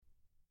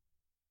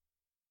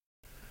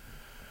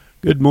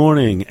Good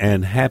morning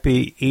and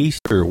happy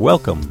Easter.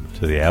 Welcome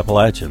to the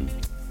Appalachian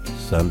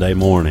Sunday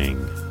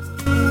morning.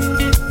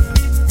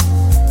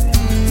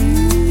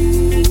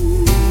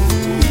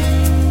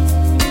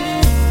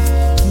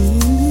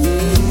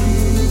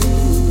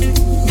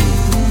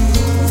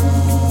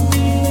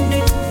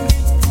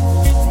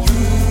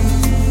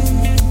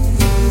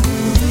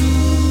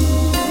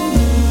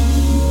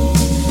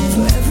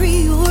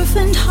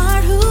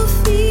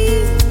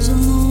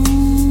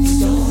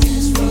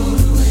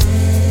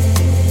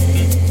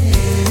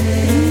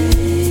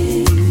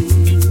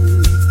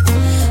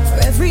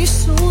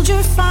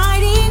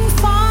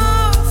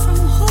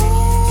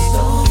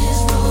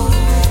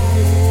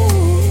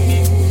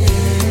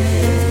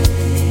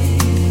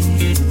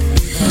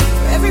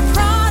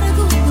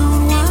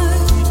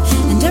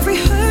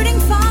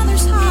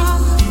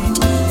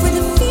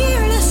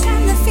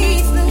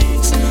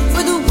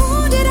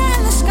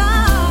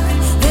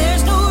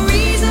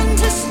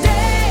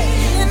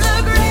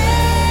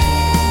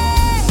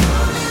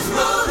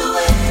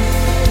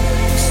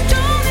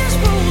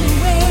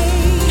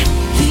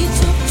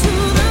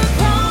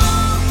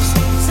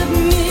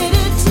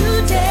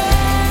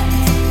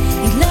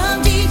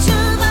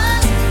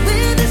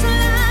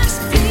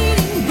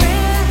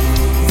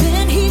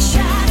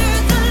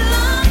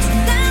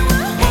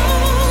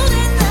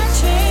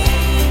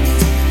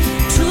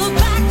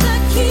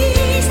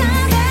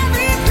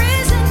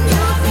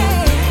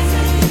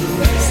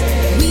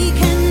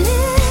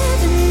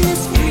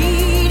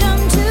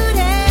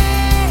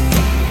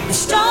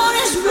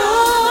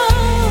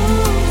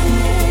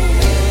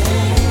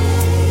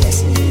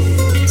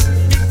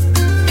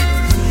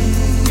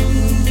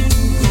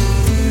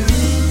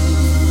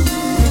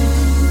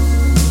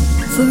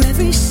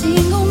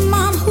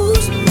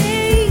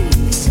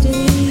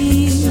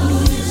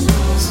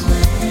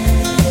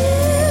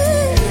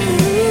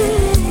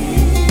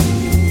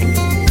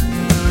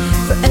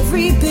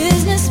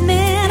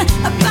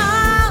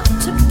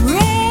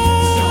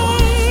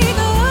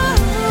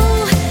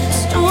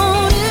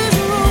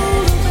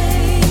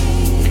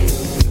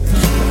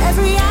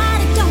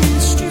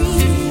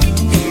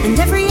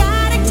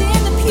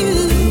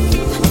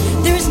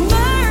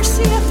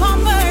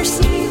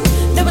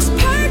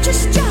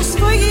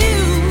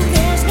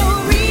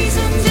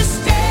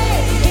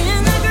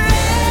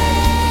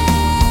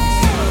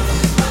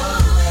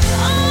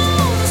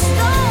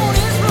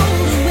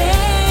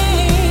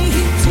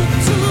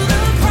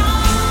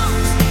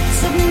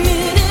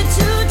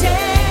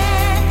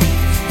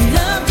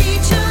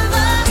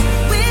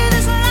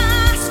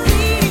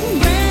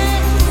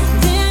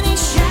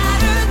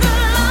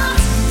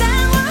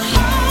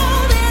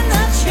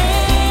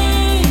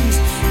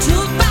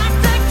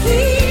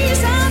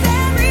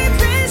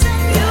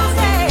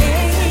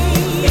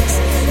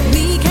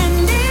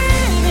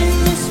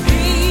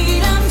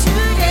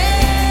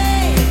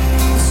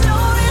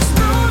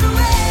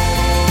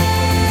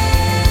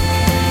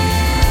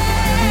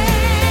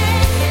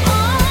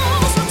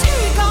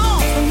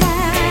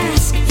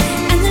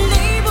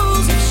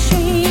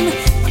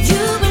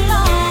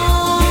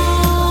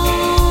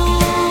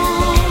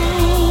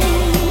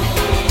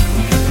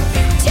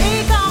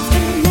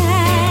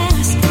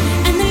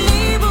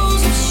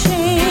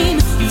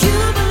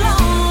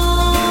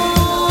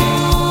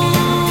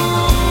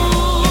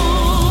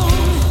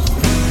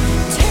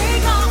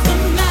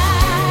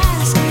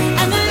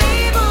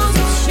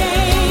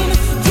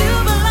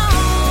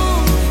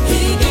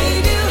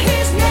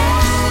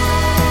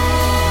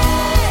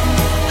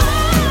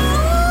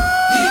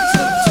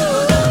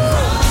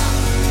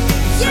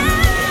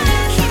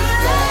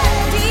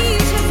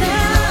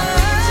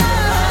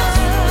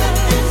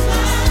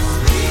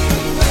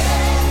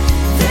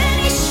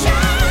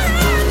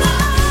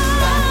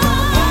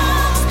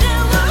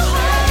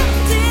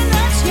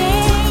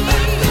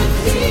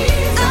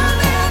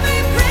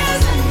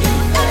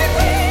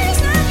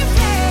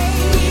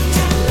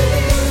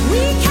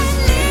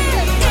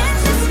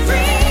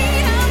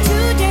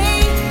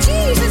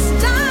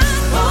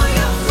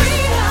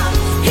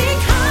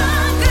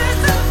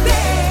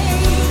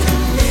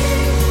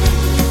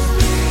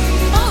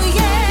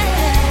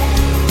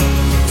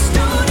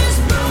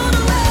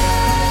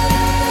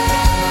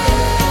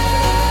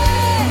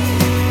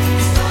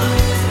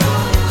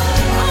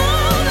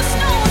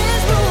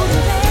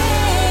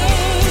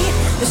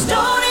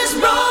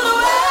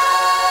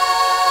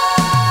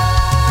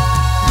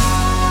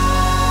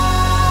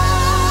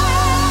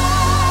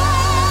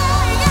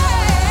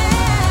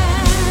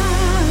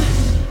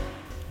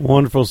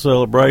 Wonderful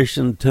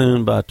celebration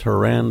tune by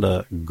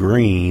Taranda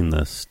Green.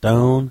 The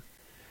stone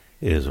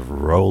is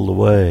rolled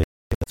away.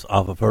 It's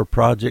off of her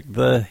project,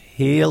 The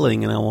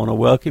Healing. And I want to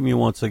welcome you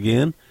once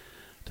again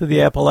to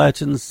the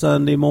Appalachian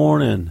Sunday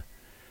morning.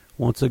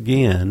 Once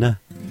again,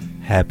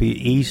 happy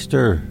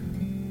Easter.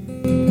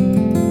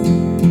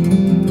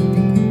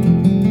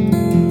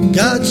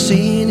 God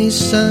sent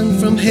his son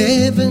from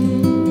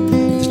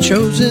heaven, the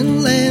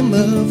chosen Lamb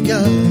of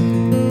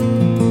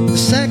God, the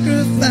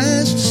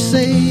sacrifice to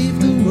save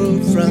the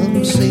world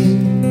from sin.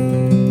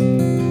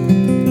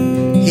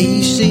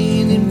 He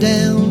sent him down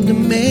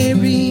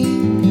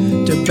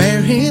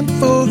bear him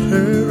for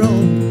her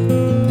own,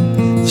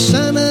 the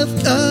Son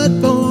of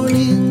God born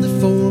in the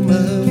form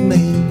of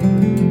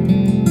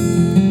man.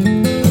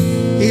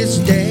 His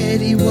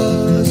daddy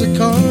was a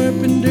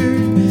carpenter,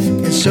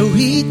 and so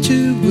he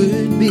too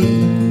would be,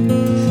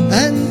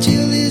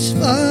 until his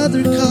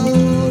father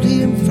called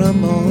him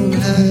from on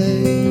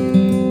high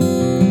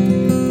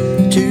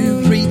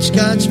to preach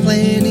God's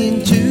plan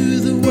into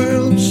the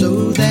world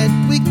so that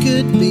we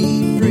could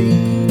be free.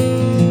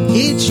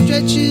 He'd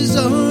stretch his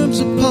arms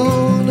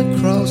upon a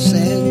cross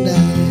and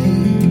die.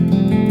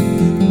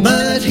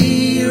 But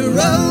he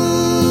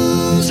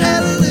arose,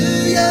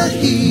 hallelujah,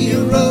 he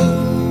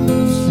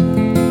arose.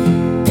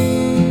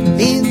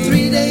 In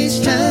 3 days'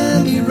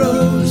 time he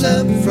rose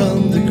up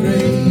from the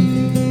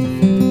grave.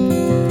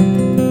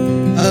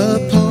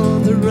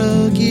 Upon the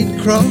rugged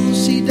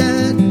cross he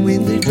died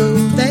when they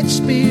drove that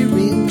spear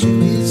into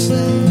his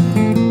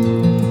side.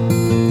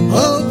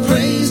 Oh,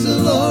 praise the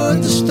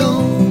Lord, the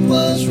stone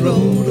was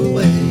rolled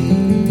away.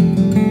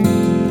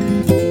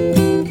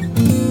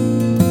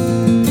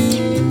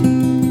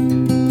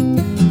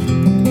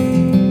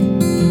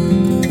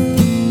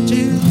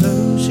 To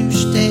those who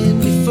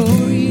stand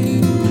before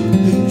you,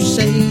 who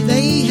say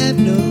they have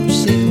no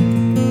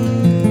sin,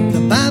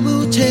 the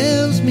Bible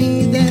tells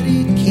me that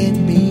it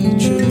can't be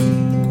true.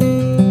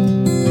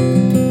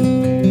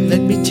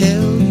 Let me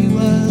tell you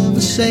of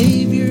a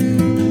Savior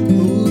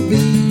who will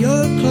be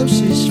your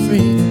closest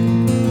friend.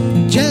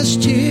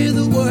 Just hear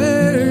the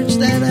words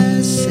that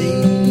I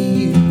say to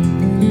you.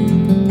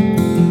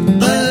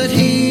 But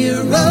he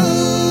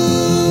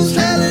arose,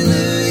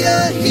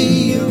 hallelujah,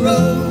 he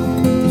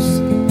arose.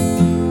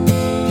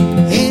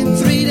 In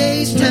 3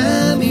 days'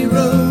 time he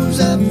rose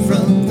up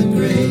from the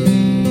grave.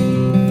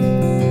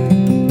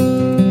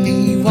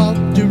 He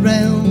walked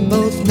around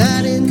both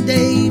night and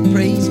day,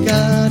 praise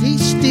God,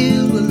 he's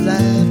still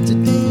alive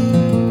today.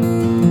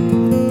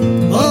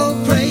 Oh,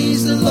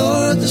 praise the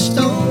Lord, the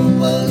stone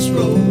was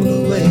rolled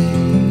away.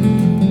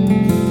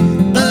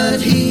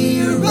 But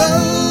he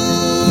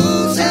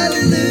arose,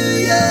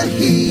 hallelujah,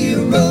 he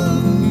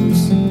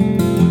arose.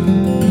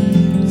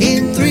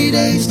 In 3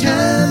 days'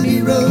 time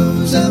he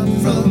rose up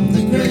from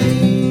the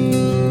grave.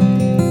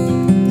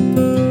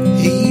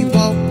 He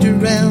walked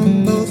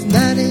around both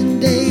night and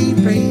day,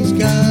 praise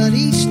God,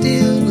 he's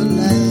still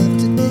alive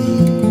today.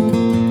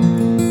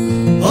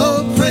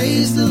 Oh,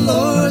 praise the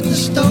Lord, the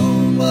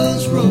stone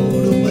was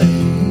rolled away.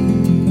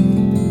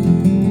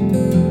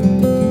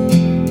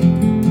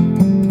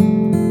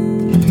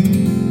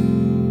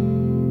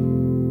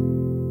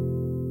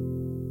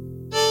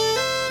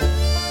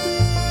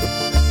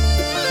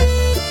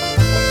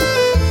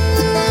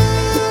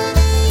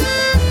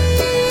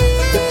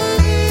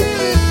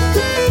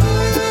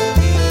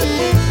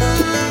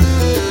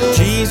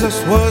 Jesus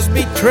was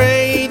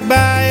betrayed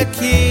by a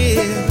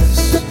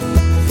kiss.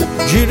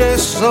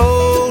 Judas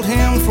sold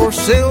him for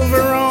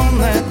silver on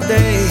that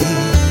day.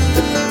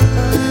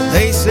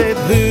 They said,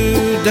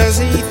 who does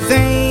he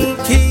think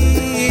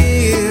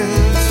he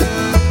is?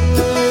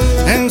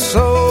 And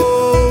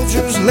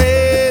soldiers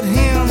led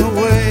him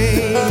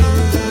away.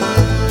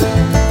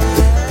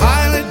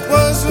 Pilate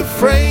was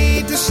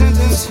afraid to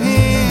sentence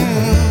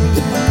him,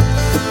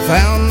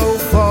 found no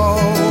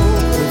fault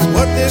with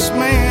what this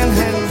man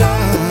had done.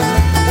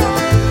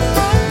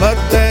 But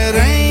that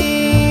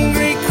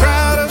angry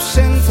crowd of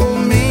sinful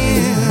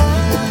men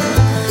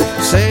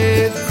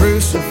said,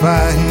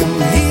 crucify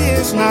him, he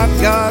is not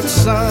God's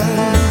son.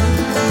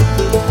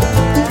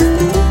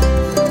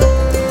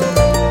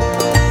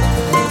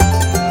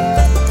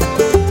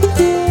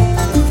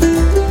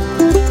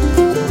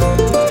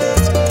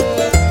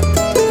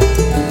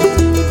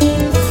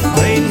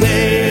 They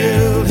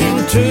nailed him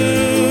to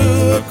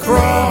a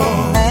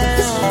cross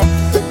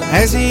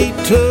as he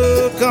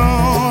took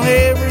on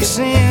every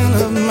sin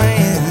of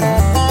man,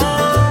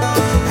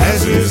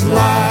 as his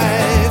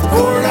life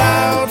poured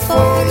out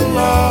for the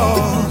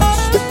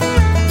lost.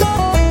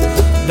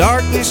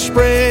 Darkness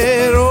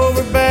spread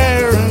over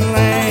barren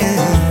land.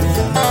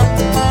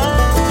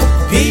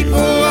 People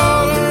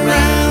all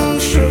around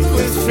shook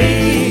with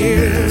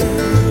fear.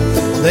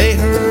 They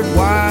heard,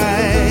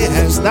 why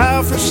hast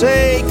thou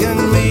forsaken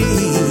me?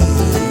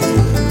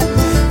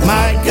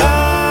 My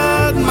God,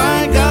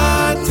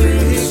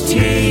 through his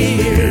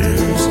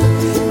tears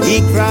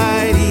he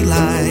cried,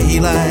 Eli,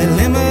 Eli,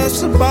 lema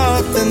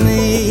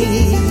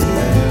sabachthani.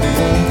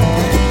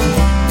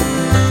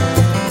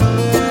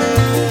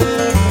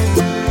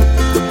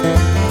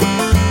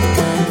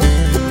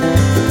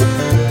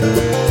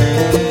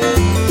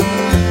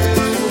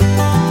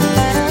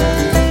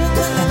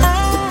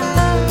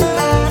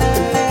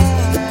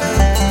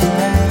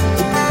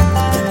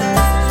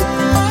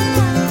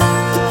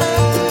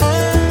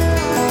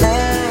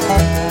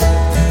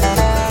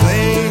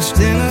 Placed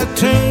in a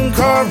tomb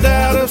carved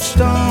out of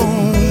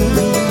stone,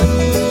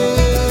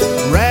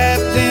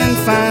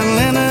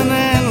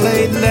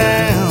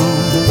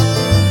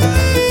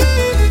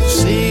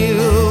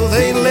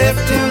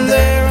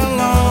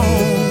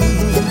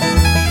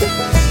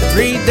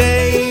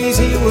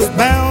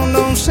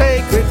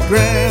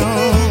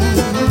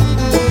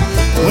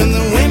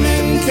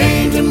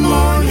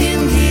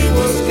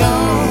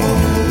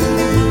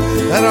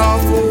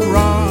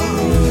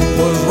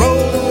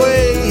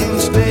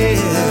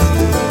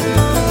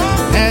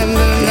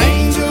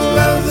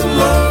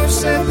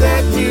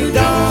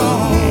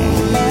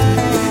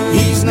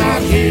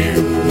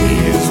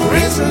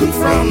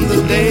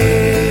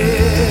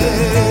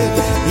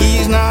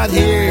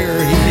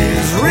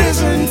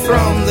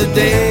 the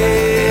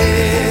dead.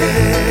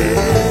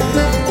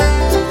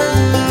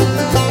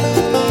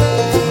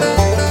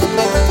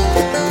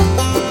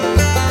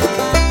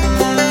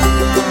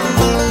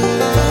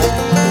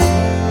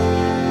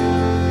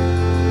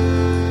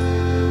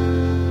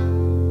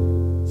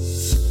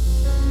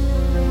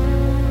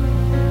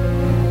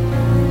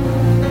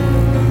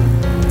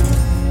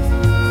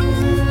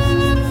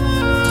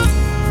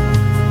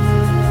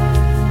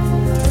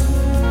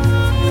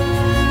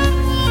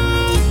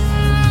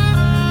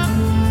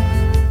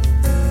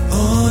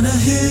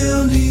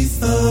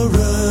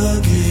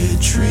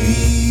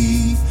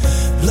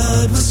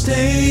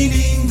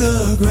 Staining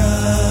the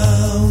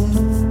ground.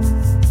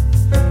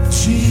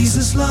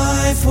 Jesus'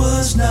 life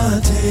was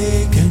not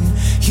taken,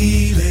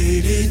 he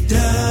laid it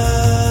down.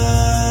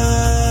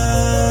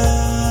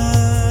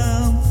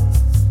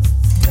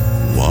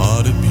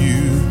 What a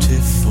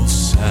beautiful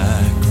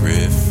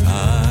sacrifice,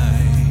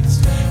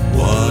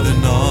 what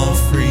an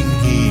offering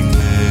he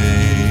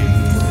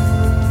made.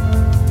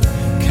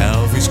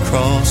 Calvary's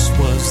cross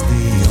was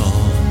the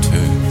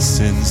altar,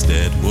 sin's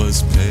debt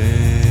was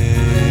paid.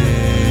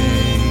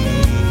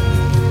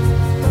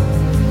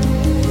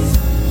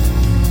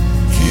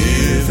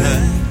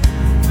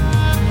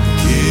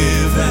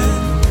 Given,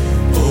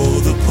 oh,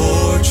 the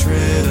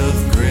portrait of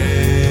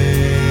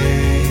grace.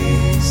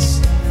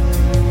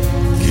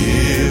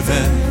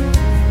 Given,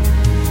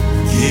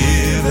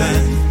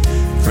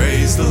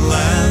 praise the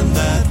Lamb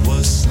that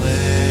was slain.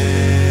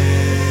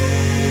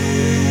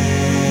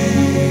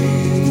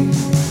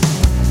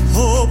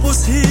 Hope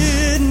was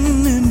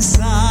hidden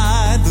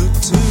inside the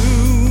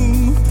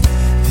tomb.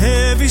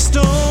 Heavy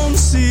stone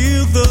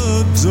sealed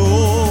the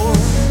door.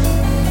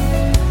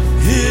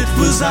 It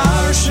was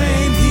our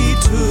shame he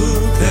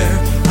took there,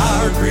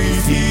 our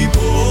grief he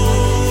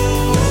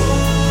bore.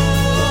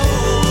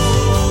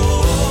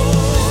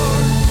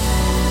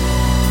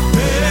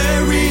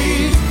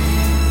 Buried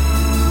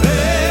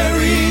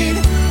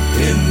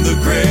in the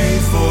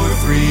grave for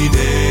 3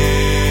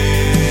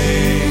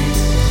 days.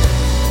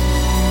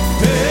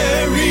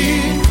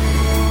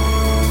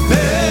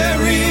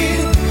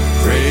 Buried,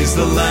 praise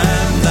the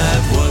Lamb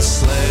that was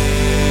slain.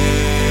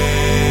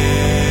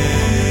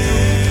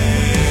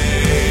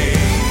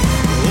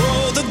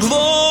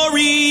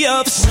 Glory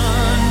of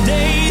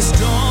Sunday's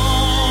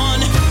dawn,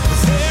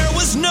 there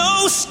was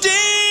no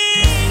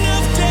sting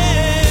of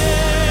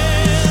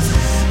death.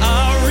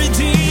 Our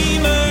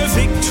Redeemer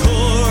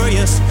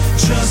victorious,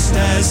 just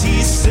as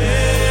he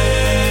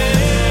said.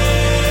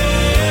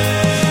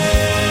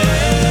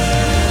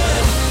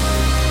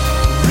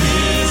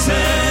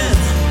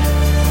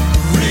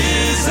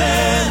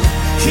 Risen,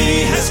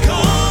 he has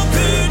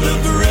conquered the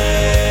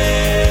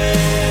grave.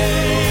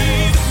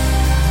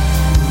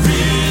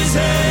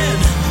 Risen,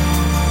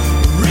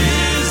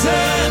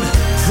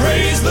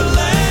 praise the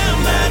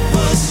Lamb that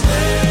was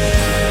slain.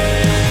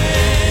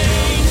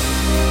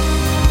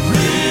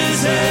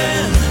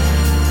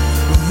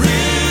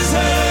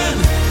 Risen,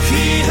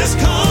 he has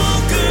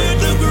conquered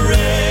the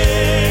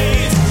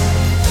grave.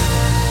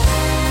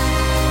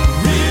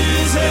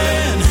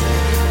 Risen,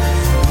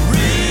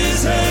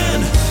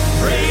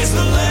 praise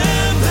the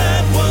Lamb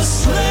that was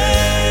slain.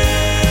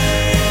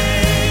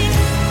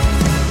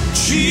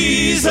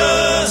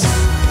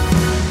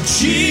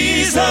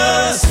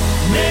 Jesus,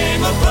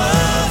 name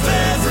above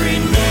every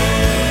name.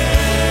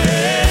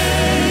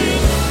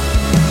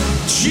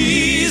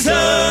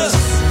 Jesus,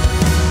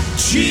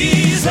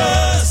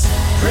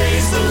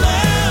 praise the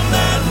Lamb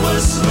that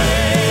was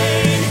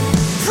slain.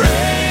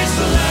 Praise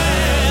the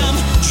Lamb.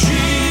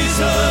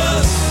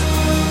 Jesus,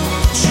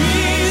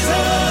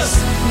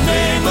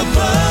 name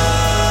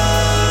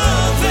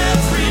above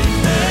every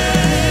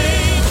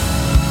name.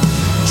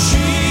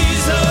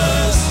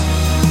 Jesus,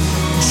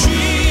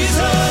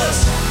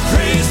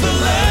 praise the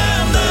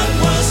Lamb that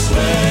was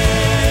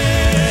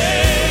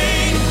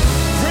slain.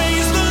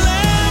 Praise the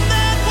Lamb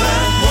that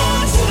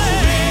was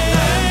slain.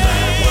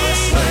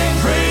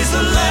 Praise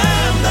the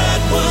Lamb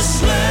that was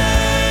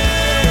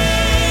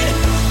slain.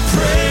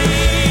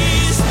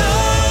 Praise the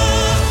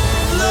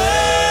Lamb.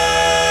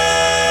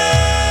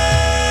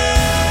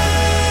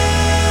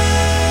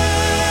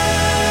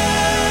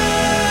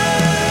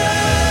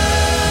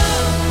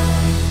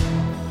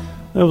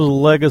 That was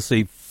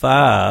Legacy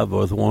 5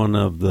 with one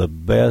of the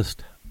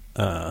best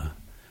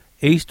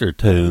Easter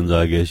tunes,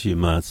 I guess you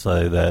might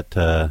say,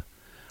 that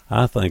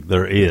I think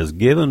there is.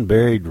 Given,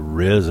 Buried,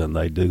 Risen.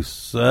 They do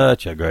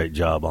such a great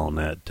job on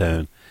that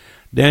tune.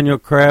 Daniel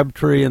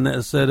Crabtree in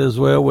that set as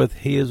well with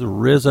He is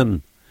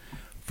Risen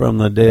from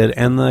the Dead.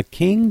 And the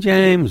King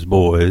James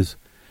Boys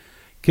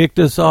kicked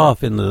us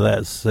off into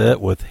that set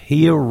with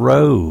He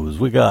Arose.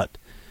 We got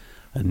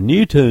a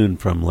new tune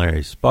from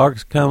Larry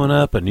Sparks coming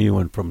up, a new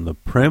one from The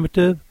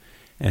Primitive,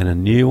 and a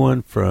new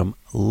one from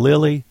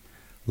Lily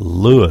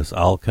Lewis,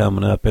 all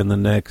coming up in the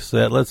next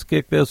set. Let's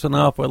kick this one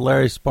off with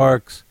Larry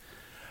Sparks.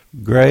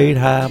 Great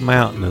High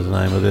Mountain is the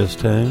name of this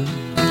tune.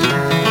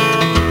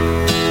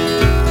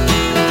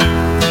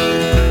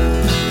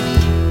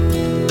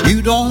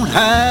 You don't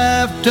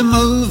have to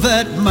move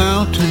that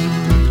mountain.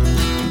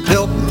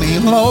 Help me,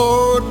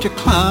 Lord, to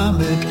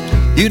climb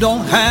it. You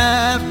don't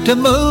have to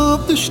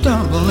move the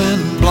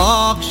stumbling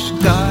blocks.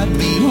 Guide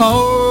me,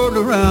 Lord,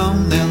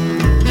 around them.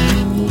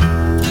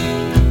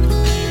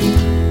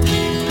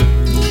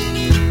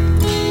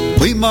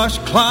 We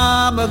must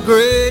climb a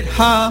great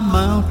high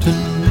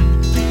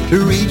mountain to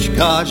reach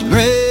God's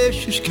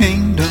gracious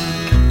kingdom.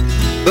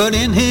 But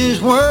in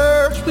His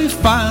words we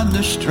find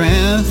the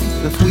strength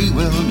if we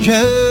will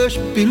just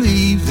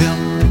believe them.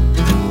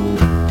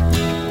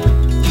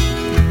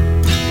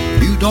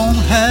 You don't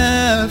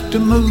have to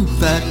move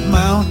that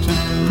mountain.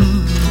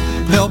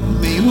 Help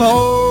me,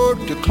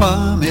 Lord, to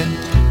climb it.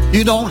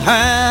 You don't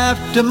have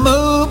to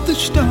move the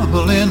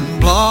stumbling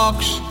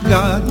blocks.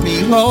 Guide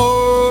me,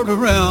 Lord,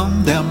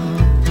 around them.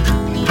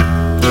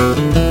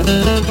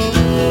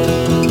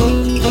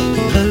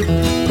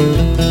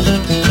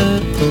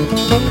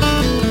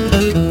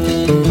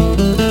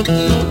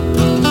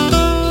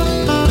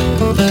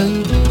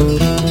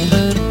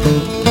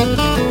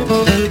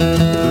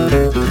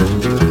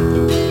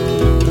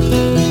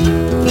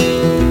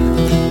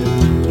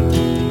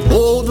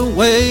 Oh, the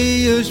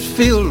way is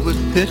filled with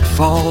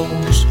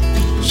pitfalls.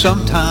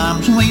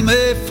 Sometimes we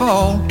may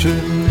falter,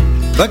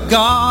 but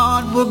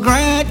God will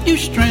grant you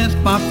strength,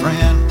 my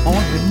friend,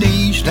 on your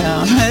knees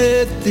down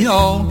at the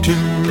altar.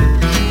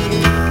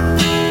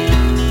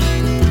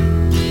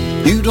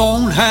 You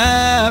don't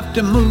have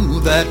to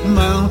move that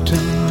mountain.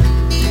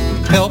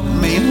 Help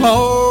me,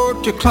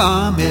 Lord, to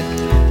climb it.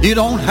 You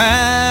don't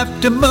have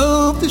to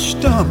move the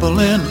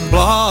stumbling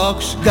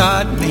blocks.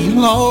 Guide me,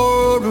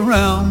 Lord,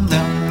 around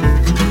them.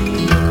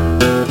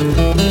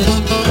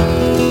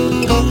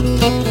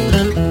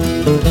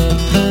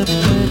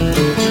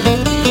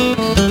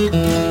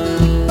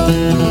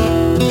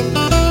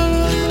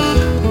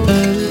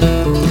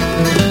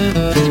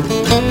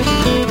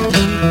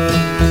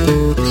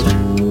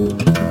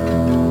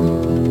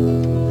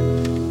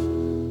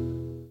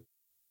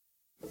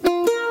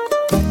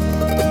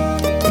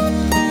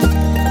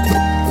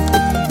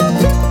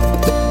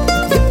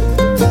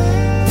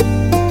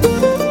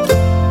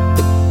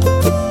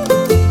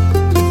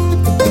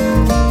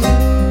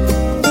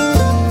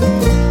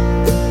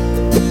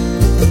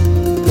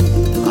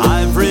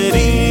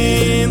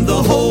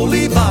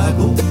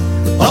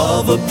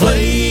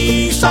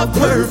 Of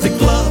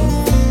perfect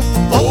love,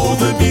 oh,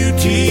 the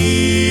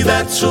beauty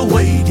that's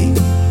awaiting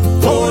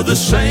for the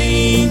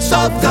saints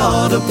of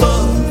God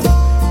above.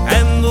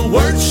 And the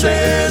word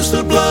says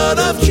the blood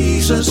of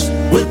Jesus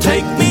will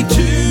take me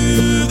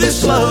to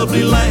this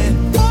lovely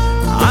land.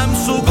 I'm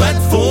so glad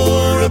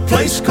for a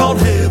place called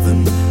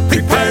heaven,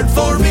 prepared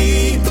for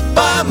me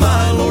by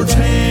my Lord's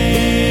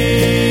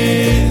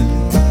hand.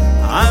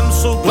 I'm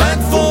so glad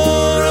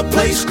for a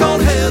place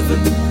called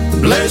heaven,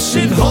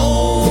 blessed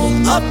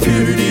home of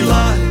pure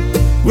delight,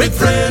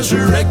 with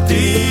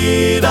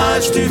resurrected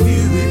eyes to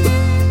view it.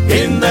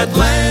 In that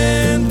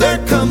land there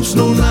comes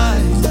no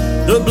night.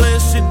 The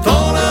blessed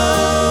thought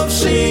of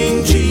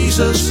seeing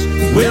Jesus,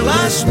 will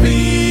I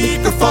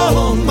speak or fall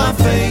on my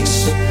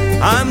face?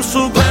 I'm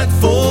so glad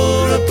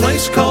for a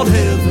place called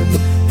heaven,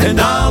 and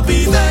I'll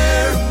be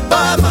there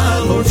by my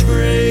Lord's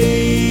grace.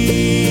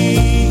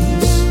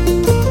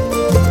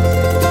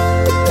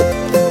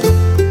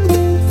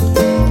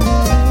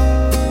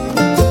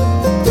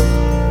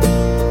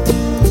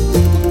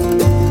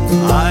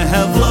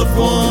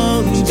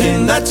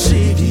 That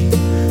city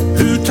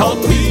who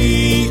taught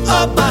me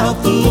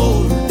about the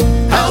Lord,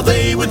 how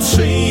they would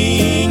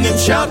sing and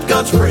shout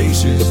God's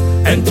praises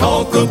and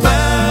talk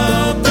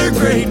about their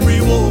great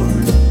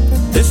reward.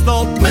 This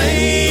thought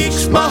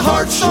makes my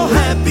heart so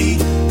happy,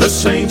 the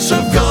saints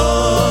of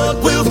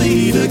God will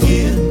meet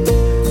again.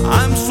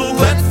 I'm so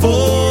glad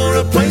for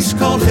a place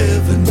called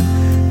heaven,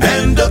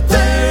 and up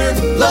there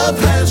love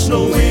has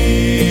no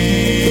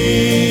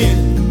end.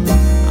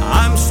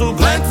 I'm so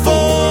glad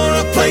for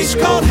a place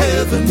called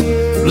heaven,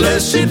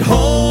 blessed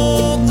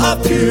home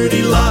of pure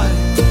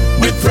delight,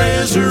 with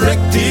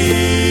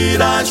resurrected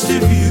eyes to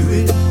view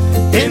it.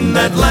 In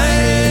that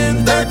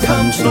land there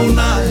comes no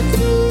night.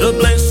 The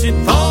blessed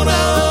thought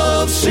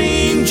of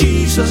seeing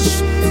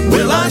Jesus,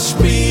 will I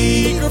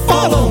speak or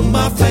fall on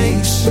my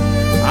face?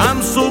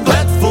 I'm so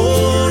glad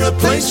for a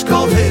place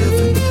called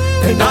heaven,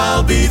 and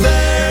I'll be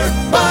there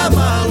by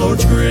my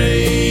Lord's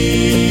grace.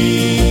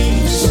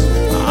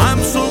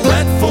 I'm so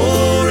glad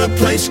for a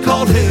place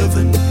called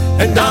heaven,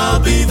 and I'll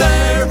be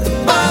there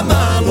by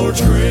my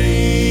Lord's grace.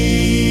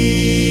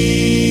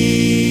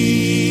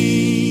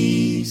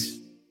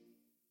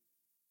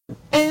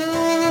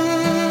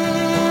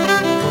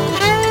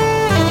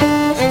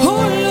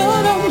 Oh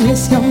Lord, I'm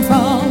just come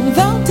from the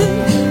fountain.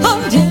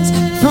 I'm just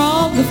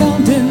from the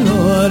fountain,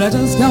 Lord. I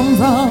just come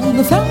from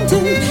the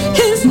fountain.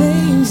 His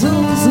name's so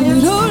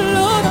sweet. Oh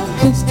Lord, I'm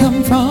just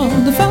come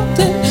from the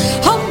fountain.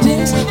 I'm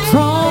just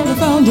from the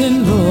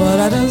fountain, Lord.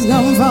 I just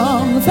come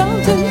from the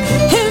fountain.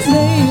 His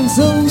name's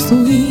so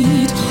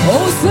sweet.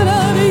 Oh,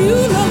 sinner, do you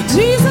love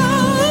Jesus?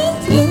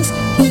 Yes,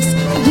 yes,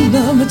 I do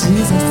love my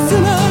Jesus.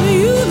 Sinner, do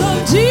you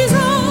love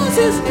Jesus?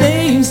 His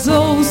name's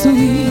so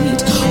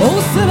sweet. Oh,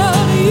 sinner,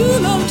 do you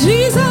love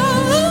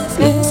Jesus?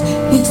 Yes,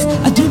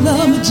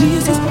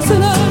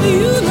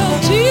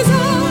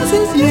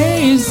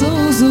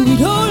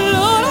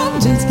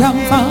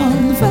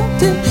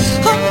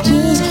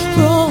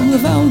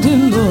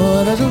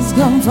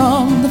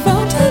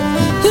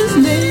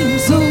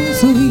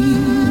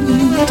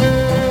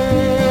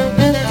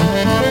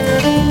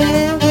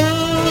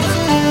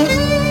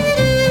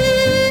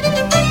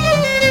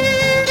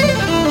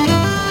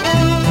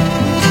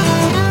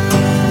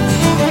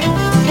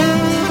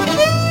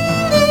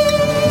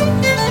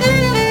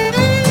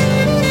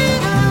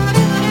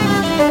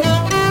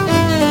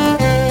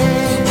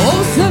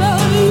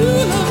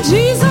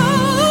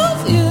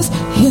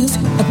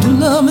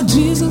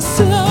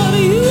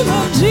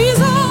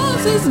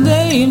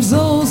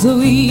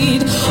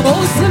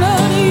 sinner,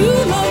 do you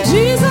love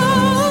Jesus?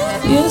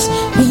 Yes,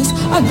 yes,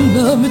 I do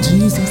love my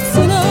Jesus.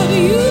 Sinner, do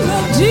you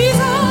love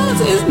Jesus?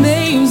 His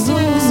name's so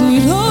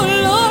sweet. Oh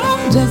Lord,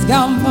 I'm just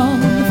come from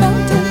the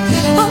fountain.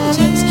 I'm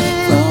just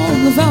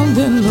from the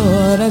fountain,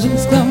 Lord. I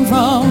just come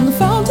from the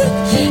fountain.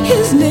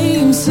 His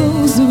name's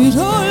so sweet.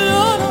 Oh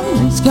Lord,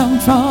 I'm just come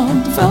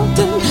from the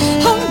fountain.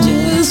 I'm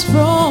just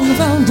from the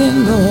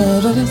fountain,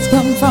 Lord. I just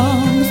come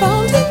from the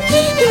fountain.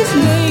 His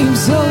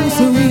name's so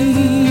sweet.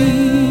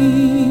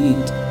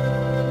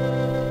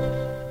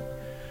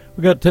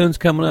 We got tunes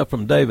coming up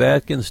from Dave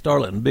Atkins,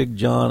 Starlet and Big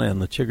John, and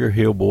the Chigger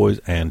Hill Boys,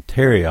 and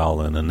Terry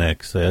all in the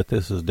next set.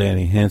 This is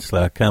Danny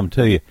Hensley. I come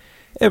to you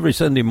every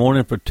Sunday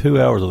morning for 2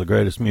 hours of the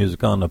greatest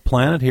music on the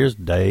planet. Here's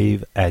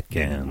Dave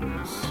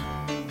Atkins.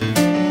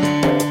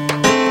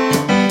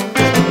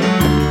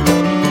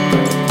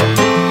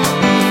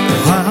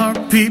 Why are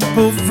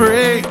people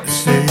afraid to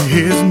say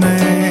his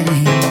name?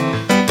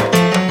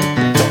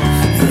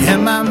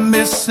 Am I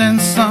missing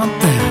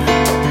something?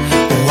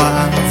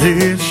 Why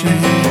this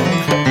shame?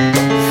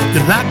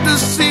 They'd like to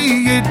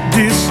see it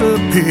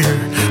disappear,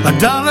 like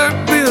dollar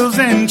bills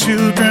and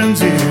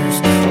children's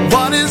ears.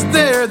 What is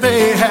there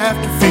they have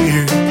to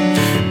fear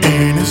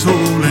in his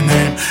holy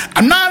name?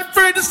 I'm not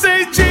afraid to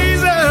say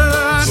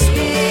Jesus.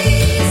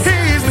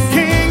 He's the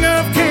King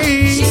of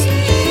Kings,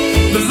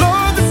 the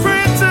Lord, the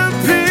Prince of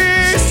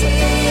Peace,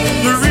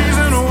 the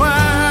reason why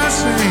I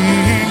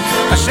sing.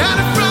 I shout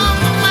it from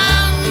the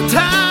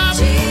mountaintop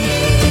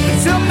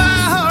until my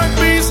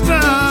heartbeat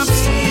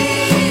stops.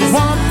 I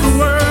want the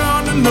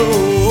world to know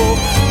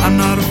I'm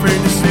not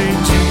afraid to say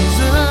Jesus.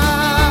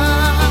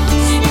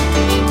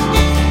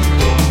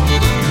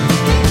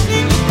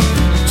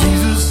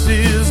 Jesus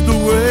is the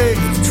way,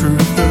 the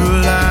truth, the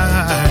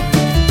life.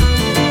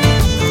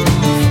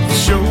 He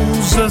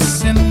shows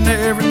us in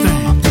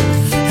everything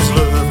his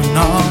love and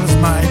all his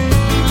might.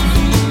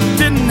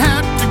 Didn't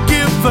have to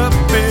give up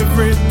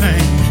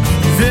everything.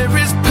 There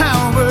is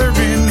power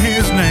in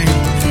his name.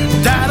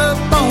 Died up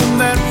on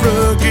that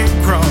rugged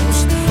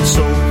cross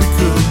so we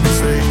could be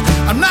saved.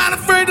 I'm not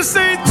afraid to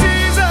say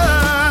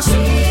Jesus.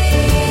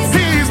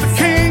 He's the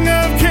King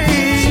of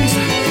Kings,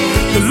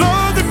 the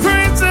Lord, the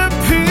Prince of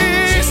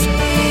Peace,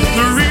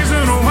 the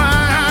reason why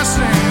I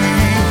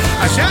sing.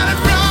 I shout it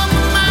from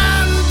the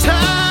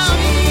mountaintop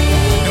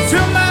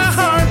until my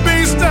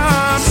heartbeat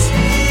stops.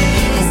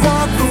 I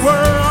want the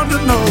world to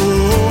know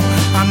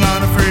I'm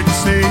not afraid to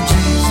say Jesus.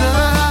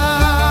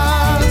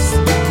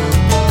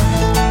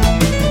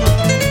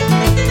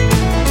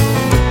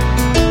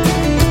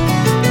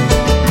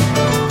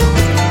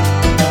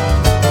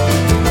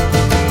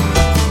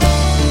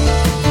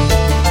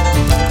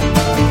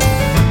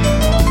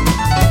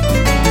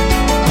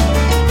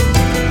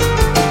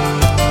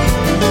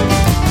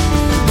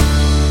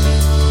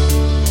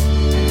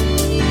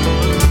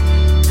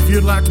 If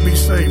you'd like to be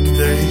saved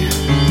today,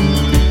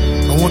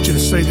 I want you to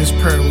say this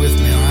prayer with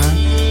me, all right?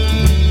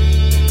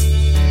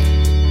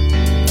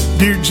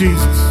 Dear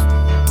Jesus,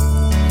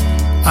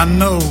 I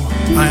know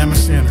I am a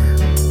sinner.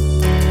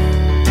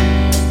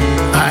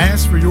 I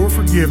ask for your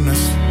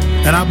forgiveness,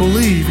 and I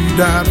believe you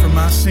died for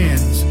my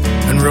sins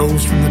and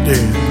rose from the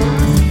dead.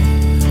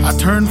 I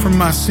turn from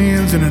my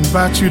sins and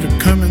invite you to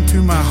come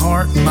into my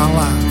heart and my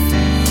life.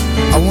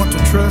 I want to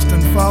trust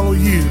and follow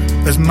you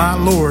as my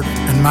Lord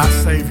and my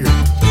Savior.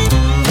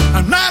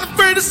 I'm not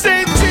afraid to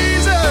say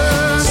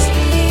Jesus.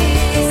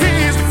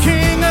 He's the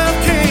King of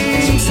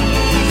Kings,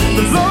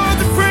 the Lord,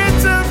 the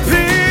Prince of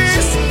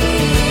Peace,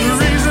 the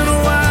reason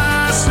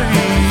why I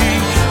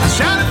sing. I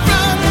shout it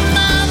from the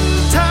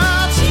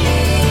mountaintops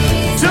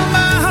till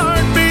my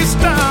heartbeat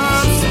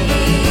stops.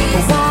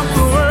 I want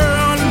the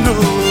world to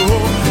know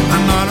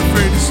I'm not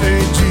afraid to say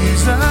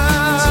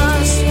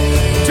Jesus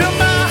till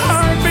my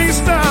heartbeat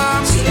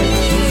stops.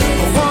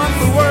 I want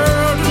the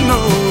world to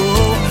know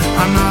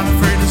I'm not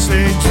afraid to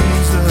say Jesus.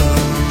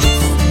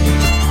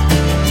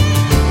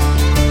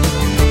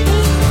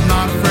 I'm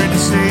not afraid to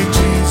say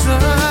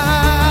Jesus.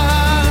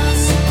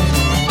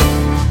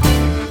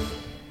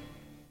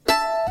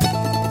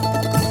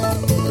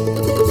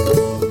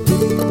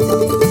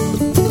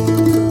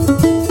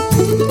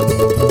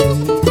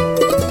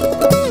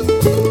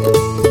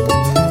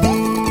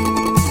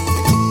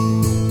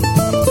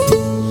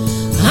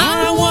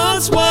 I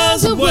once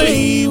was a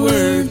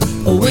wayward,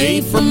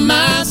 away from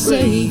my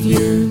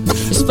Savior,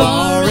 as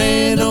far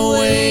and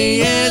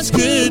away as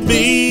could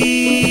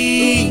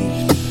be.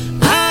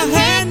 I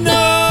had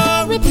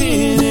no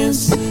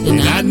repentance,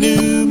 and I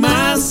knew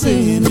my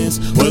sentence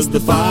was the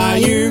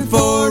fire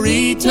for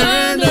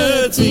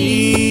eternity.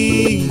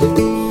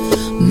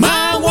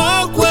 My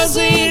walk was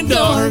in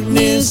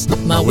darkness,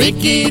 my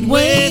wicked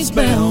ways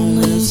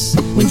boundless,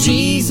 when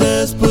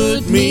Jesus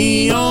put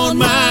me on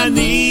my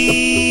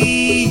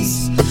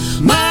knees.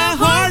 My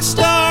heart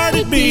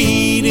started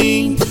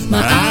beating,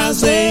 my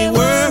eyes they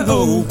were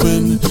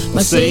open,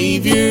 my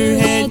Savior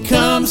had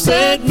come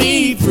set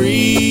me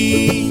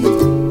free.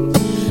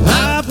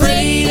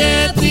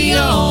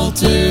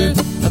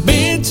 I've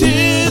been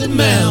to the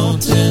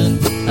mountain,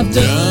 I've I've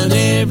done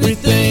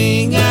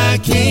everything I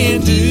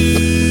can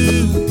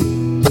do.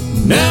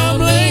 Now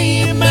I'm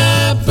laying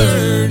my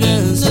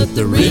burdens at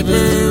the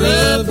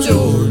river of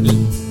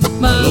Jordan.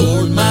 My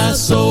Lord, my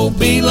soul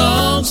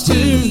belongs to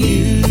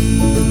you.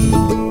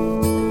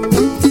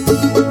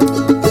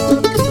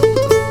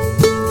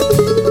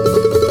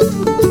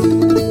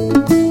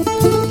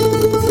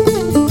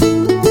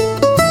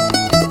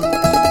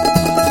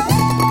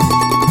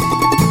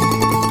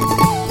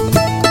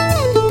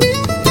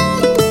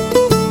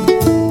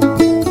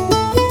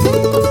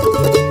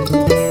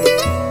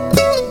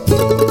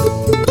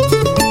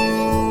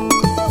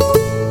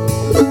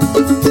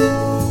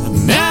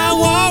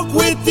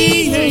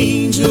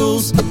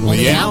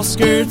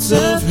 Outskirts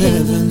of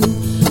heaven,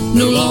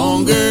 no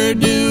longer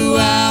do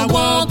I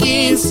walk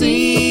in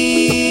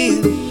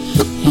sin,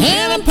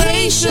 and I'm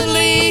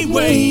patiently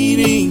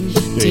waiting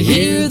to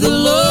hear the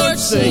Lord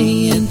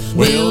saying,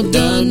 well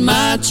done,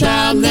 my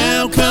child,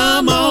 now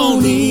come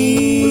on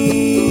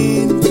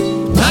in.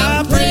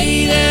 I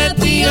prayed at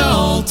the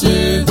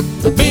altar,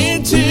 I've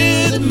been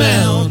to the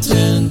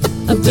mountain,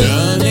 I've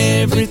done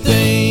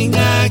everything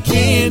I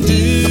can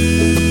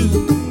do.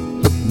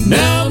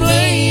 Now I'm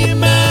laying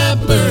my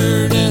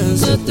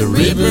burdens at the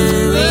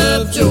river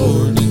of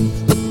Jordan.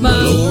 My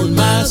Lord,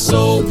 my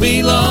soul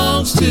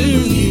belongs to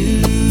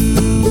you.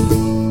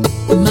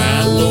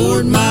 My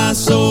Lord, my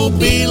soul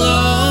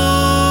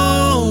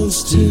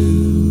belongs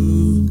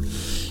to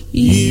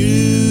you.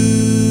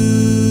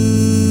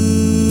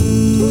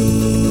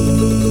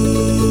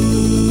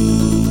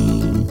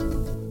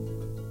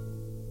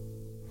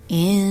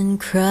 In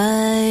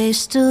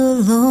Christ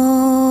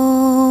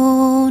alone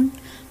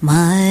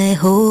my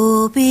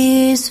hope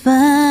is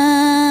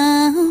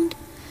found.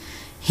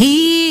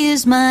 He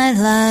is my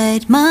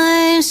light,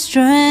 my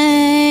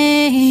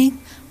strength,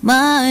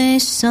 my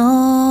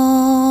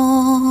song.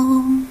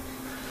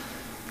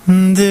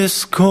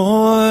 This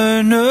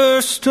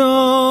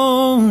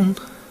cornerstone,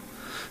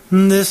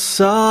 this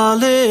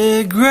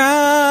solid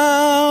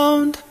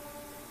ground,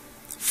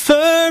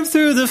 firm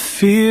through the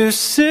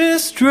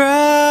fiercest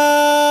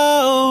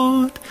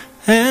drought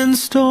and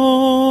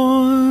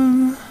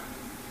storm.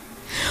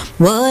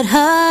 What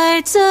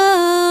heights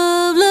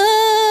of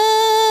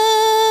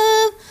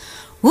love,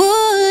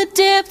 what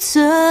depths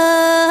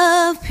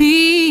of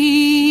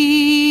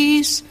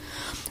peace,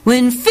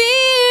 when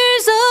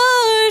fears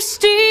are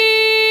stilled,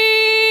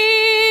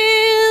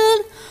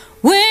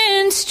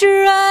 when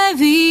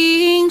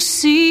striving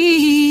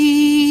cease.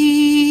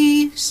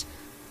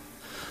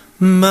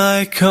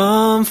 My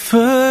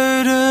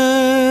comforter,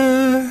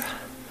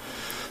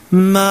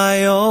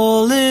 my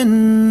all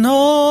in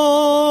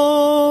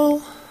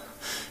all,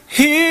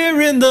 here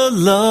in the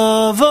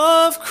love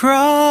of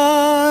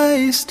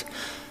Christ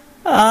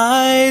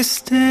I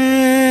stand.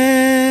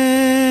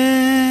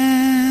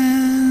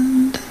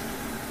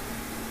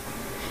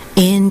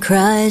 In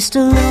Christ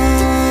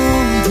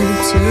alone, who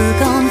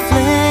took on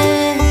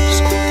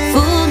flesh,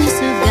 fullness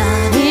of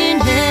God in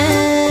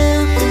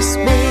helpless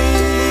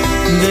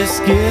babe. This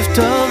gift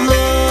of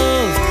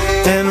love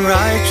and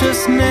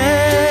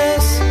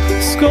righteousness,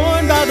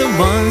 scorned by the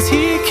ones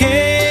he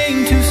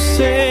came to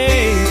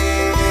save.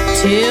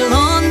 Till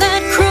on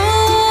that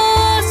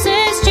cross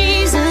as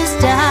Jesus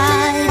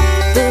died,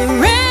 the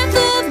wrath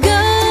of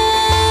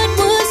God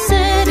was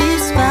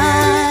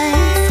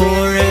satisfied.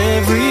 For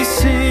every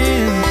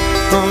sin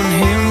on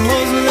him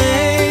was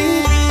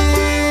laid.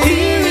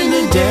 Here in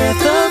the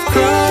death of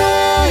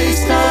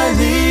Christ I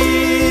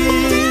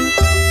live.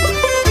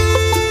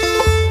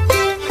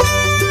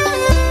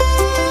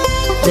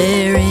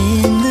 There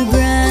in the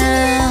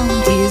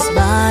ground his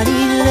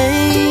body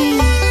lay,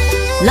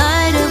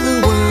 light of the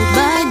world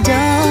by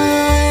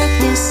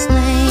darkness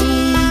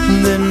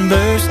slain. Then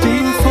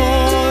bursting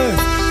forth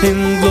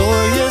in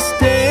glorious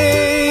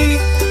day,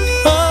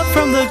 up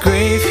from the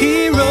grave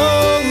he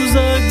rose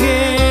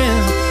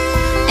again.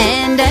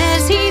 And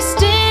as he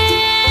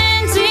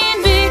stands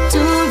in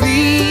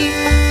victory,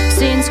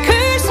 sin's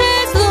curse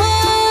has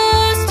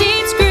lost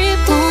its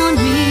grip on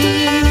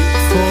me.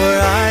 For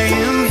I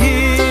am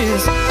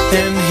his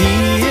and he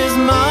is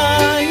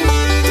mine,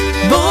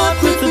 bought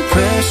with the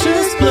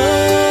precious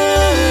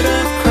blood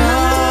of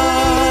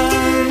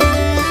Christ.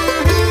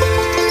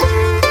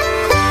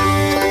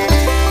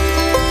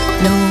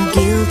 No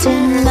guilt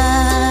in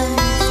life,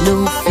 no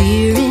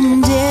fear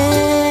in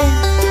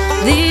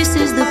death. This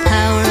is the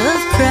power of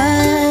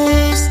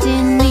Christ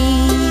in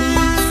me.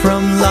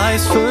 From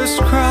life's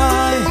first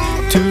cry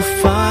to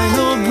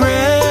final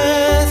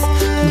breath,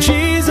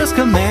 Jesus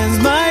commands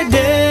my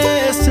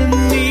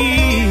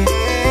destiny.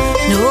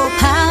 No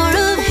power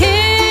of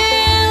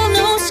hell,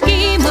 no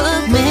scheme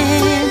of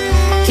man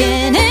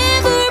can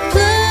ever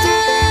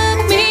pluck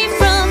me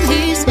from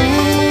his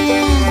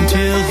hand.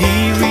 Till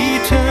he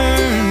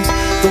returns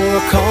or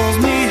calls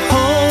me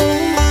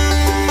home,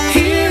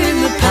 here in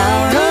the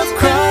power of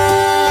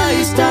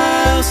Christ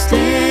I'll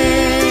stand.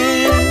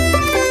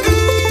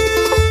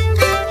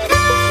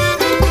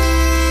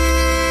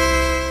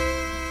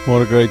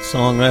 What a great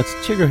song. That's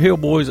Chigger Hill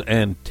Boys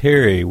and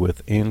Terry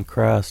with In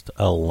Christ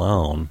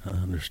Alone. I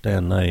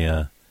understand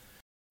I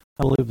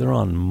believe they're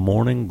on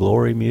Morning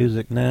Glory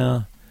Music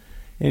now.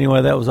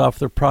 Anyway, that was off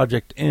their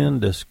project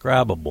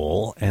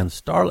Indescribable. And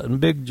Starlet and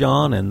Big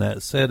John in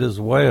that set as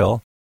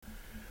well.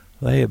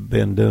 They have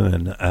been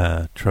doing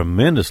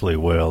tremendously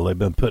well. They've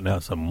been putting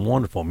out some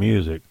wonderful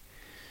music.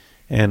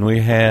 And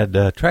we had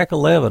track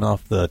 11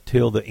 off the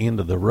Till the End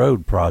of the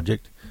Road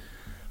project.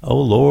 Oh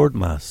Lord,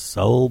 my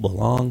soul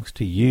belongs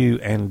to you.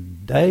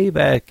 And Dave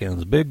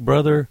Atkins, big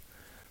brother,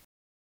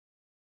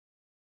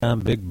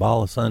 big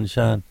ball of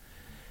sunshine,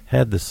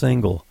 had the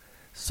single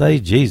Say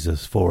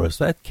Jesus for us.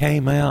 That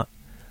came out,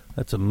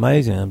 that's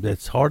amazing.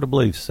 It's hard to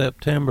believe,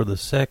 September the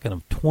 2nd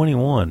of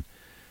 21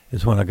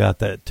 is when I got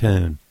that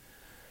tune.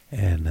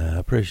 And I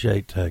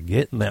appreciate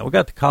getting that. We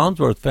got the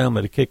Collinsworth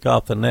family to kick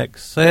off the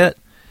next set.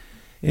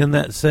 In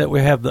that set, we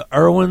have the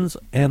Irwins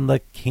and the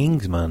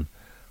Kingsmen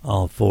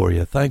all for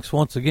you. Thanks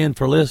once again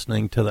for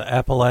listening to the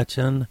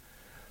Appalachian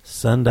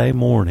Sunday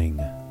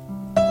Morning.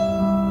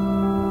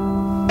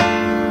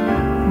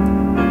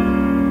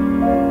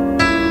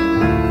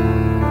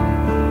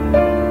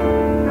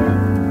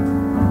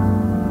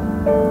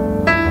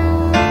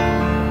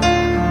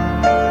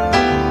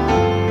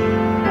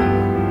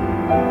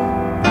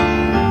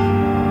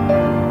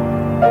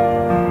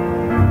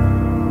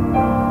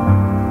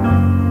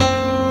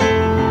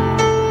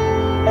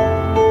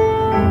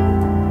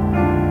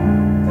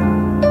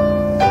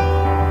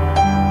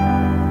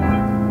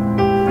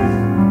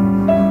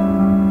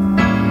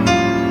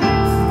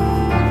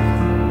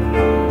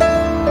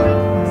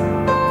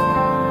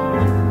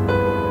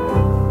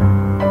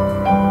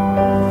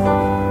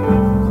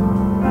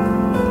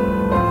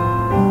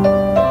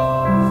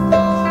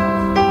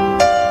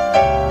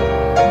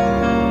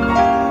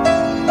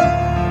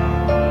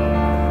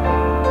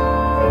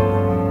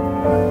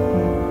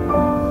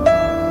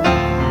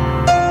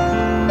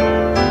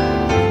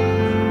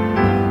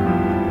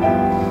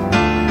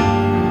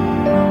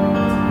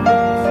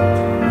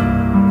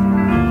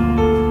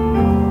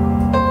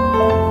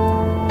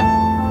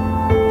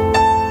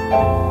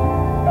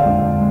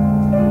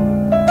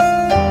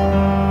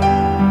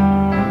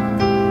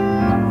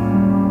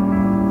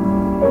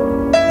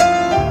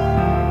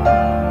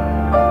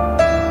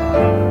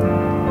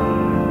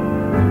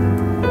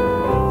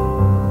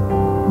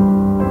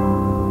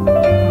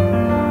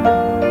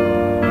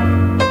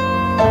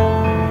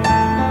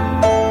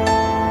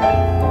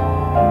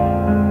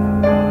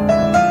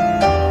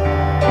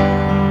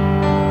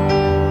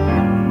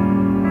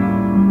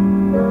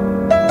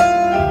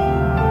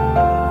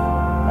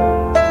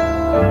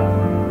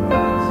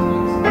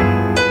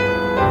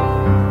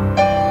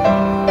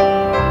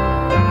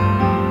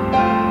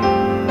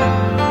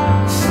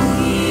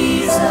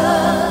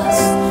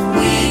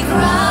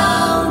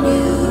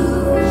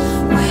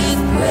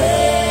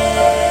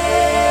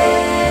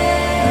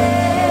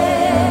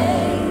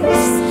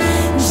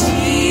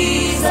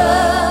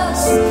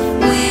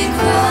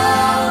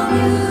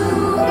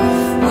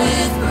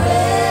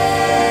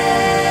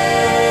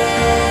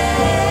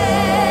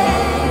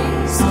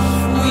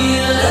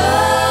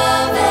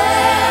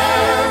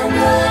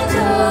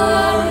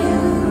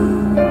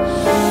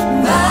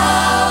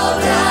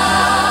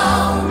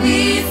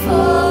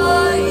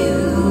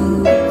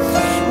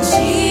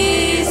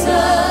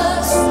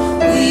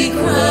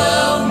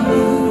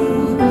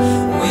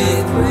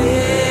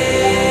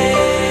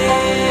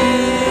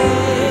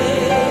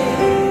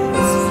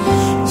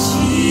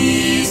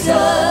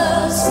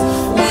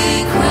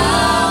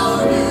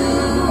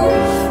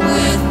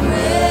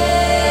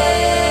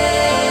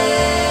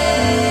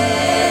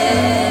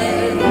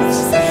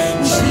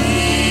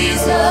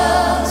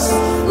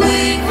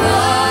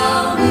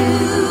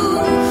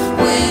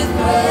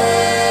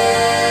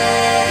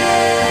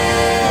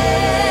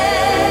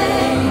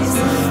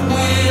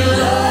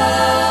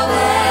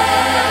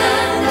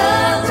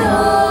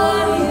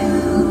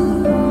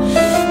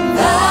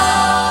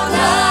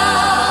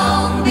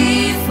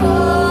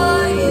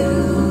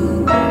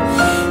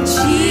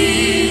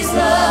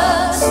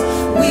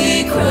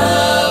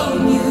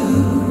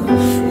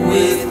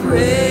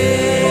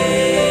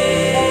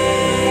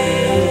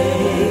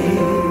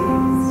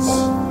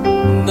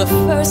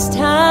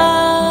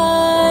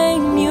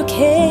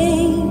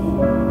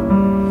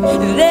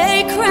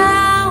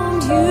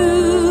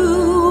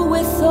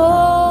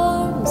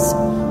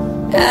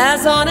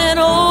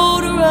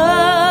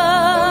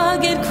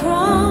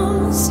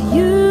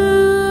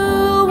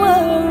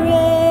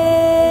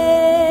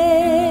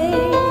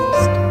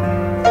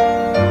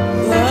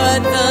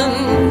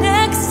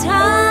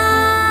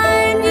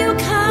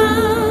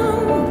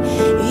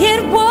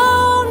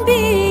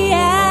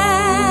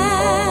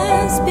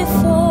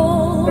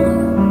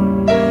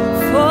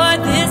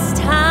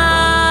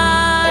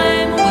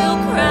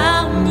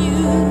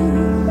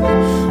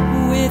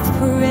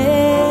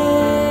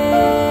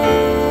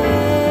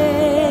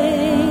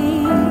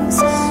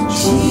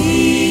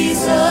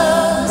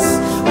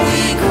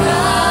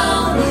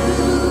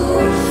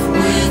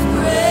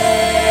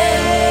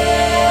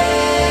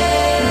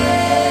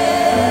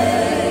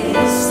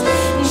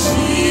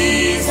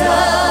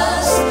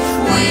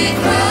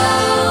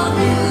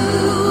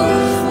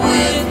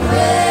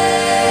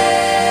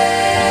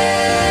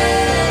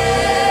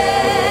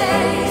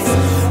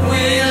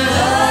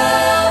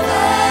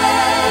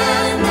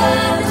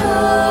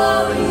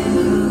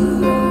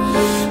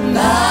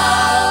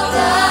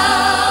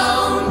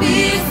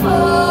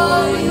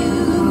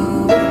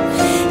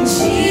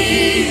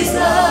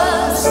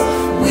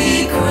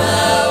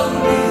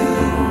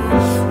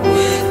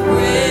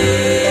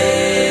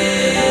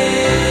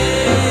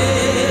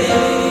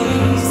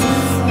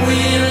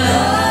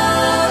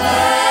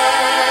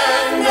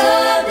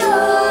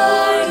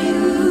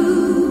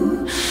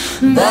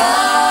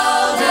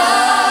 bow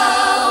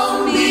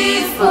down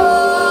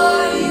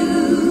before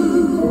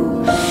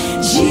you.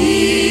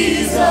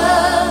 Jesus,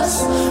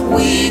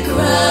 we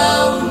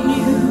crown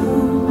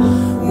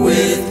you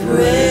with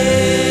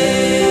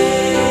praise.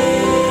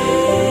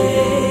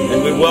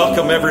 And we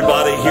welcome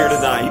everybody here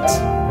tonight.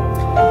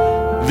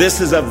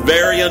 This is a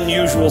very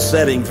unusual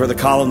setting for the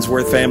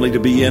Collinsworth family to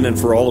be in and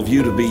for all of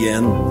you to be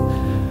in.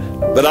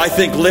 But I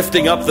think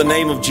lifting up the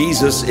name of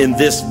Jesus in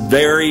this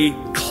very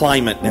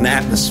climate and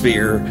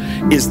atmosphere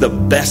is the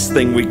best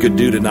thing we could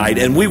do tonight.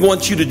 And we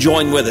want you to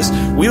join with us.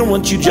 We don't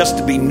want you just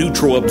to be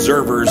neutral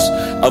observers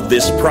of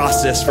this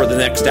process for the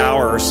next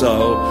hour or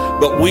so,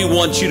 but we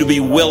want you to be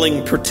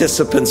willing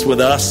participants with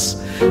us,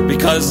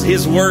 because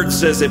his word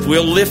says if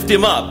we'll lift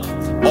him up,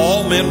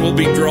 all men will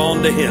be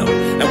drawn to him.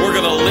 And we're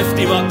going to lift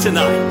him up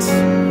tonight.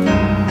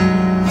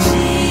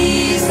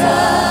 Jesus,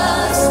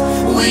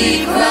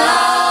 we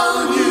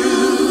crown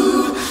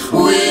you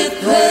with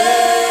praise.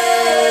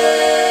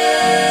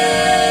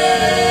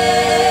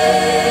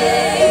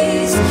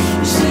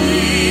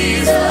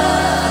 Jesus,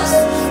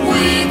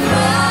 we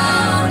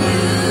crown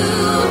you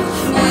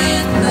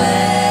with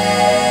praise.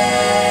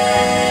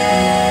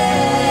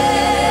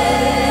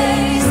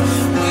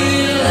 We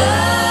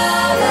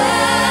love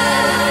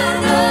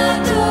and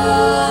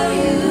adore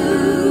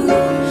you.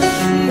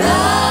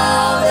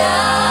 Bow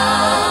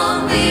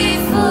down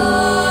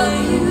before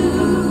you.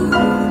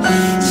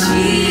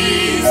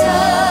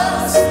 Jesus,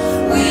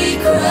 we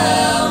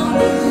crown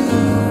you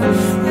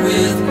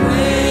with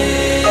praise.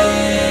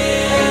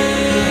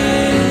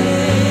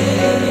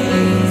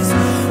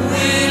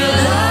 We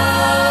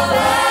love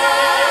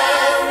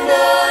and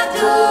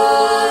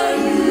adore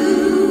you.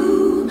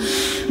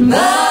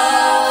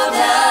 Bow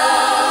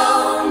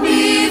down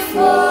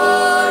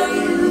before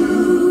you.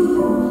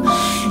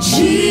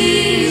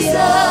 Jesus,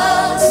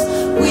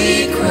 we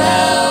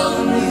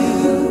crown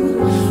you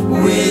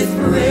with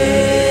praise.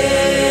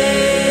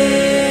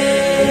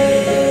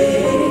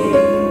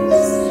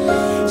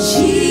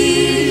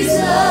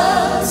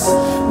 Jesus,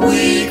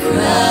 we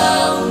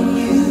crown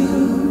you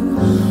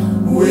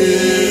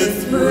with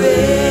praise.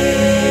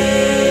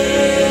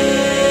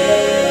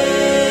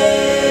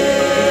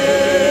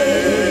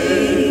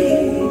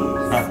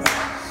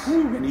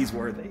 And he's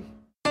worthy.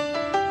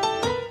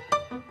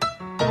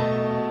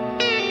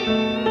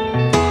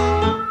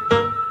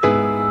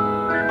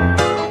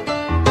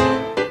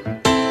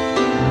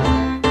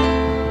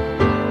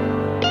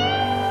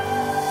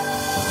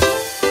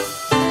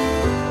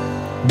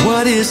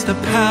 What is the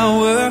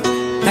power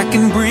that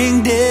can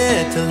bring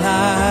dead to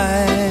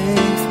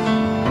life?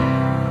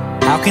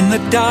 How can the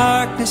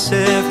darkness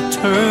ever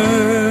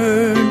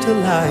turn to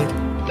light?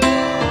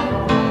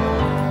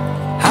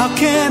 How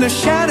can a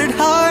shattered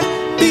heart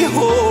be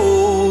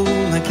whole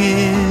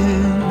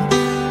again?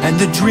 And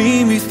the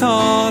dream you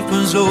thought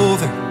was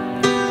over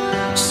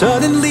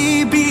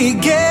suddenly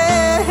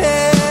began.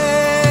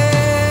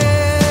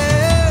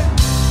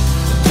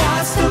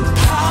 That's the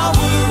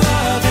power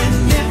of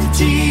an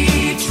empty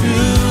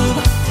tomb.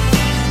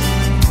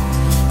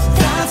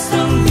 That's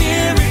the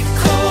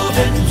miracle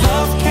that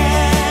love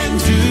can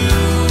do.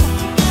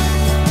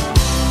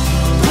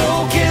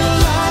 Broken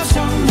lives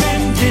are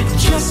mended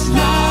just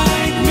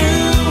like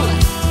new.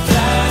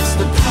 That's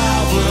the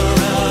power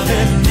of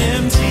an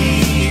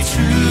empty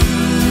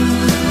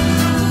tomb.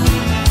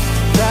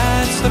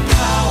 That's the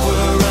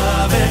power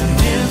of an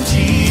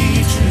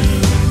empty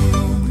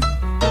tomb.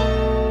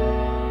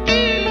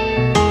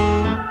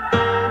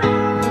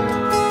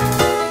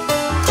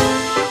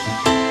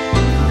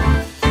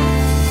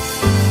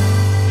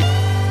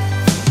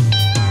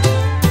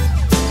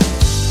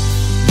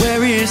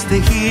 Where is the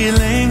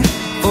healing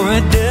for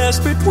a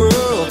desperate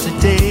world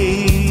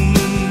today?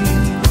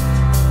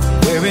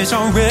 Where is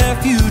our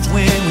refuge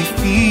when we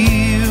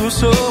feel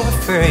so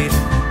afraid?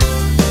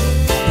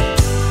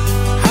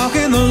 How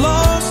can the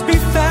lost be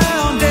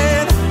found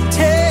and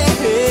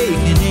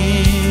taken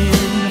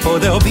in? For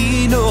there'll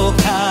be no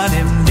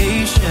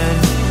condemnation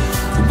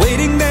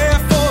waiting there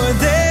for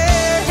them.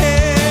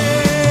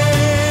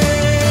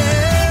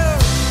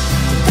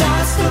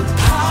 That's the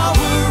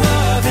power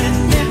of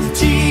an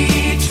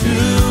empty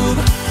tomb.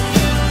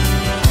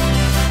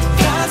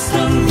 That's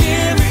the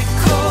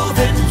miracle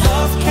that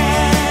love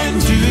can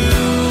do.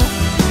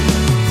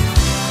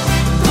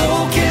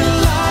 Broken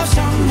lives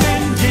are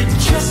mended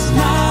just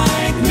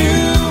like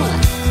new.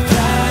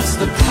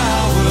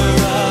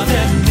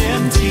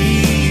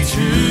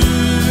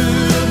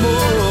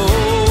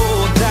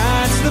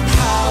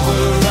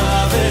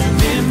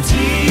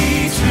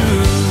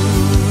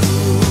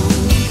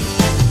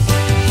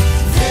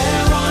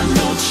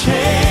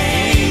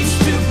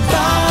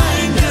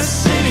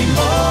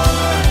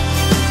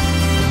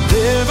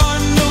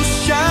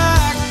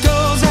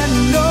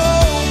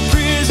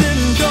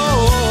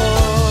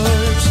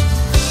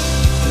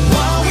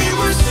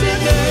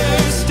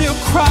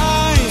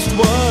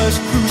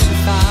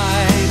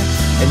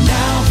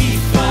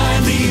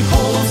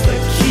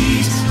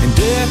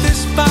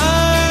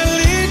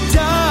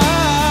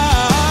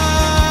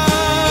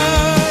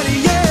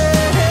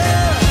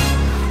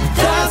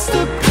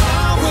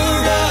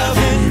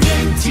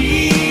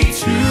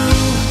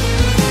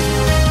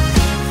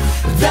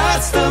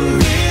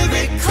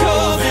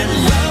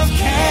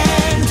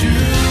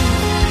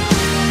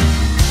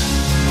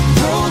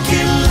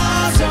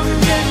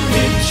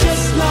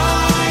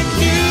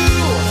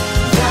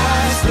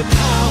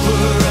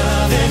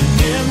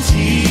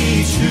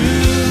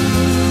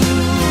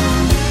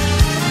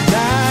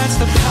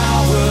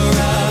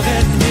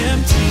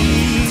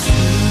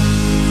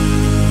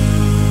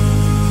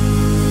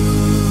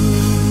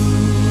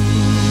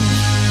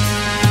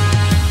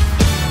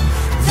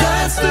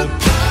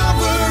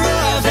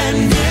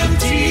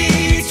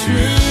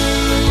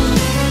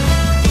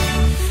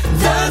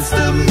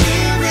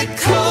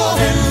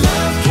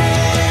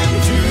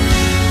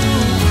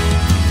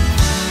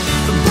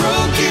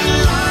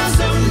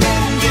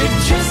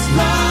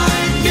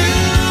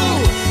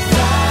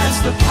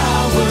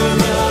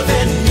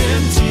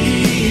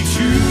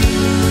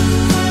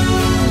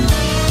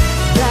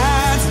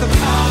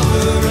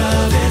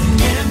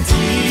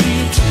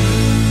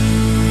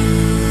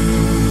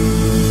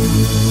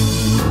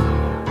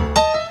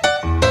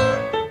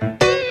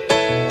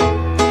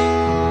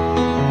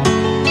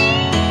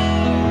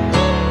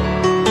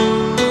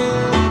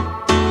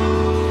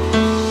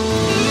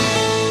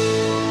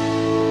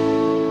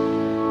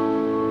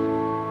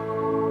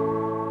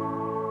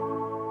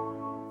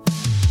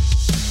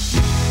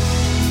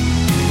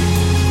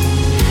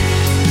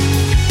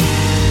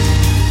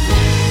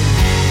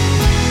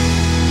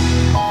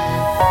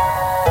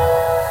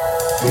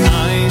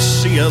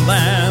 a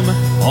lamb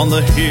on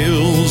the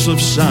hills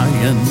of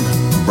Zion,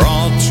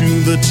 brought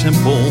to the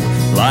temple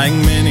like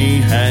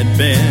many had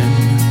been,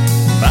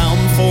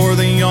 bound for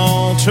the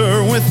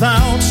altar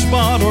without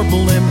spot or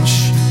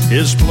blemish.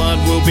 His blood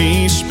will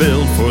be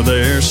spilled for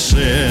their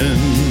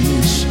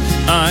sins.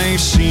 I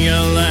see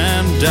a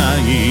lamb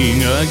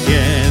dying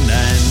again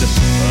and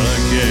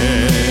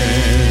again.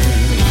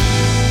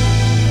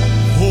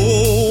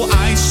 Oh,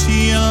 I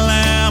see a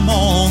lamb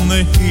on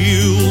the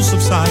hills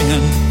of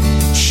Zion,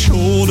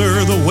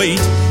 shoulder the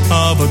weight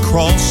of a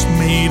cross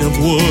made of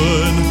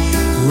wood,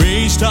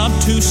 raised up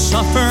to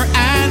suffer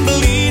and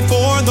bleed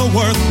for the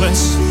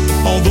worthless,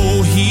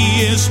 although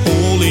he is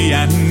holy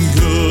and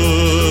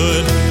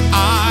good.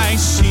 I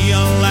see a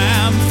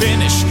lamb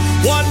finish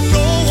what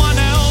no one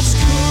else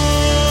could.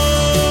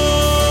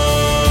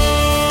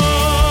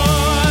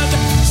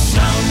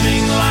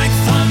 Sounding like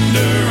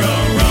thunder, a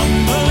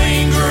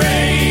rumbling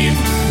grave,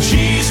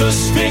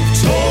 Jesus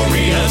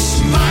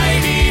victorious,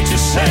 mighty to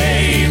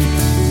save,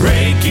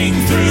 breaking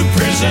through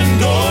prison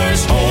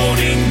doors,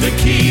 holding the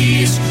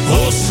keys.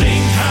 Oh,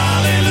 sing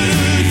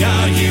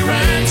hallelujah, ye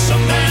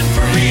ransomed and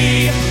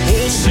free.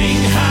 Oh,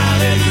 sing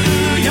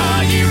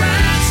hallelujah, ye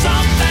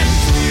ransomed and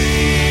free.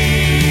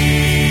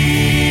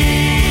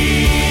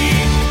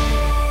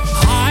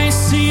 I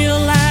see a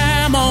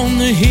lamb on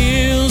the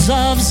hills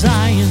of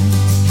Zion.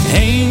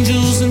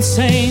 Angels and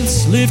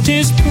saints lift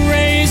his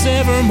praise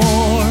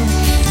evermore.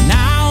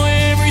 Now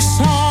every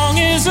song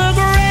is a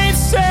great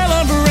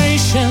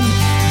celebration.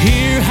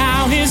 Hear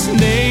how his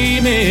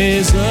name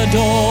is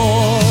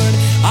adored.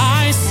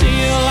 I see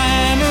a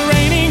lamb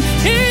reigning,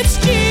 it's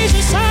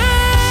Jesus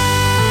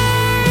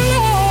our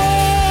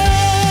Lord.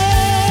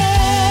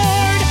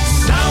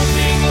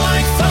 Sounding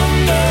like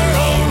thunder,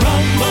 a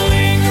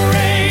rumbling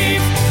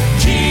grave,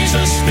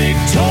 Jesus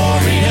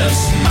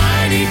victorious,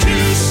 mighty to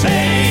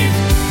save,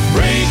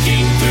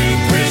 breaking through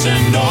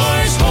prison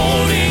doors,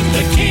 holding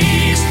the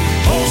keys.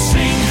 Oh,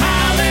 sing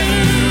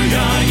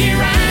hallelujah, ye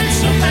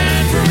ransomed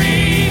and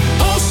free.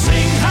 Oh,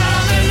 sing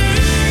hallelujah.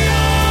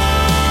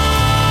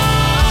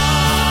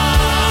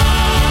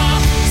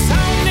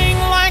 Sounding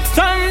like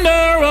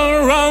thunder,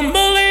 a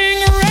rumbling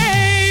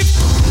rave,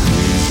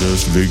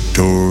 Jesus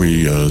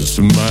victorious,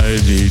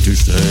 mighty to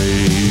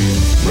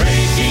save,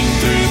 breaking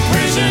through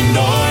prison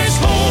doors,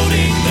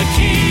 holding the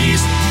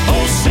keys.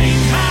 Oh, sing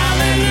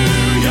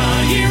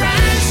hallelujah, ye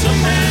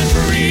ransomed and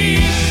free.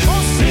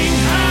 Oh, sing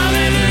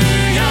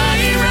hallelujah,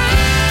 ye ransomed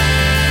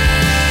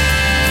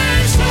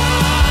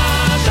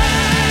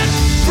and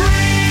free.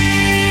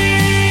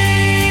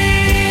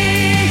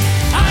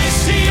 I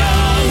see a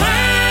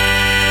lamb.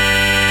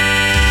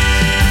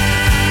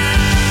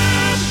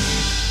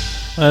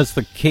 That's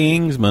the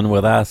Kingsmen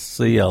with I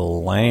See a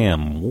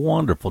Lamb.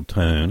 Wonderful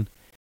tune.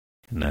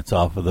 And that's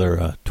off of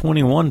their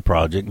 21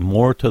 project,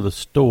 More to the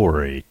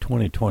Story,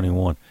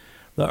 2021.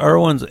 The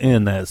Irwins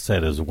in that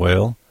set as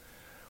well.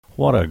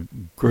 What a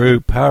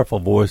group, powerful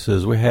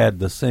voices. We had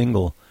the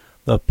single,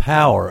 The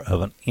Power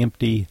of an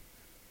Empty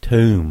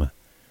Tomb,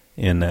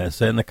 in that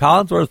set. And the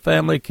Collinsworth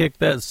family kicked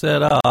that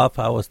set off.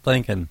 I was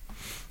thinking,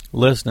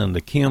 listening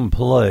to Kim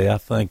play, I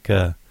think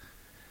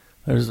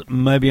there's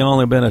maybe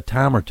only been a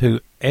time or two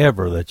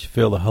ever that you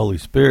feel the Holy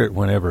Spirit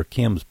whenever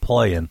Kim's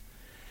playing.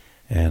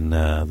 And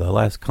the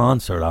last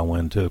concert I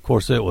went to, of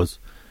course, it was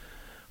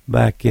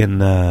back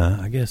in,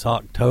 I guess,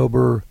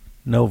 October,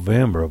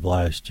 November of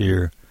last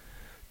year.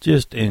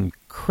 Just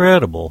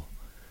incredible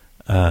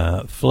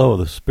flow of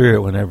the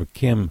Spirit whenever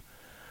Kim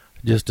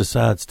just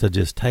decides to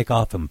just take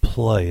off and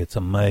play. It's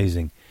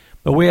amazing.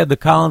 But we had the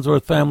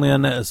Collinsworth family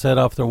on that set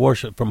off their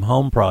Worship from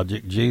Home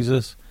project,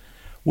 Jesus,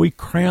 we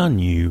crown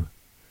you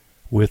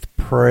with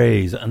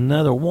praise.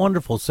 Another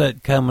wonderful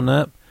set coming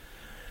up.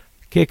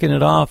 Kicking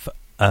it off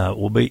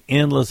will be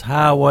Endless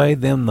Highway.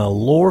 Then the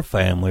Lore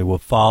family will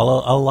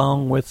follow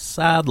along with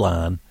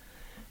Sideline,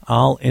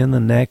 all in the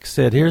next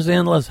set. Here's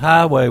Endless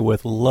Highway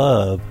with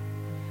Love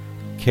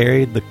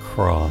Carried the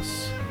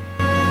Cross.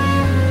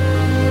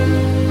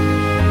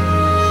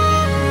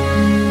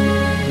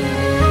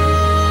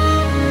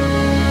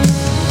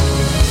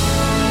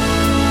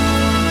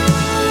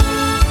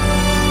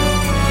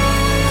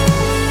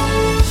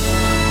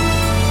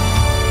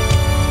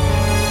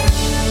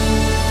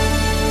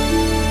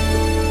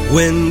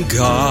 When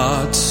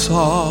God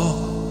saw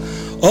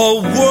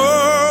a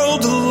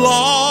world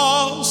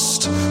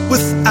lost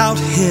without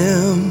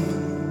Him,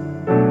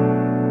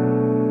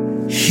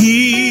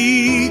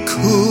 He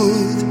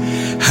could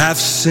have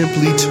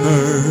simply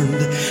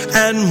turned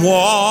and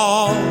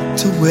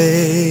walked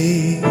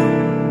away.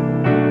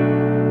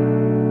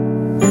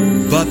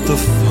 But the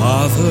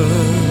Father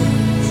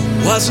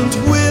wasn't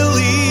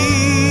willing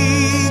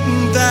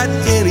that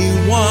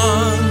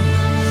anyone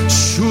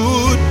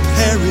should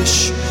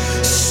perish,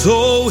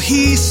 so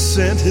He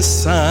sent His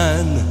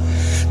Son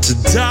to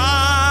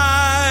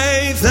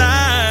die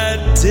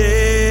that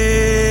day.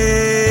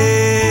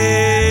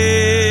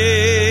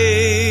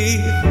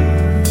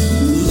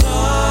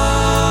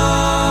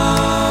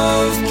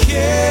 Love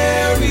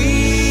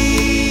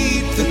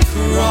carried the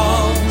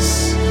cross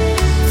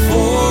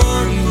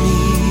for me.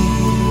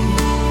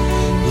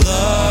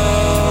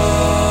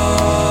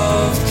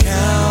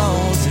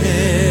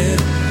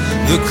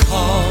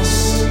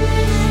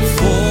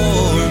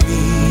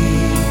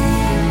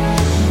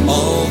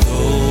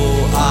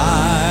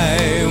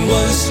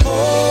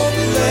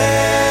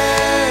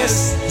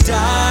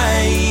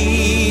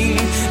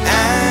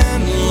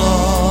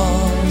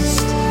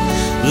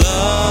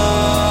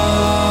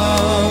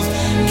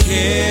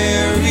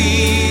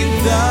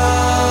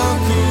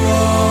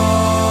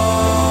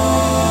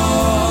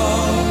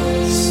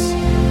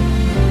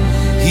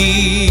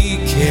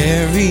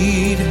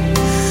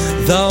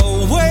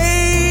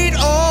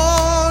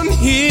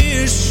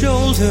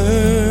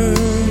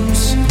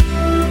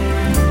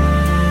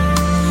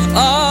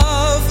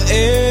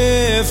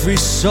 every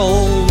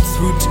soul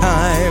through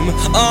time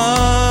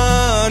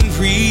unredeemed.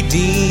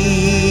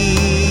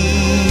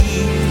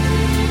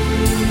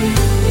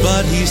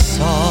 But he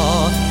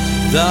saw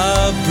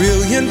the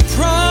brilliant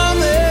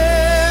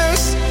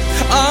promise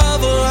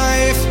of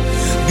life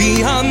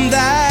beyond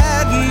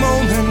that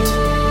moment,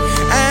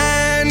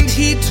 and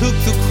he took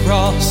the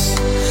cross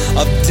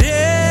of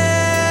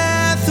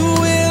death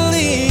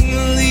willingly.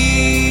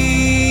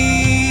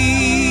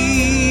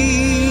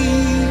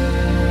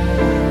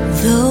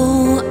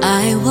 Though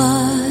I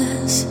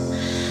was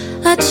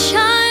a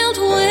child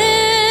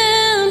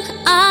when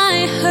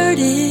I heard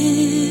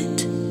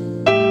it,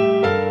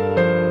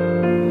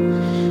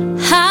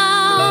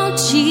 how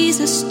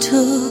Jesus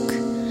took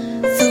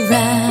the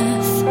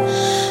wrath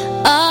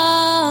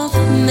of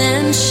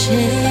man's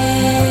shame.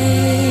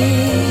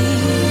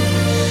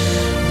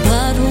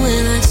 But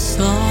when I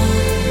saw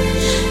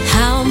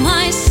how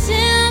my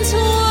sins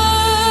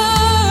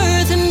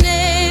were the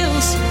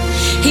nails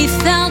he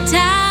felt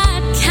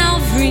at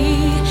Calvary,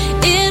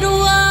 it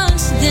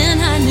was then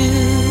I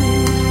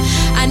knew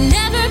I'd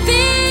never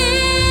be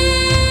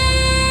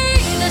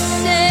the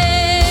same.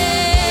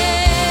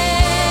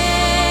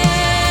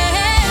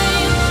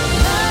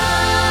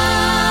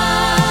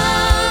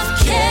 Love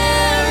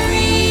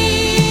carried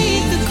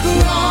the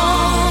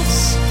cross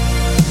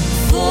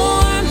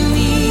for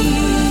me.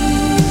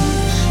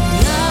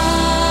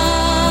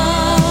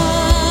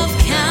 Love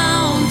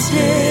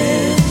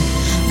counted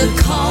the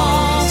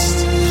cost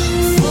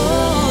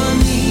for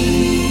me.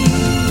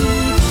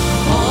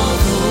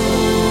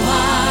 Although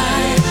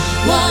I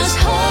was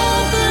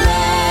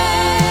hopeless,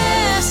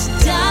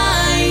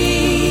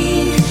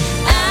 dying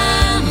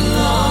and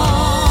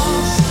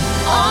lost.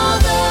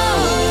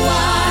 Although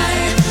I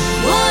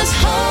was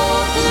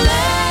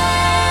hopeless,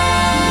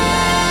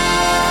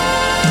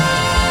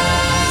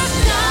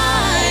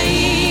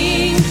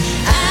 dying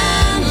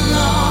and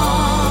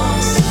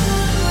lost,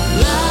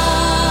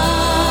 love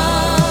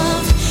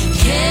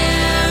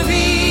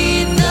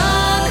carried the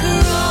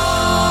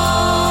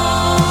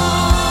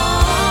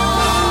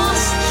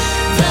cross,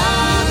 the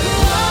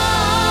cross.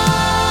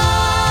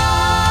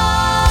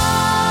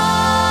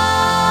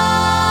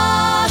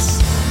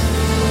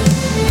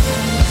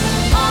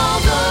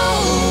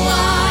 Although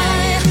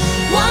I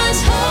was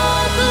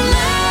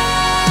hopeless,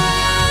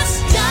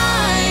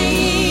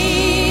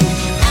 dying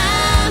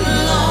and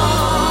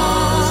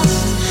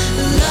lost,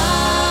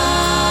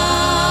 love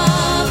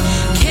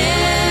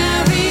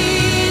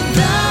carried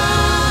the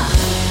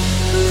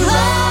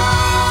cross.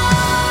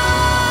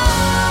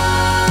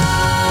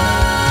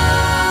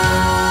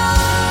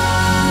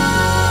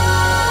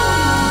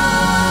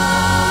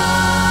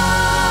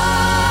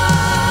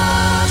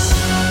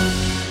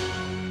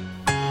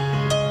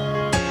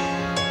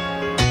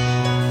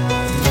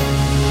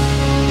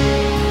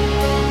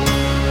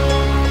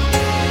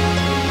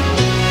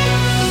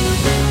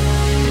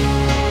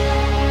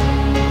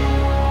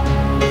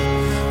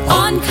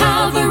 On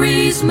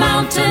Calvary's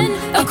mountain,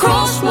 a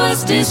cross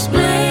was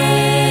displayed.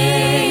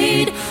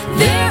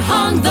 There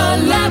hung the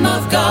Lamb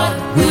of God,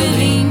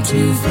 willing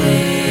to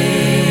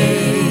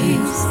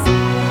face.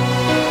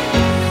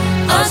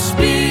 A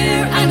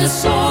spear and a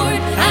sword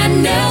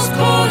and nails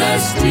cold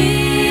as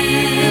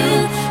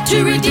steel, to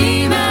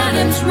redeem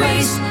Adam's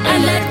race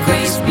and let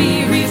grace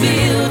be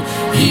revealed.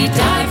 He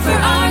died for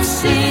our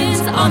sins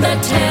on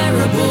that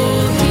terrible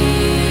hill.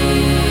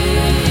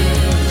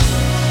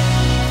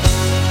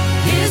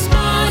 His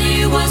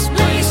body was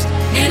placed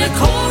in a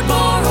cold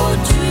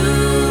borrowed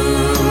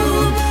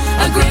tomb.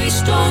 A gray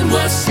stone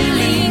was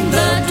sealing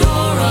the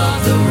door of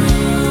the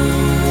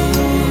room.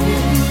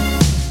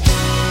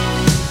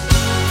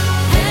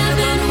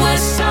 Heaven was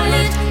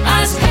silent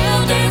as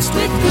hell danced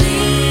with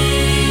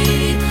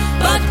glee.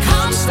 But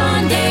come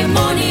Sunday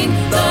morning,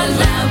 the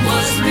Lamb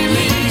was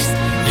released.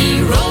 He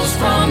rose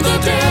from the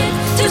dead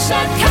to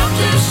set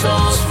captive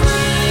souls free.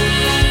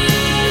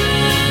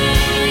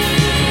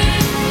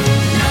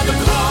 Now the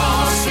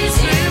cross is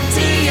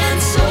empty and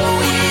so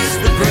is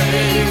the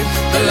grave.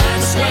 The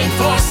Lamb slain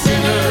for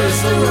sinners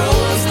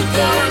arose the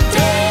third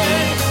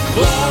day.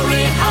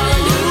 Glory,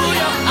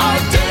 hallelujah, our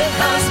debt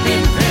has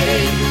been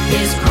paid.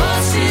 His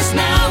cross is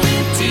now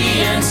empty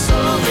and so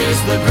is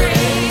the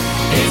grave.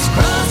 His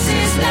cross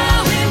is now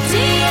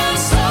empty and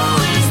so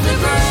is the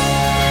grave.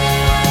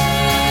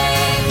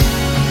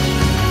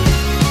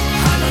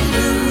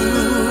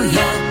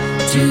 Hallelujah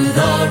to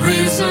the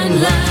risen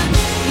Lamb.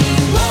 He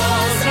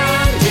was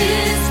and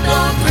is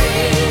the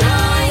great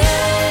I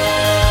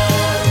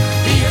am.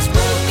 He has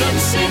broken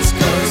sin's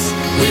curse.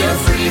 We are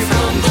free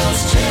from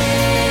those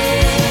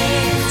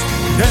chains.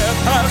 Death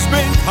has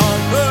been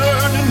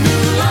conquered and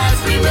New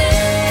life remains.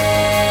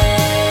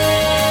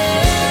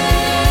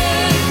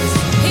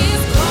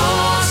 His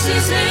cross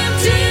is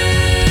empty.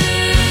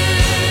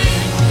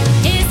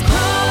 His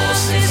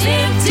cross is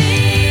empty.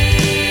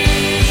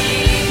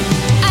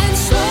 And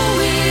so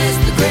is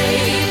the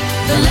grave.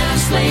 The Lamb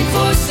slain for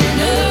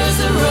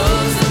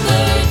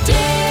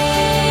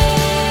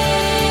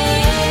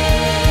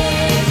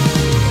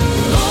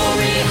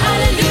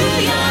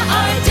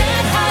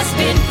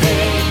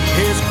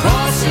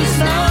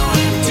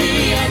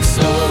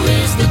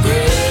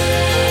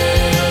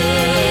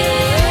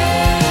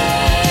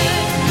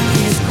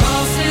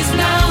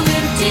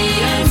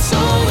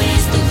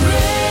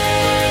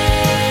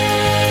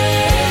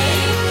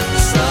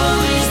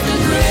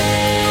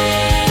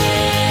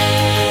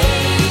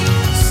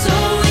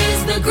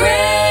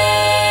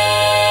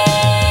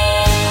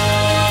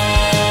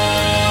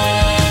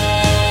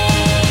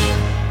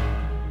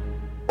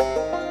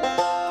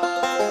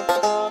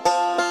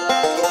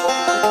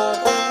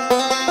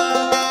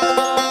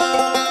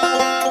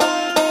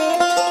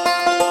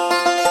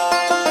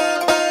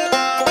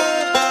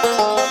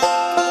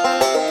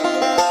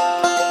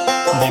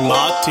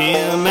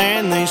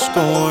and they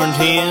scorned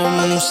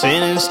him,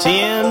 sentenced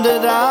him to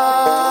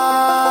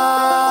die.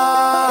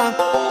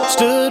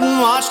 Stood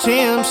and watched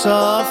him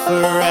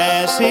suffer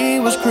as he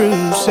was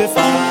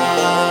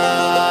crucified.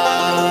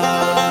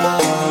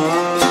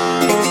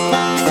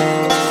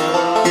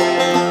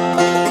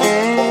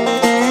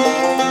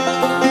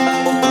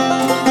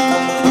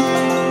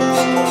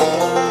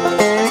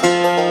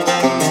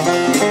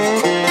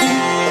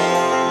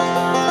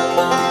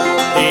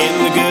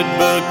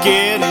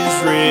 It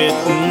is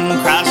written,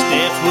 Christ's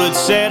death would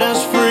set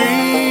us free.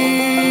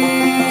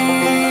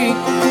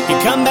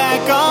 He'd come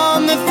back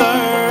on the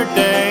third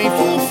day,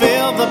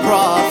 fulfill the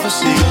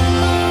prophecy.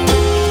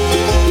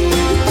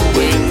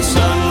 When the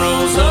sun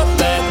rose up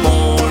that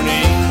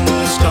morning,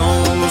 the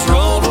stone was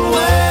rolled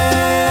away.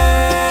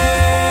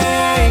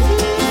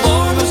 The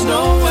Lord was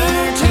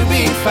nowhere to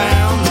be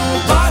found, no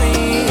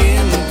body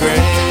in the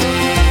grave.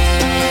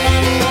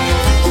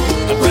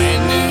 A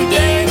brand new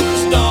day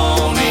was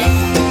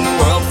dawning,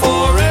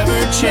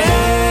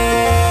 changed.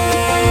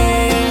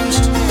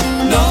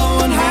 No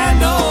one had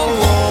no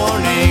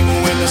warning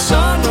when the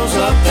sun rose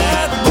up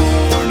that morning.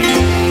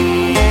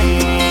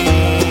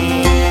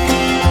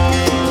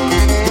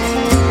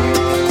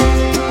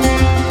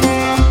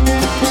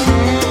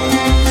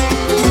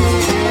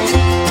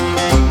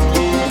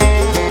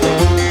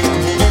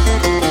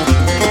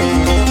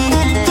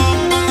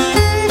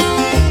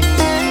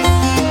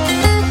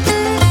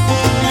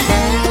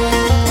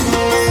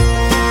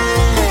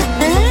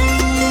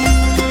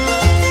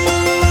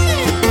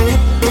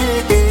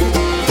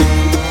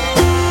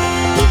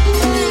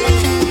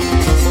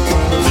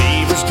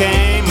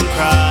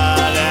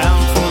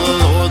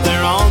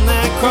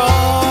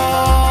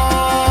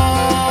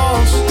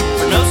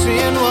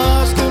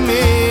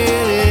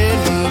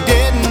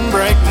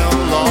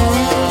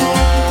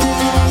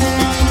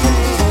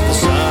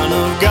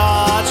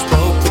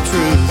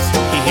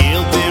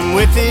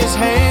 His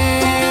hands,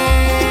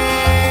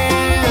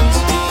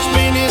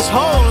 spent his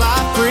whole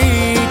life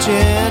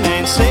preaching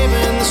and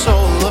saving the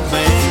soul of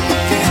man.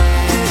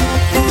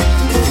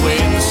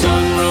 When the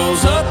sun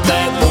rose up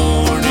that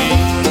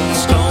morning, the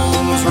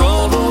stone was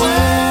rolled away.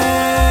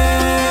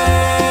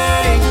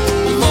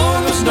 The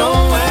Lord was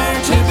nowhere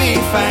to be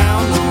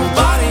found,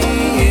 nobody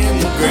in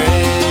the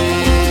grave.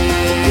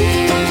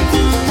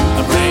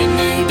 A brand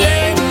new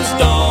day was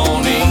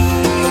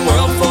dawning, the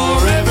world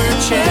forever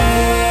changed.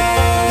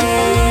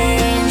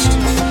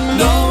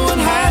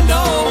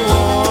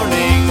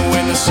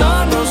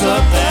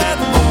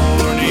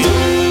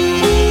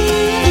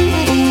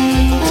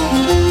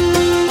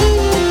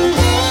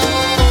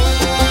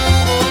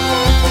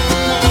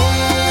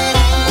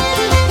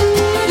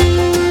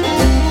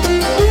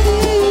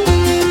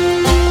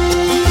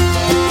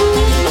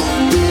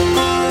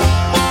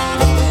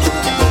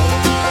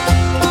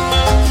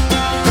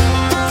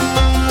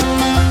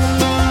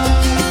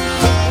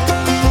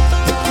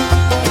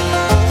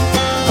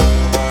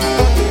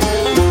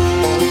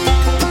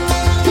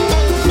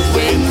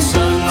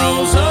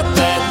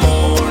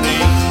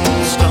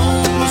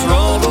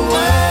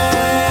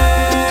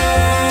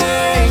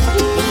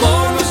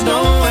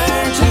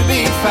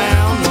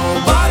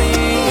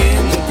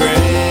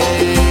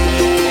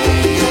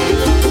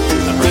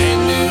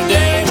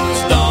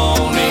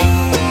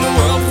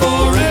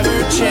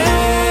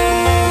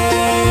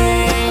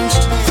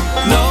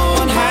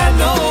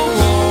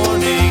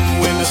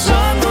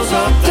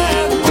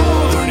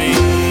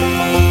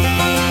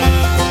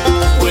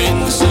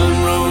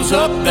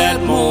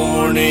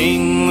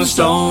 The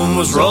stone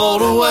was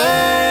rolled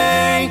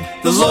away.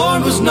 The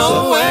Lord was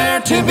nowhere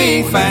to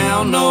be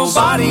found,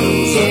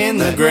 nobody in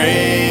the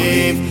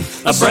grave.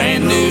 A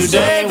brand new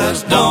day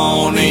was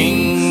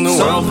dawning, the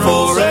world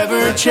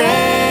forever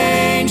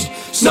changed.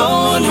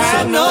 No one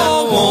had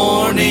no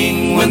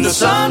warning when the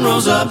sun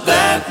rose up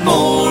that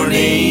morning.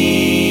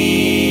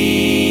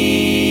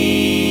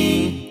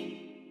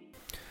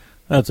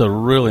 That's a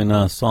really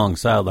nice song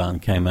Southdown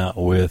came out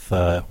with,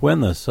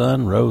 When the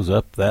Sun Rose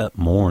Up That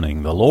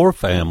Morning. The Lore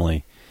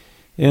family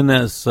in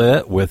that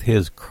set with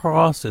His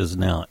Cross Is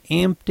Now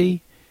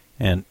Empty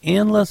and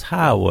Endless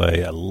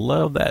Highway. I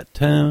love that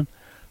tune.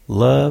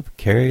 Love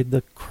Carried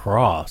the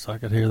Cross. I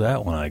could hear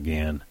that one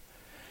again.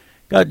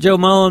 Got Joe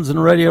Mullins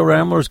and Radio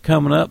Ramblers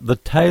coming up. The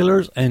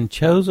Taylors and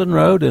Chosen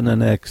Road in the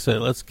next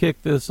set. Let's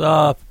kick this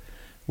off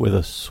with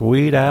a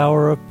sweet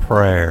hour of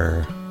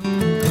prayer.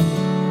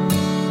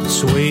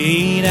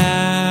 Sweet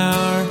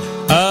hour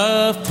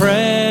of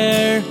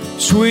prayer,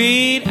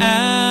 sweet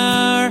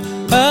hour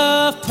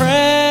of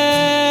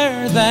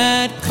prayer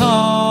that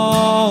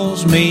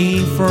calls me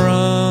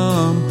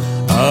from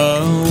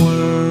a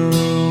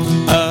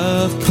world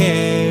of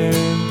care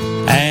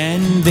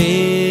and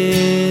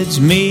bids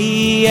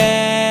me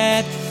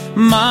at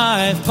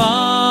my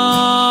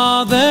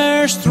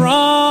Father's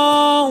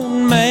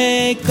throne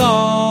make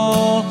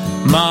all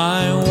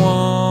my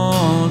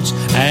wants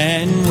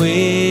and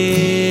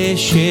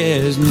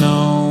wishes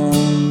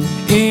known.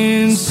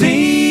 In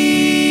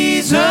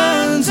seasons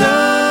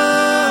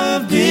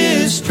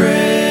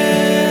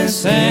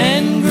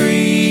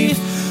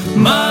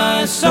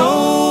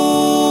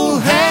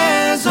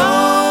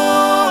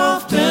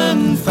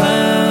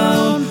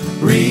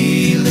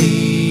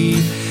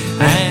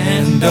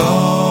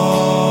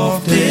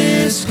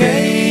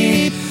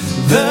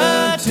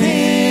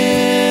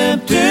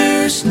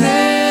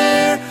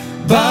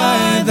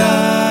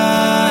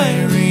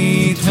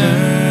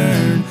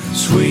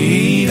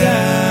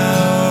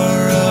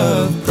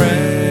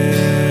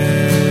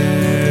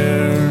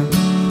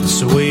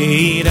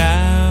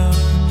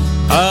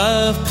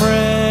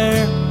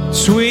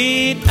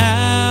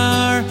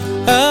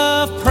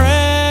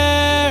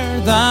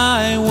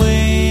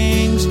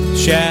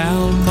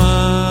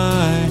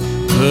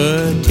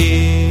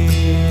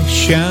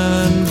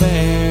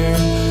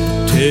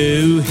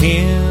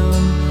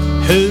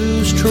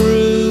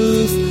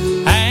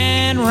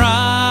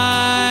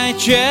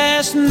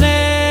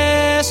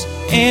righteousness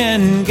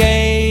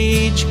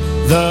engage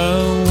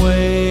the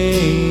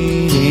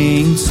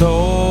waiting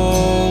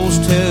souls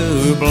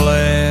to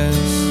bless.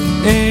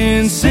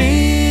 And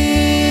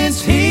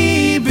since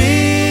he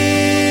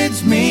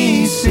bids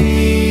me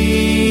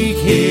seek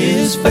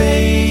his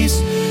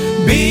face,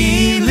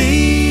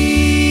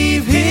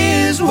 believe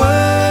his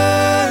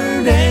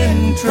word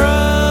and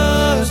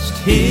trust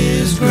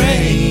his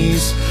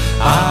grace,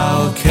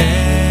 I'll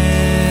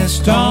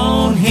cast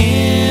on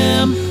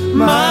him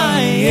my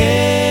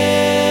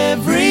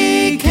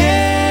every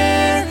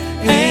care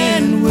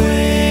and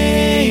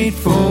wait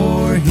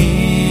for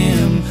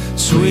him,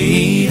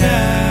 sweet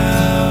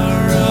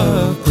hour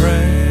of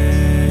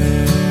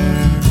prayer.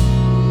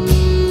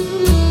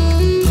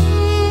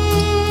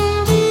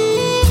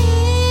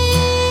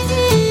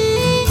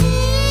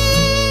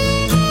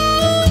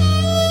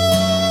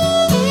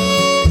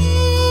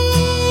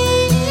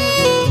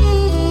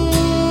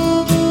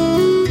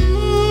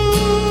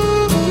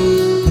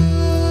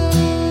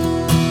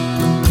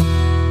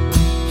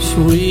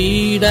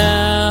 Sweet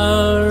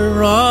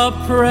hour of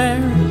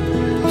prayer,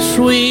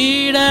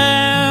 sweet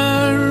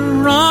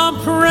hour of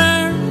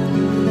prayer,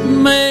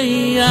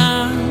 may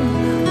I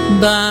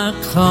thy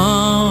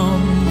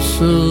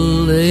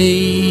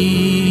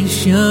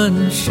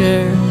consolation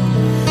share,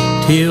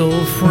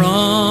 till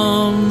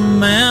from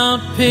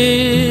Mount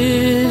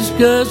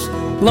Pisgah's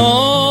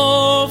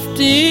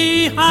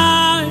lofty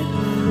height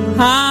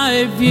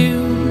I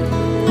view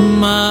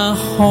my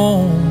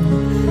home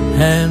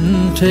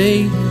and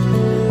take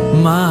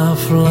my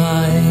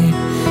flight.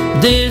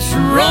 This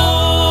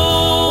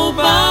robe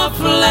of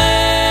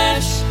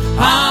flesh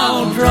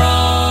I'll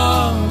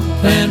drop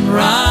and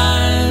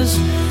rise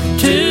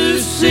to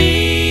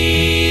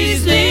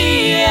seize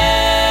the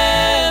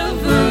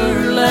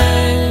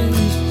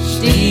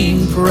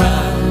everlasting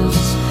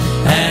prize,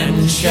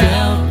 and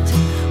shout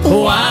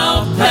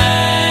while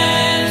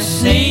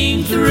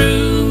passing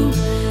through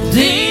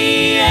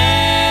the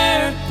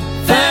air,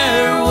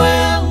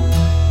 farewell,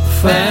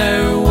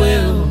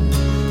 farewell,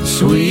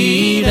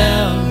 sweet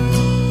hour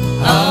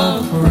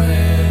of prayer.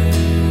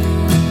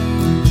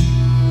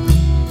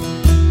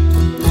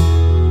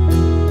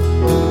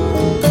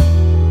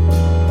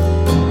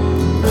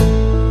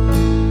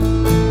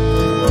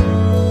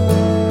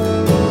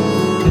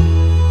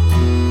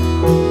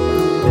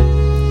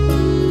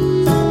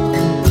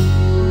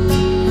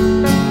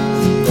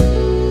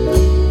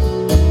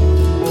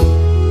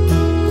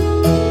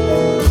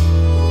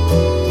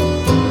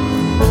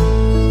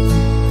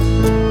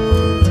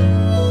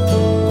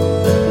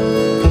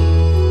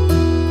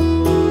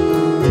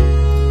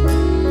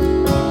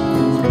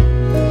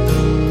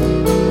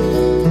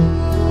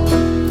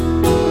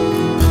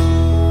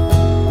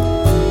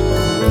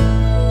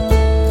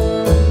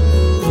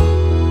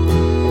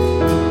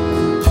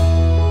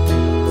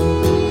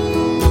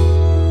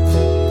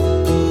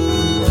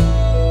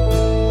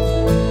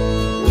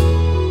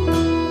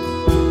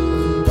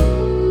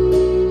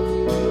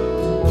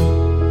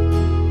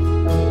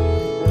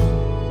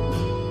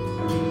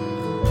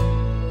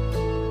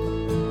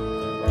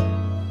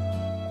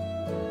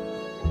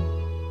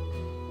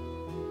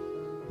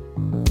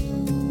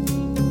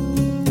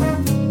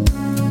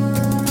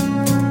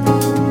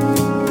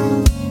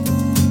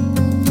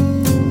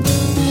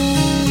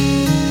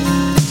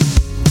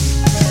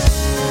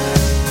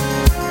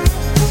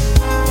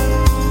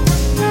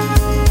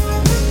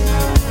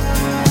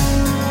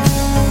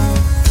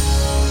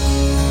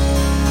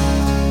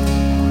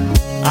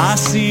 I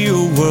see a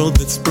world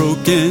that's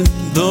broken,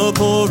 the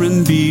poor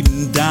and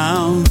beaten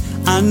down.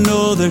 I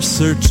know they're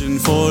searching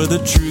for the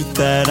truth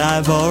that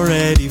I've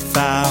already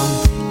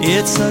found.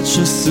 It's such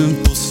a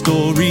simple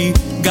story.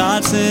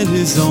 God sent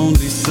his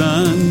only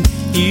son.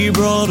 He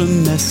brought a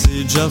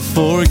message of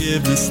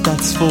forgiveness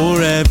that's for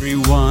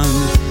everyone.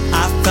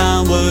 I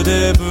found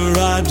whatever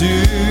I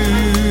do,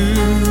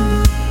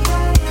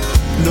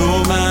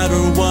 no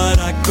matter what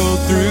I go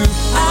through,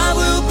 I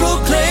will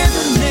proclaim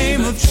the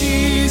name of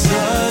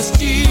Jesus,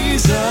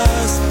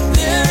 Jesus.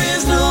 There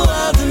is no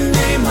other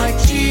name like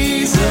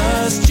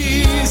Jesus,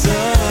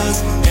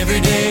 Jesus.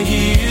 Every day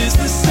he is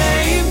the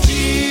same,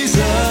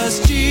 Jesus,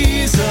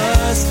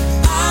 Jesus.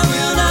 I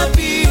will not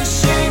be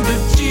ashamed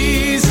of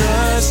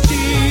Jesus,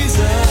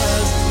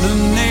 Jesus. The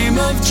name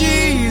of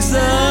Jesus.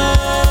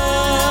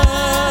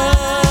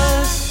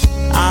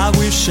 I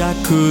wish I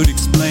could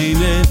explain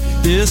it,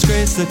 this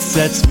grace that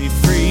sets me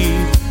free.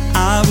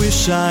 I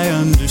wish I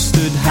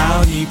understood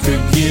how he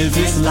could give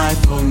his life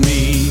for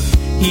me.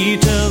 He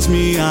tells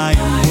me I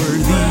am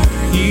worthy,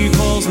 he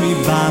calls me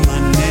by my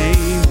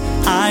name.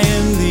 I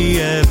am the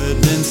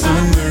evidence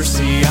of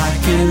mercy I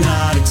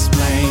cannot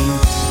explain.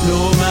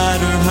 No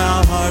matter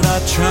how hard I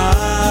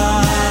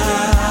try,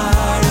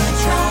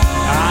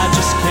 I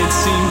just can't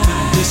seem to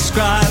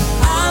describe.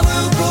 I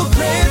will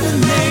proclaim the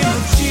name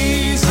of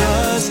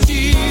Jesus,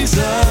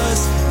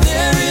 Jesus.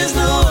 There is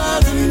no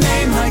other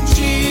name like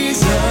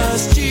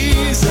Jesus,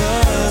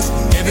 Jesus.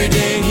 Every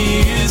day he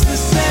is the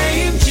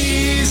same,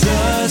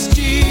 Jesus,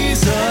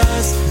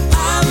 Jesus.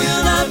 I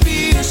will not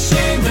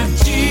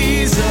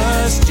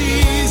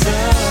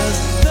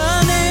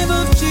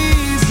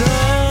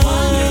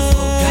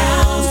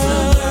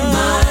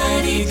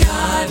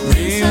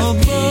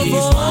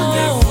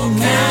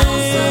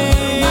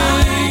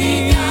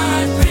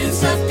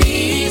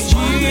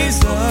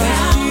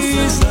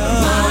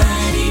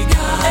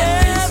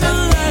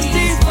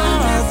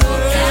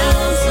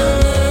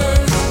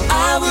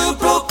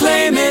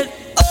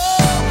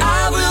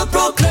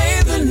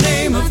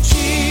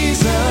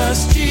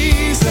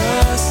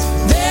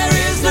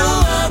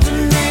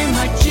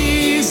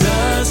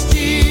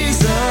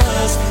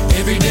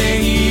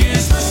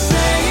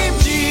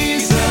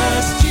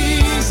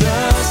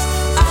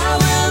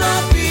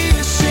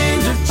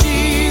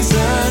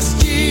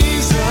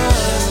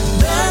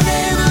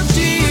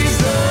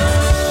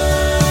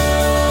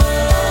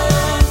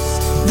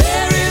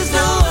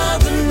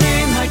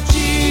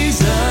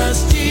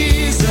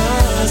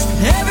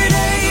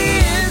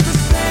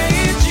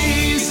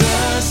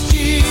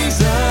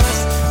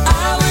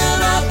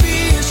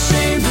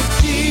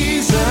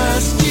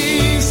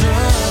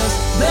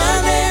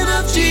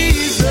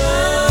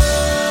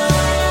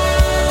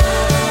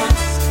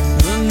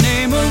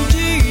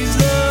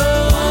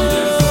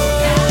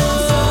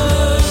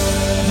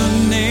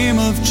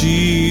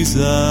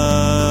Jesus.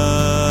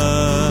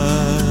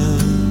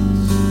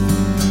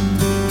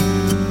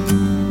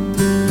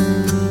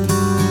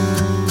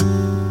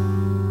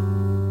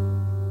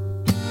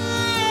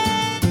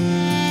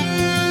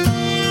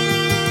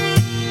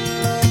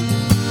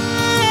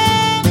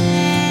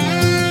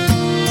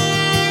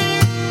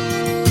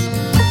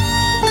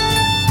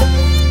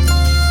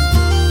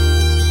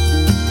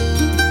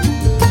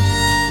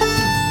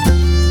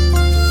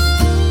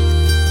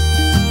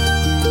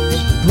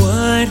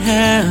 What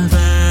have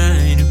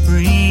I to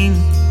bring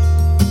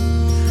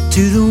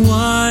to the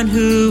one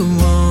who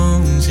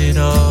owns it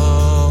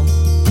all,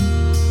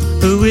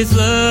 who with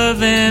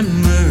love and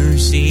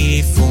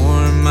mercy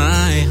for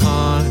my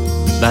heart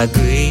by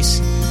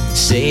grace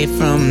saved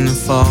from the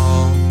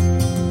fall?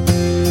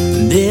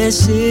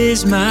 This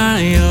is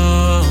my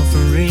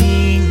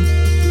offering,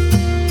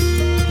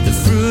 the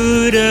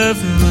fruit of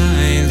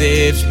my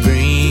lips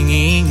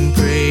bringing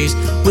praise.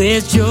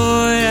 With joy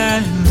I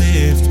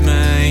lift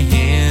my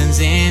hands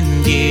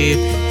and give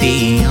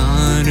the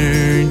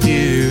honor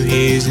due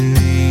his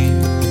name.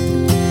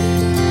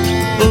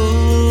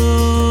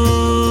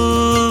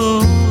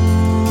 Oh,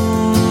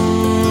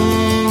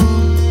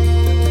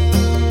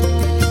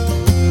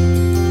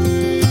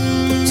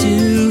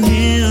 to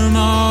him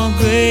all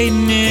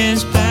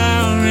greatness,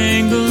 power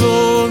and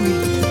glory,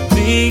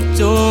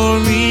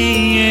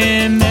 victory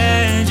and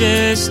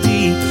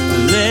majesty.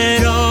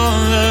 Let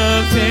all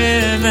of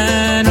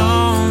heaven,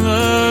 all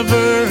of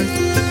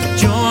earth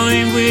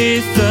join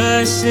with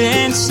us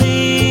and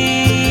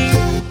sing.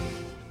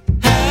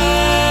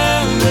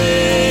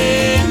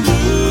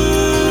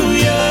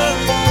 Hallelujah,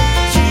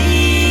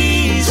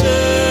 Jesus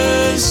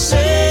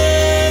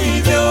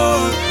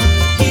Savior,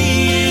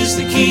 he is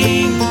the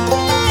King,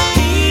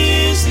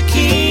 he is the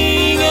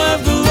King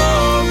of glory.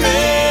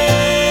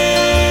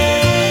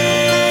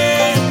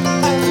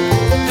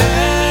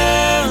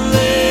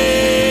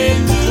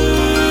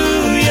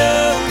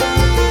 Hallelujah,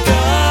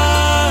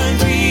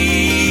 God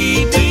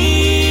Redeemer,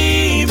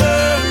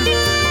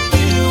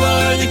 you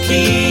are the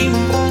King,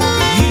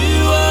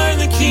 you are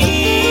the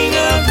King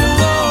of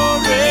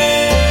glory,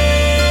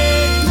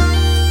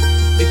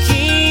 the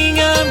King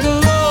of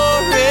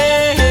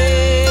glory.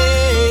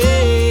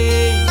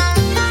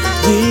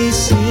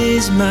 This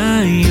is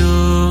my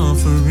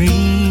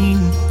offering,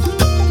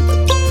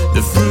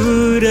 the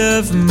fruit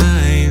of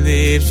my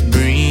lips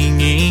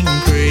bringing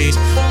praise.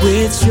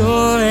 With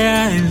joy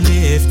I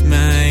lift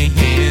my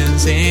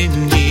hands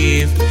and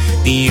give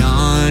the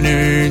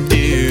honor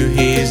due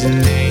his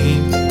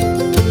name.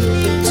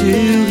 To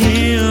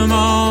him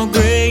all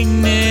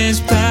greatness,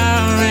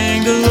 power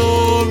and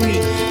glory,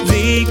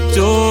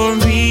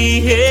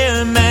 victory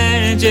and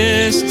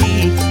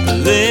majesty.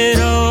 Let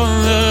all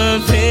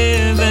of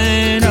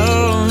heaven,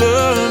 all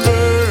of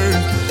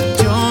earth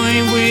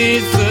join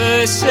with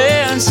us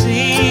and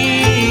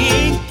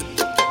sing.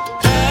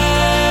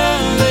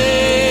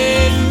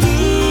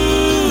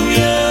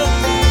 Hallelujah,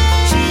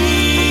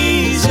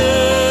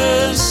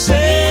 Jesus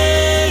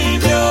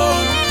Savior,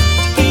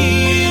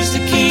 he is the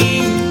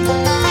King,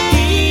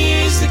 he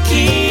is the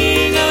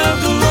King of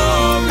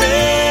glory.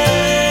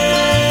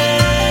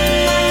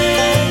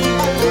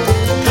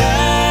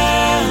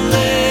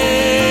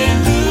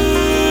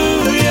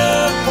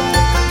 Hallelujah,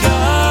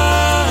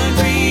 God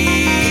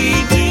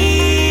Redeemer,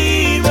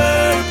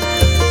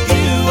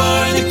 you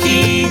are the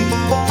King,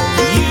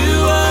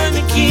 you are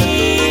the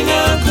King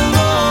of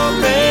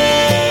glory.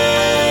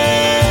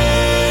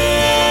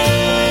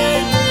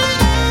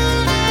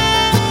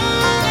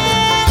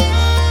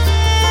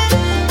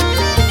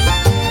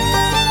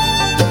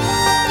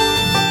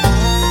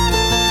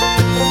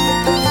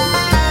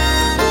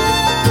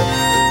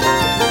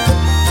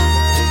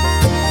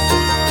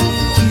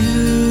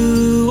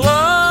 You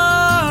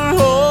are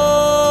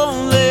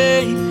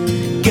holy,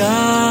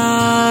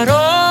 God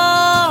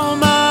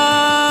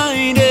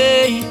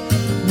Almighty.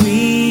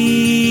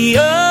 We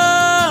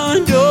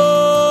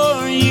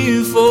adore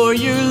you for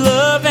your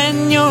love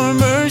and your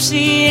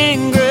mercy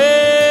and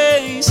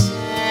grace.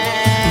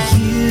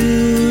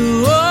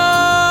 You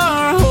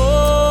are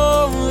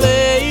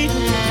holy,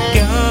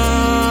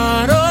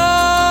 God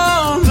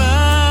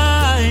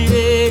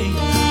Almighty.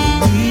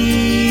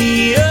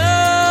 We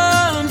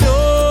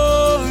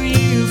adore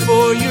you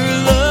for your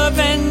love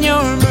and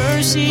your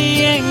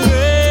mercy and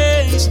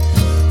grace.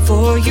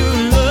 For your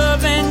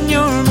love and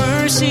your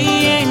mercy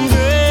and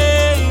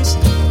grace.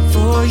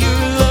 For your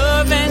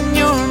love and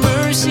your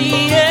mercy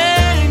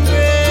and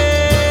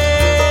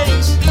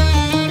grace.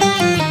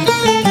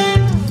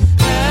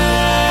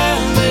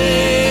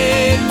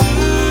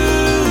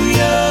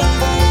 Hallelujah,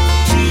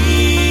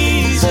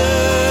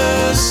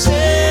 Jesus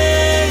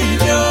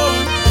Savior,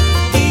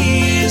 he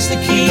is the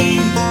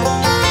King,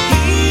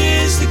 he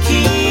is the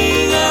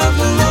King of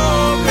glory.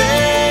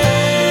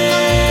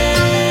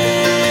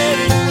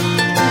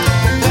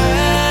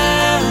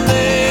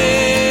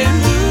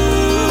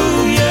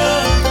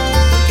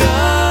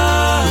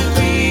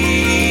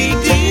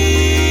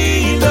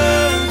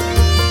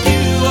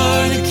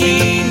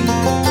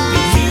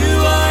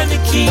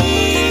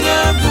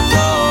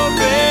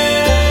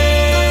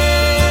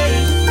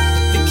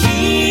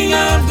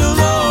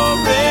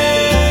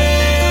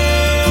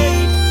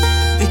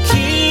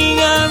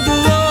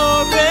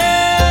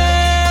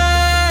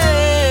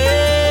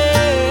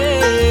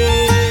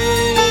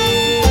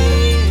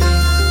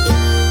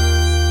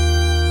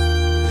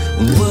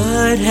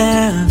 What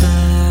have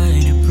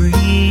I to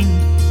bring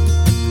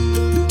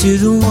to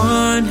the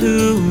one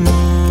who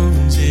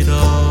owns it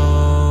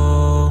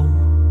all?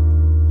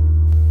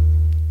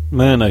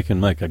 Man, they can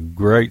make a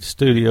great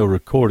studio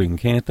recording,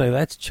 can't they?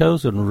 That's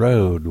Chosen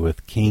Road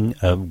with King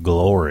of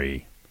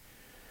Glory.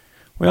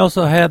 We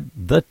also had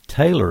the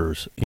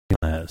Taylors in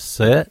that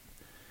set.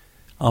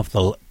 Off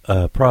the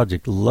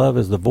project Love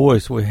is the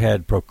Voice, we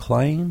had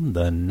Proclaim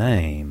the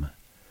Name,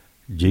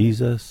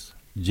 Jesus,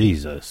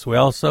 Jesus. We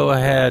also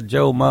had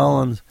Joe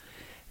Mullins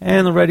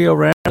and the Radio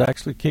Round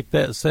actually kicked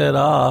that set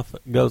off.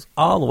 It goes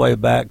all the way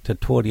back to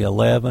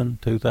 2011,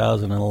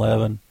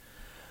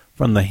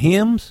 from the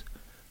Hymns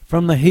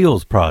from the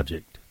Hills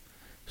Project,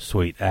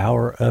 Sweet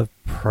Hour of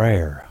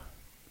Prayer.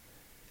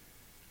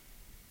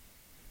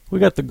 We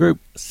got the group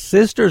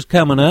Sisters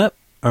coming up,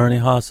 Ernie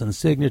Hawson's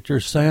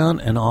Signature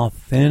Sound and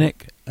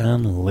Authentic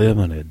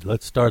Unlimited.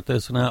 Let's start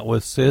this one out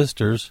with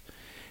Sisters.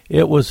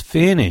 It Was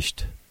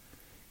Finished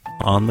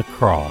on the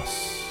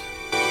Cross.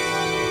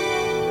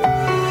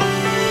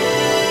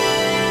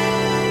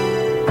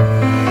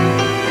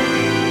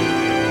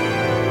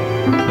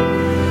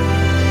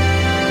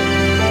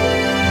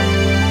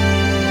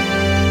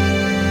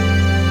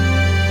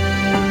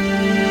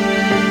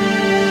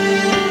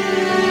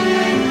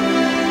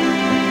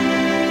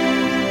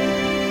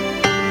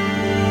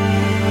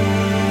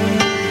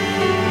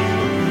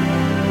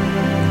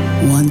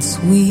 Once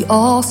we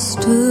all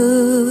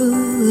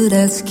stood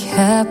as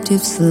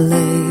captive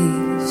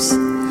slaves,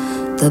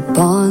 the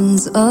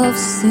bonds of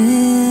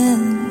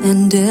sin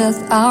and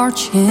death our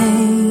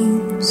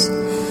chains.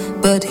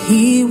 But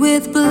he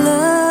with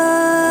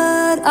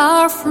blood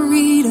our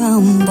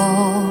freedom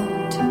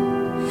bought.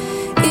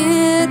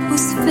 It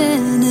was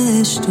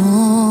finished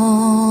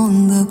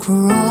on the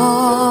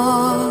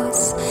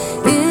cross.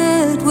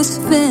 It was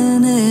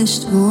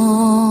finished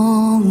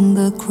on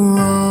the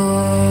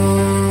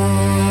cross.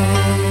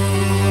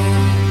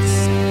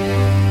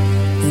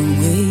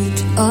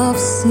 Of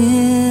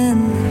sin,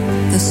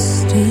 the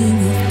sting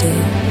of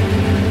death,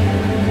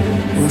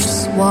 were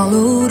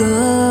swallowed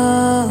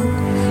up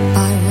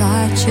by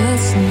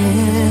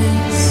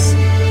righteousness,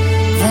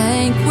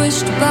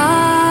 vanquished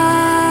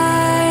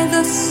by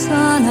the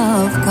Son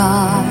of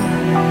God.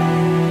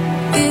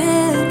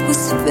 It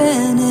was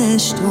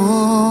finished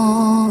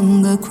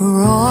on the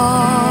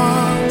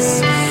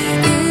cross.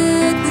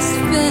 It was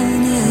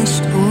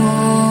finished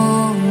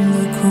on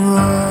the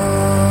cross.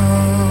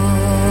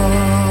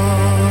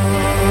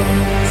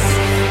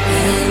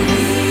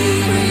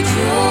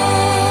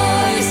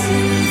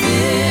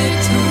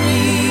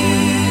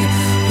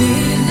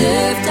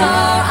 Lift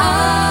our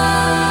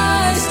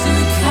eyes to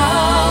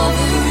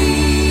Calvary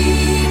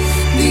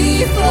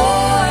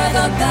before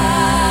the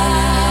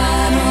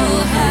battle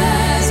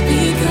has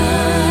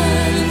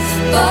begun.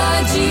 By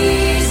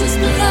Jesus'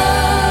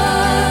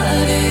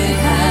 blood it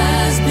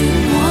has been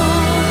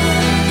won.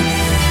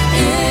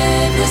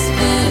 It was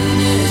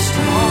finished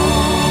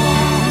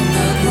on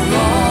the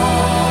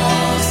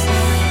cross.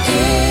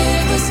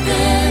 It was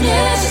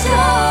finished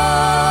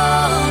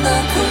on the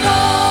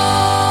cross.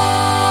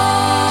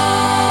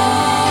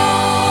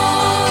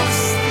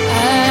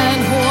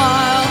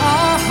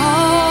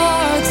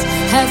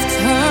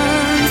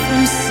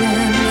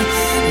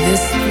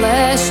 This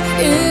flesh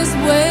is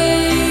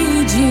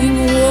waging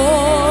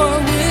war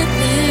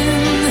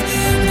within.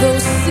 Though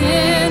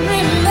sin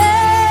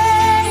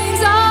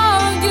remains,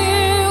 our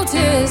guilt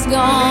is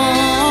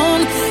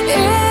gone.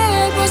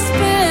 It was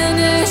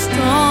finished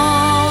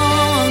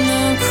on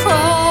the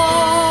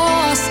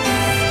cross.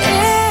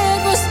 It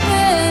was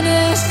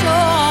finished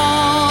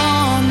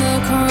on the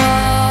cross.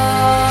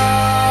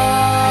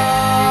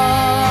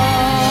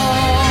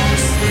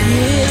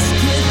 His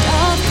gift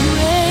of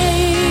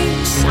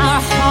grace,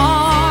 our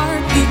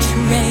heart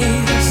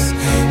betrays,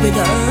 with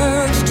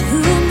urge to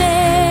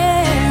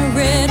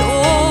merit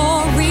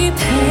or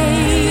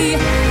repay.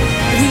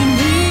 We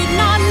need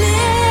not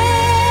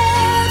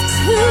live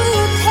to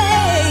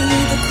pay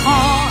the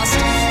cost,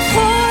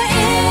 for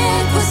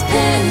it was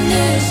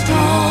finished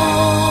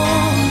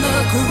on the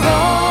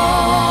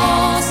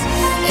cross.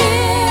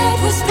 It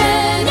was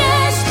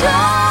finished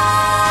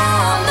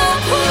on the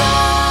cross.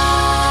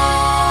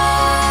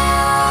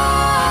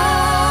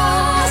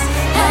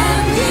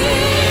 And we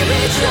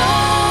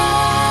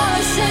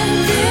rejoice in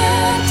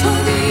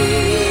victory.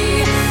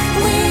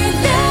 We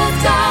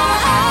lift our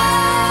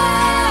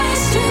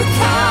eyes to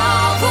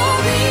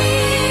Calvary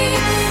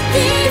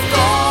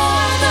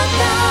before the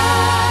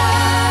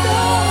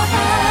battle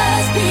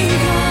has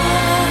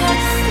begun.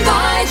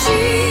 By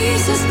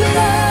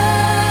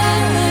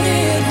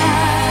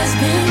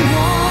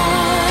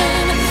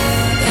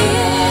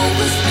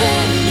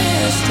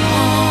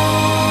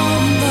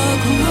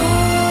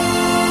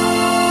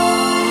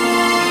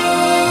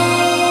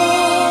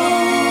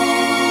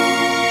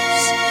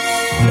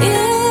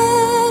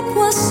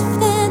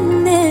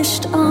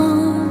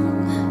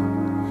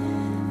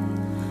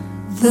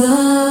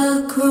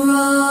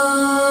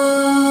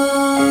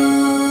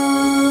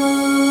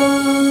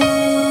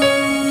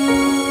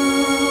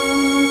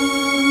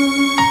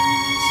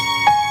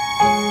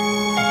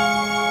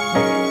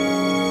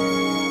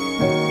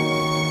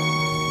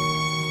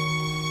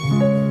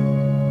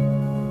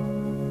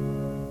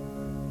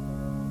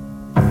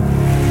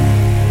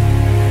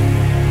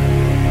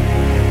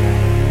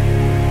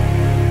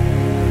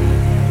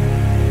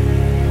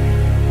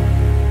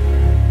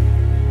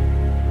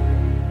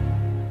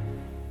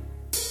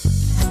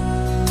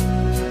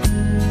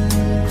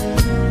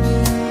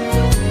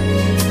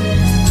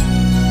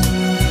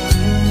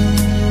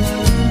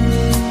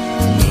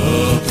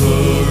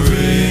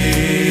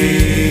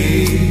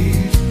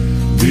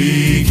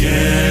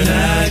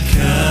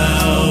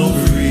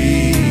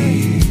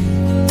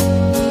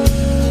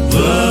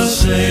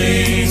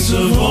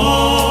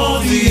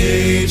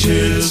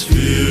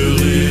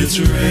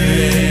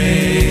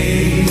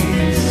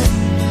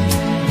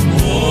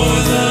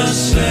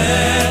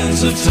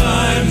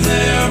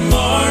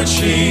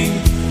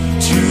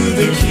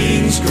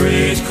King's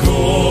great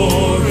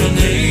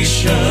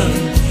coronation,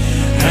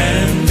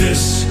 and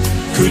this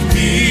could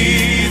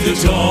be the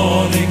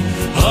dawning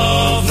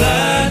of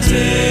that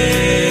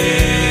day.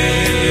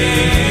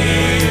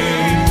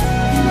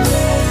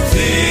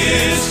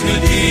 This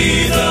could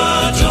be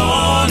the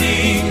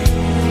dawning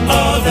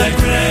of that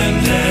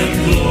grand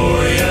and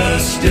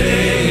glorious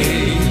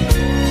day,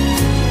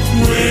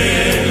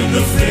 when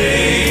the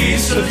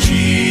face of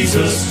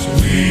Jesus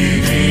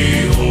we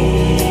behold.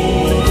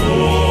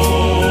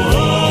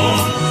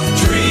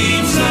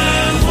 Dreams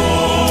and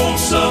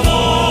hopes of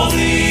all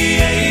the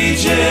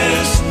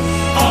ages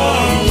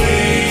are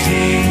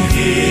waiting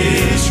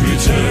His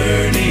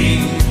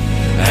returning,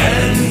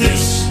 and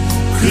this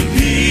could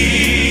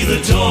be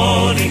the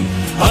dawning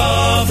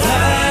of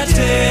that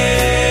day.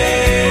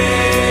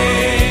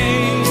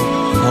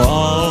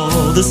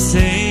 All the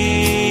saints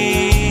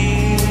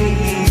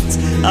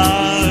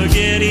are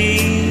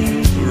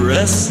getting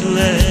restless.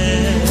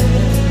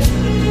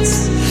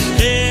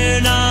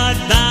 They're not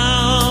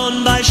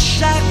bound by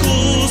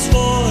shackles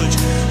forged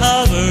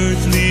of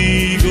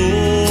earthly gold.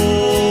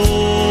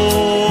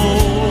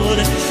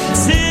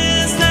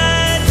 Since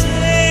that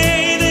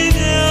day they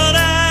knelt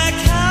at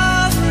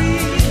Calvary,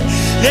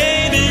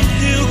 they've been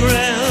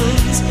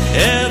pilgrims,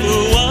 ever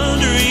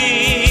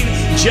wandering,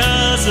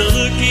 just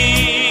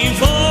looking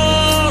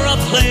for a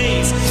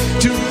place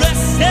to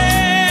rest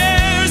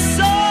their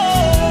soul.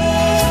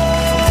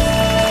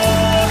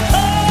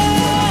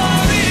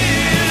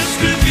 This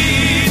could be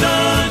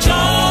the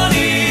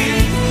dawning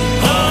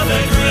of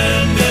that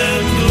grand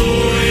and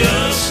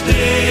glorious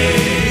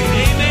day.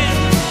 Amen.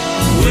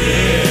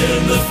 When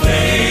the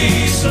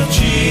face of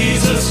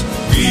Jesus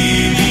we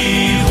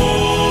behold.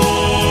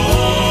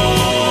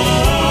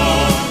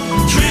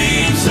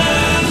 Dreams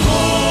and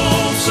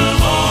hopes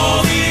of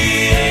all the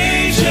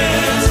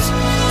ages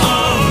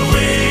are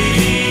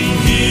waiting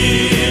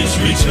His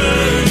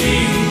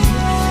returning,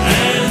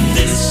 and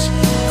this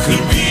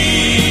could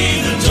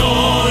be the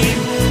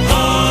dawning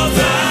of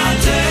that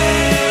day.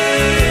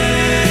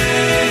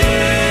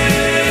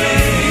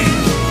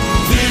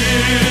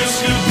 This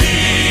could be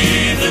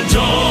the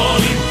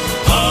dawning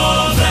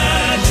of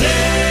that day.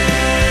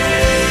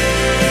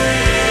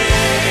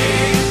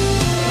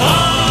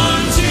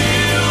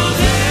 Until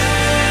then,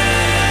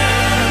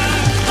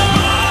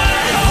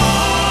 my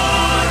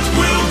heart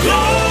will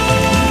go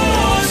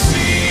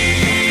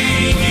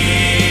singing.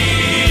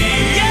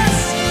 Yes,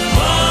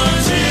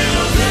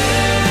 until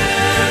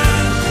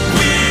then,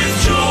 with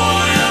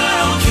joy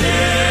I'll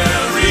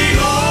carry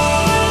on.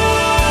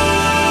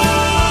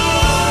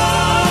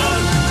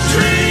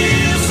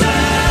 Dreams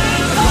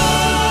and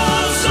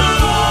hopes of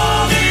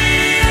all the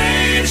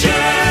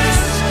ages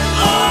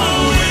are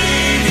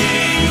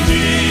waiting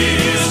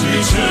His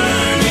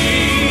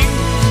returning,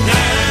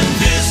 and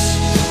this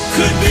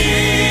could be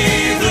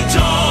the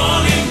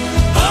dawning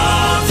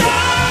of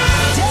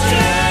that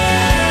day.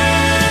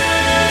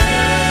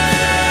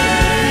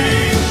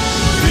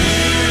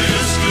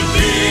 This could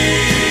be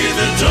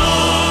the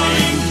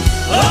dawning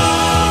of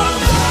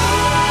that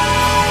day.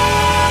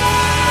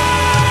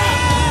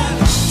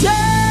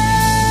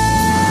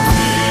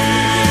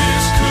 This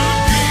could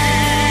be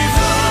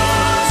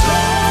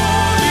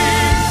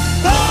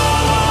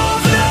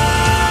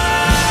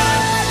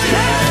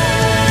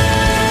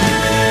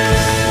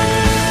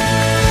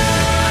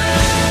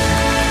the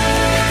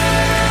dawning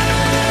of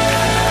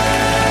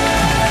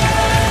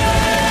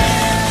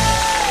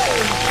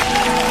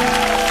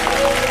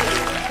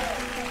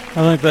I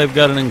think they've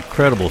got an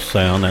incredible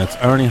sound. That's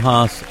Ernie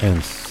Haas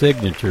and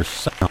Signature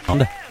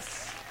Sound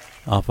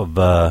off of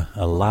a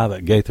Live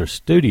at Gaither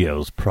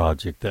Studios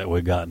project that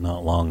we got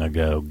not long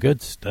ago.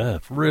 Good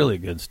stuff, really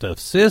good stuff.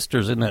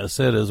 Sisters in that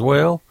set as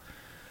well.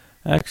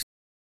 Actually,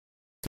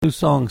 two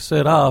songs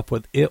set off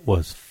with It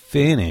Was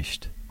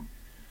Finished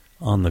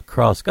on the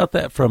cross. Got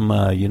that from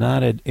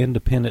United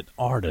Independent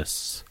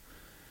Artists.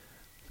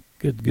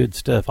 Good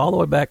stuff. All the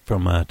way back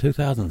from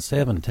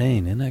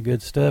 2017. Isn't that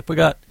good stuff? We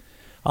got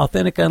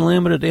Authentic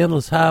Unlimited,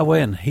 Endless Highway,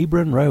 and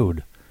Hebron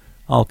Road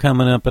all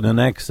coming up in the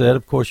next set.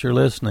 Of course, you're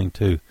listening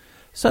to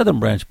Southern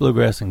Branch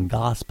Bluegrass and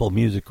Gospel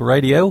Music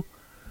Radio.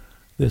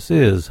 This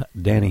is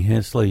Danny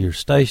Hensley, your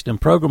station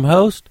and program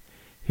host.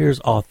 Here's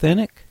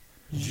Authentic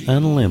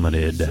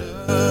Unlimited.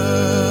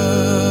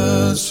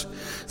 Jesus,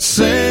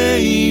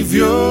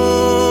 Savior,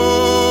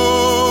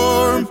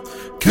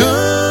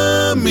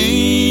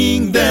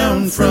 coming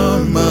down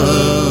from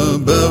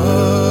above,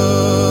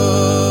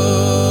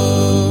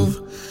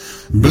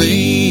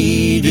 bleeding,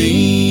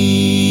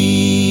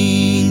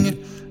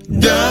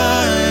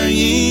 dying.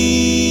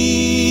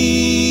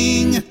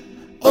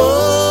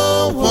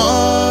 Oh,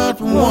 what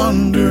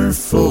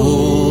wonderful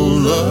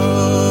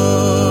love.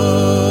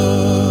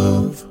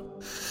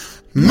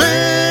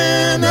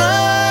 Man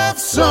of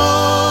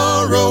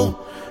sorrow,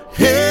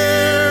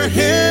 hear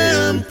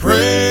him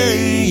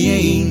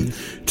praying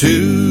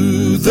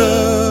to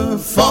the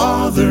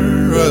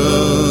Father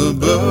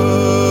above.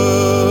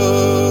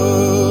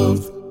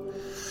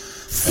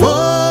 For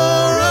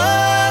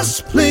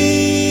us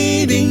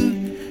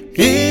pleading,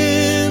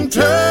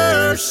 interceding,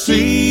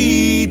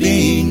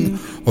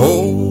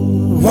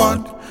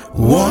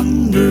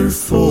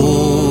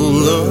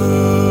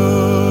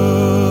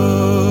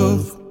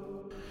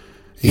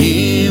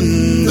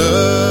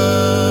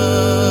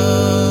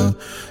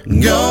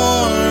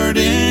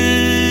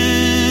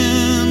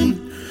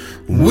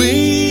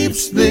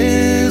 keeps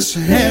this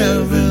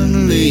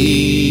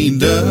heavenly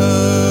dove.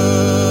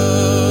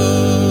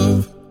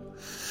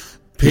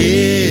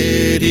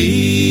 Pity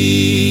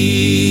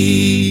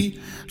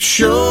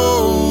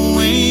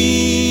showing,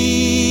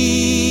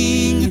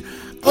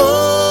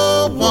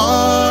 oh,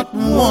 what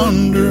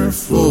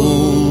wonderful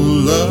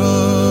love.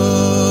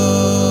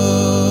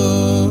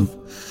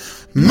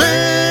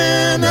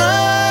 Man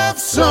of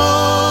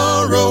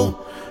sorrow,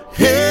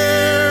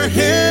 hear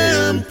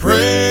him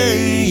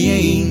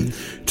praying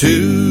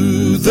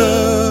to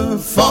the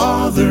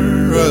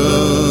Father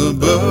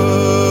above.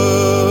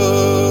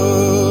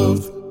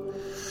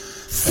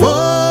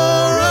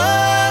 For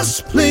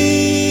us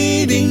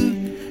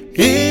pleading,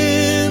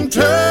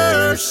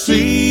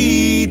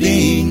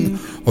 interceding,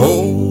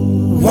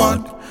 oh,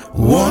 what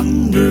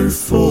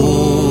wonderful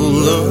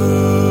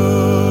love.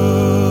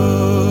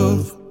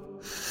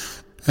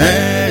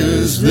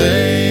 As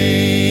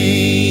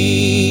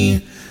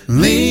they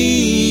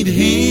lead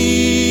him,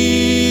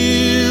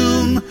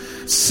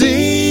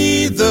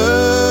 see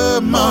the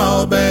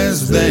mob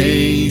as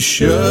they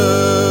shove.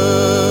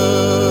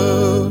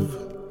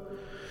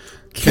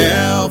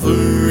 Calvary's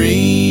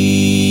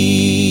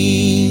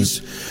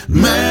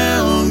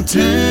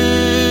mountain,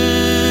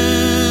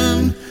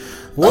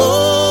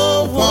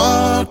 oh,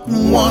 what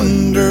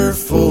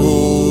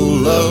wonderful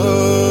love.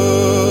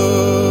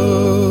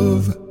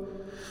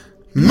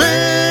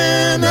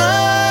 Man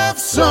of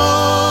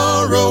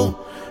sorrow,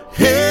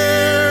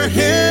 hear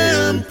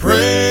him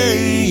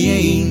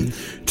praying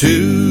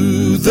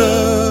to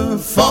the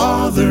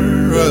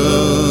Father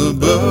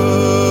above.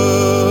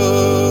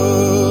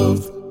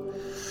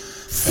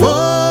 For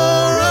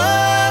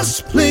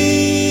us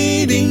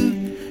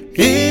pleading,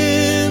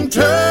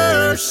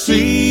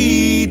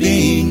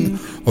 interceding,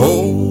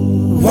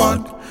 oh,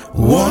 what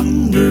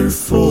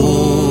wonderful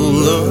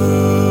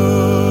love.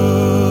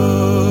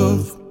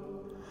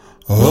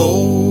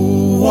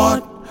 Oh,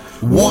 what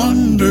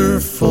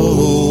wonderful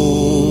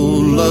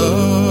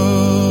love.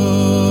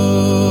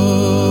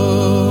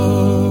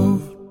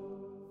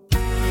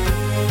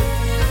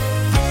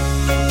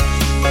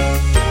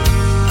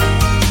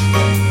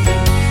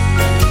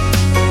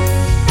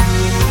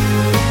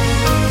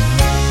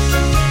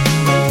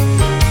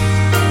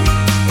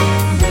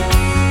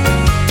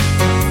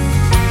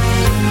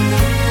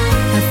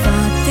 I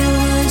thought there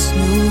was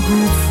no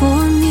hope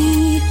for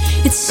me.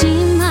 It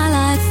seemed my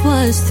life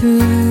was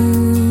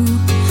through.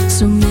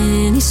 So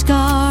many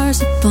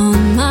scars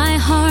upon my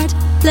heart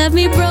left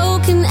me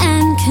broken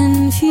and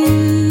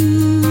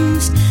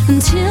confused,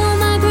 until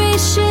my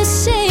gracious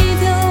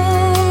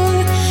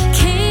Savior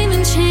came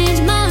and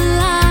changed my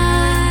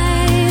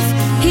life.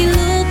 He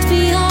looked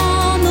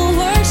beyond the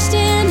worst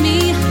in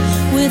me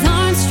with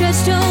arms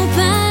stretched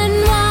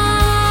open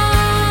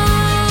wide.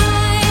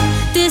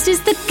 This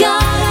is the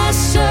God I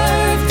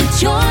serve, the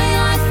joy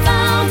I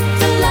found,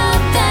 the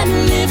love that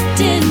lived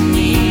in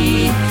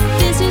me.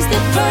 This is the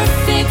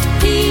perfect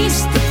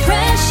peace, the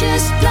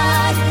precious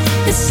blood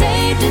that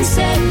saved and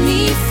set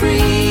me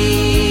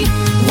free.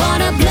 What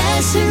a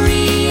blessed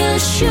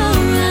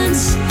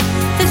reassurance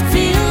that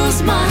fills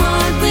my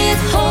heart with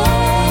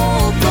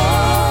hope.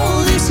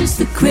 Oh, this is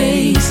the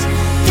grace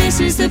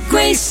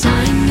I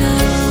know.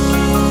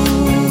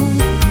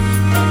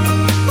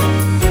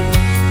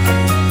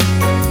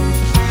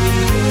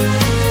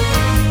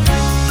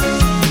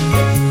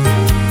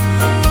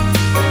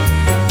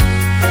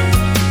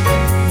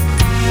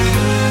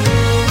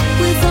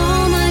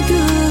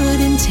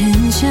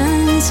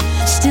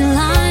 Still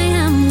I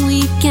am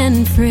weak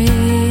and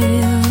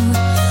frail.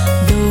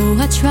 Though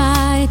I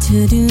try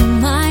to do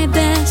my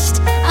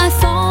best, I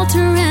falter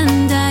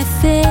and I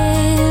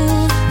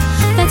fail.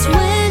 That's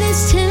when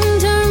His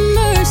tender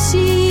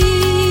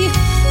mercy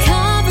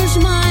covers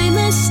my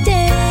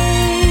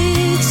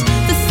mistakes.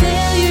 The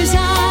failures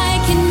I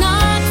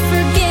cannot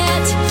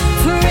forget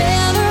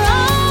forever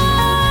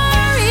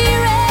are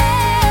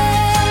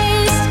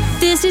erased.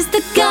 This is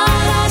the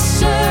God I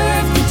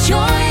serve, the joy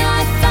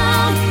I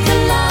found, the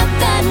love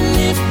that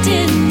lived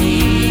in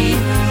me.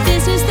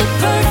 This is the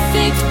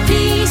perfect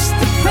peace,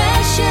 the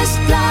precious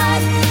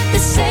blood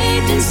that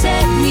saved and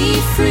set me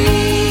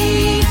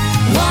free.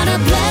 What a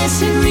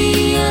blessed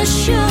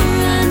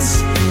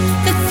reassurance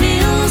that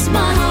fills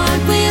my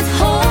heart with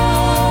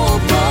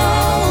hope.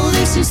 Oh,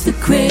 this is the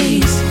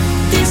grace,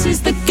 this is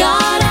the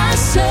God I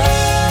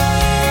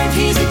serve.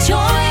 He's the joy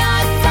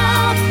I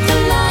found, the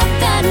love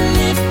that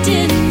lived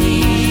in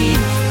me.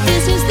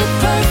 This is the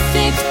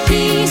perfect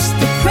peace,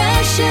 the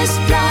precious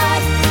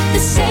blood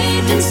that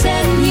saved and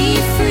set me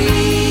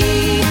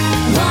free.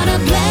 What a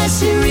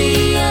blessed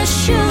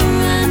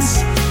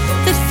reassurance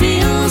that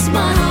fills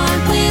my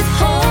heart with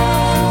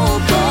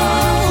hope.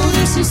 Oh,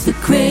 this is the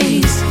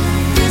grace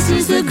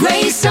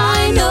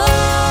I know.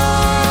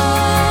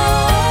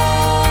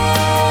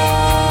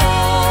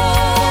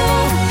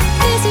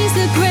 This is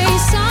the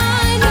grace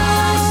I know.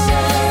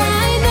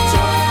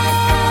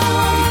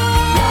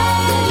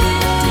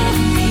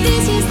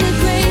 This is the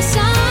grace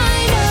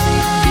I know.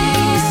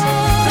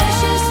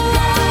 Precious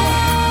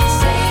blood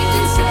saved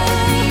and set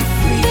me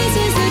free. This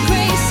is the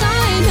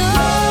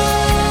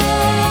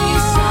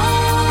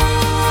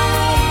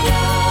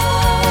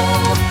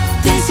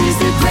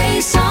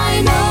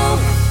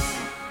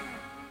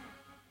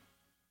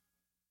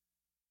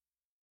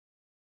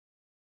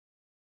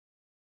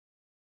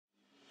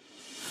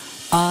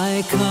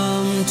I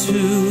come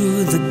to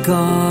the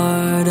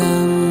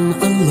garden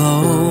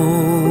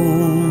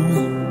alone,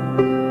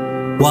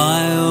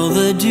 while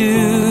the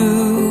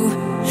dew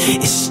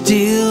is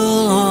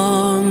still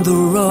on the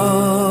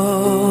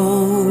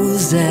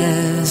roses,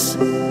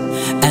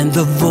 and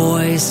the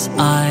voice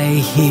I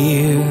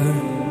hear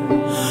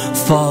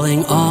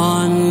falling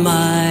on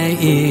my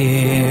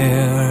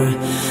ear,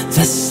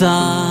 the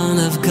Son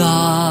of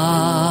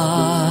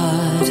God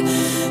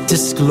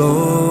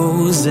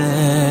discloses,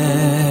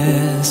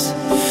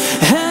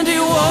 and He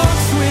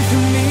walks with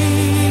me,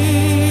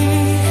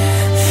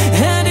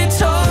 and He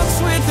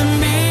talks with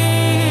me,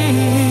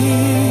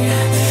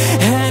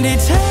 and He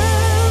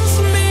tells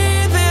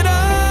me that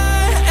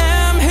I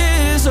am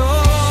His own,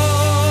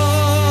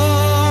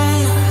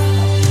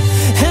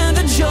 and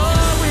the joy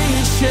we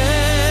share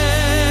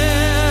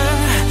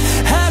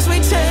as we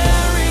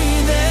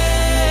tarry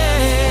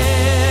there,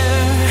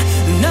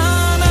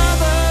 none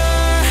other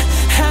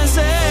has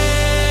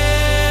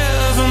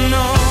ever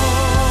known.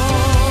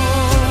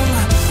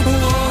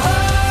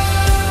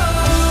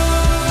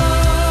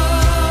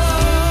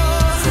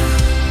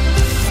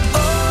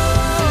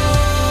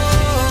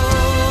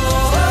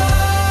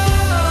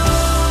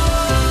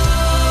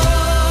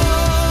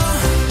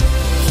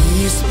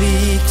 He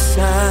speaks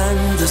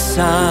and the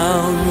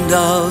sound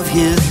of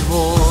His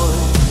voice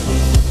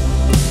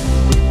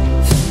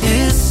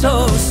is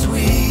so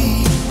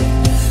sweet.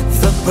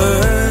 The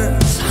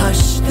birds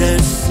hush their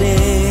singing,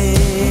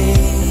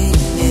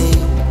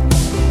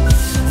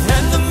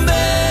 and the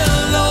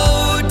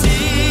melody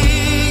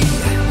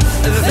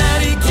that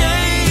He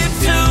gave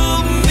to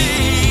me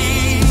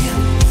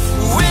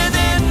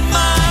within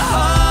my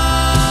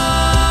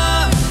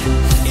heart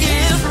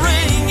is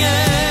ringing,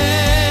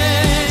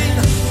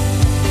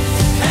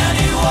 and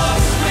He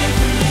walks with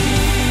me,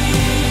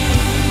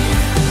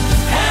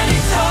 and He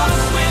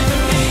talks with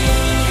me,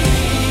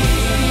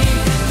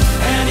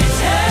 and He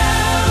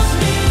tells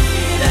me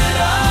that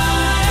I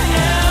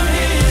am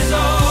His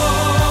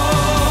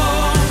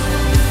own,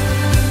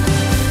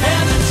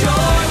 and the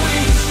joy we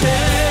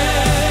share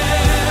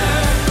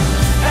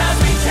as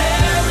we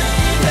tarry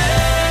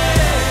there,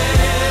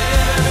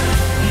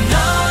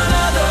 none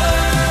other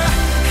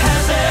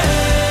has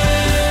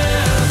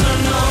ever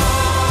known.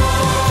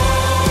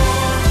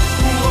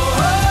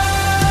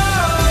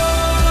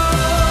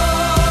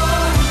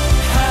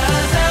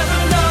 Has ever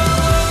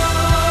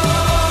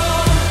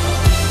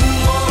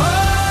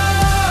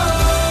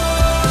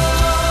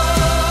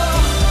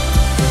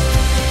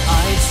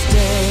I'd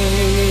stay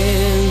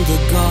in the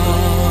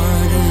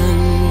garden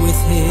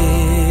with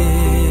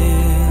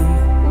Him,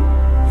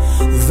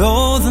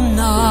 though the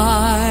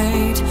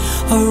night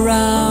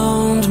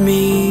around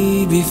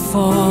me be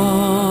falling,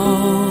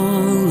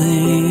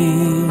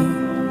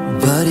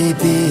 but He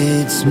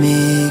bids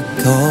me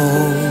go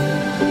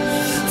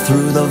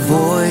through the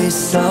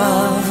voice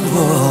of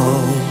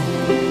woe.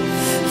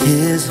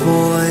 His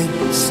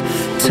voice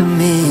to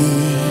me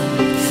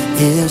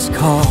is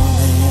calling.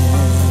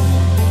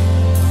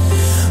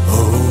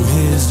 Oh,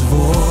 His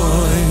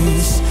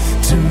voice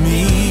to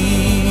me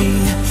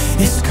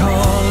is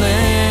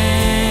calling.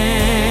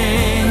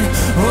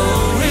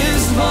 Oh,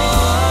 His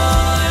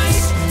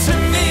voice to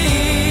me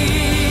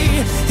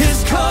is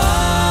calling.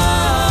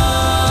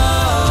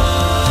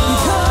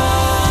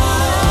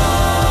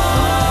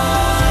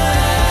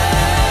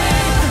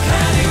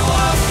 And He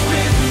walks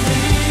with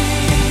me,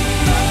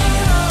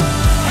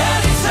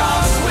 and He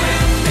talks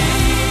with me,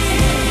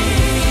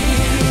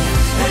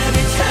 and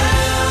He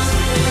tells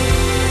me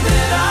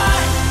that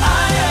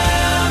I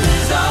am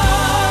His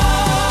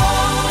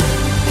own,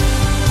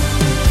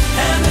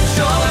 and the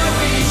joy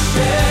we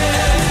share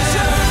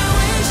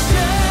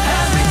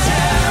as we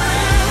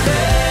tarry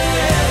there,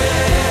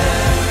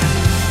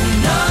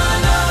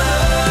 none other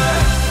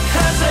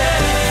has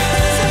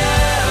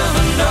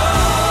ever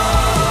known,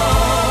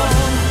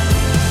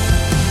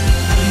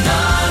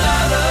 none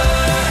other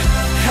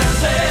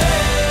has ever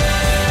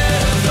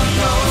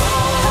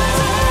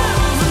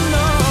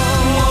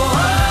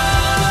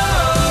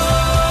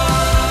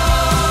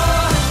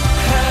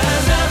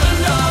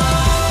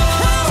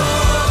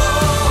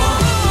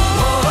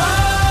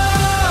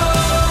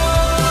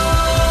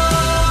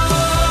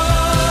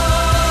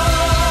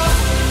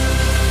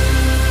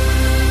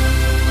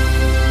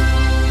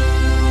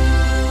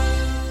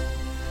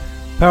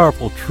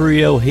Powerful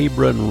trio,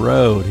 Hebron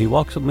Road. He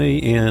walks with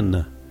me,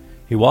 and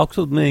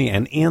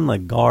in the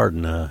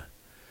garden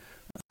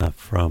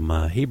from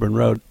Hebron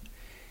Road.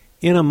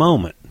 In a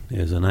Moment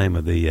is the name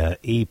of the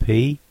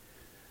EP.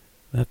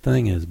 That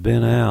thing has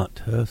been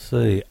out, let's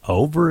see,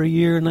 over a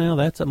year now.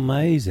 That's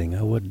amazing.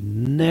 I would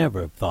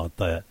never have thought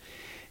that.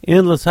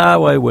 Endless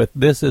Highway with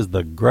This Is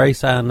the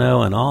Grace I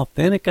Know, and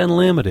Authentic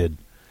Unlimited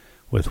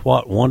with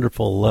What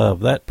Wonderful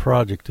Love. That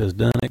project has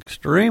done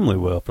extremely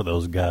well for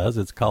those guys.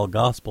 It's called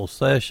Gospel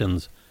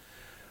Sessions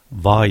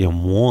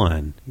Volume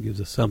 1. It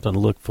gives us something to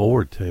look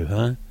forward to,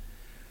 huh?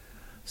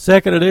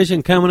 Second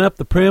edition coming up,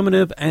 The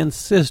Primitive and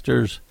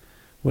Sisters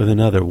with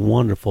another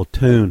wonderful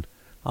tune.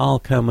 All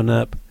coming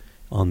up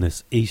on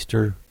this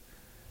Easter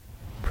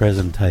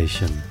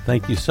presentation.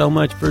 Thank you so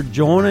much for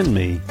joining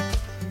me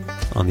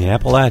on the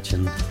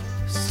Appalachian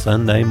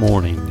Sunday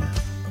morning.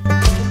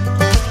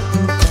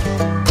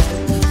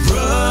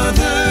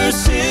 Brothers,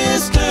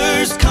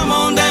 sisters, come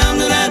on down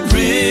to that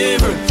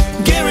river.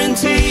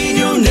 Guaranteed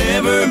you'll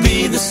never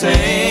be the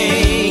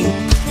same.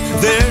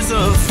 There's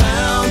a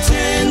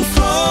fountain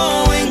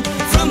flowing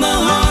from the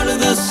heart of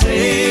the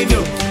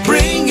Savior.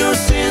 Bring your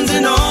sins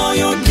and all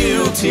your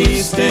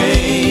guilty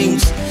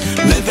stains.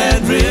 Let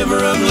that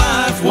river of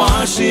life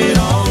wash it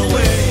all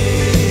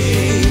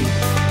away.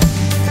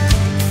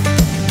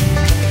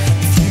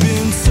 If you've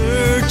been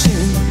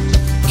searching,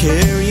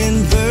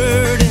 carrying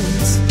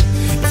burdens,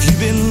 if you've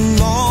been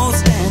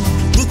lost and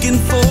looking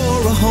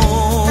for a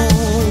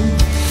home,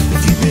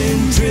 if you've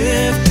been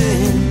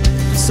drifting,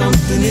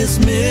 something is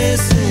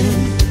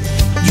missing,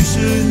 you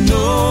should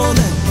know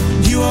that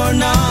you are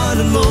not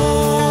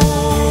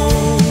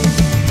alone.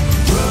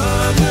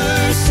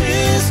 Brothers,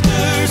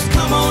 sisters,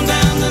 come on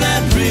down to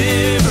that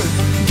river.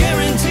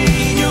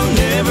 Guaranteed you'll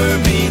never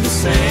be the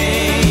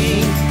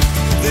same.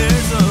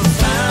 There's a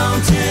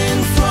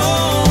fountain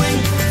flowing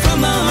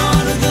from the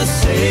heart of the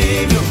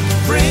Savior.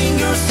 Bring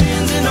your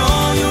sins and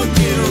all your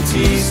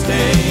guilty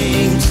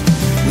stains.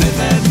 Let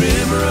that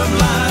river of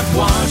life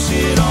wash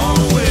it all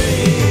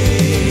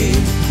away.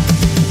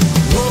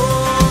 Oh,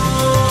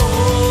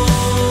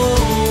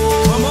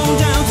 come on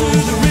down to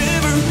the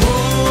river.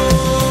 Oh,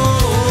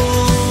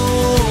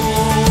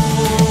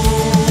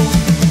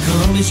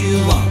 come as you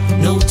are,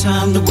 no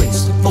time to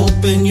waste.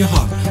 Open your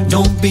heart,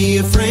 don't be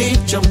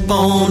afraid, jump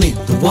on in.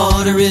 The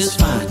water is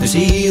fine, there's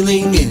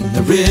healing in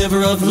the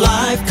river of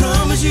life.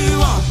 Come as you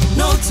are,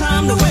 no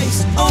time to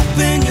waste.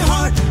 Open your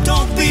heart,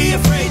 don't be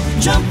afraid,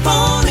 jump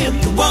on in.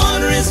 The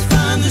water is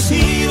fine, there's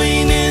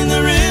healing in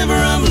the river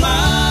of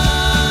life.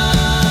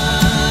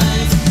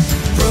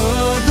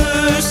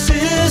 Brothers,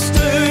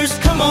 sisters,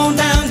 come on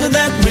down to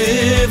that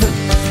river.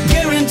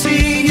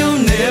 Guarantee you'll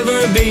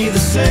never be the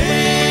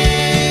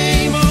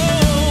same.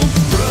 Oh,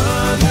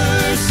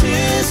 brothers,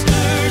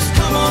 sisters,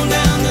 come on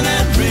down to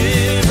that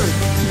river.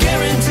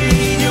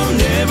 Guarantee you'll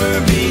never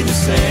be the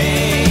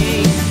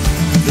same.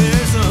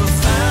 There's a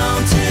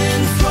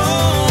fountain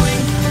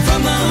flowing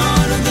from the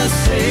heart of the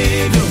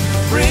Savior.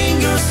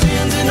 Bring your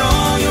sins and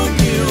all your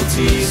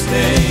guilty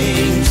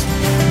stains.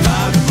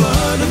 By the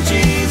blood of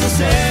Jesus,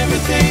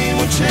 everything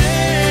will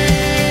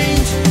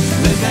change.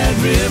 Let that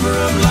river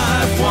of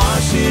life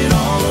wash it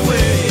all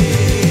away.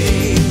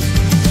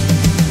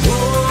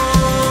 Oh,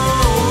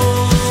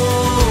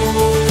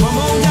 come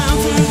on down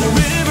to the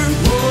river.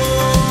 Oh,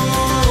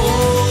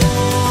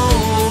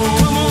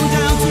 come on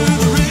down to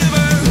the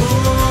river. Oh,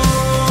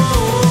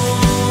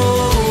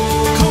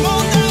 come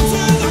on down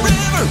to the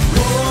river.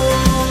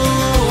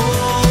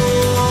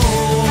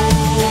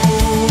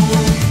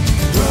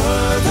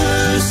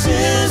 Brothers,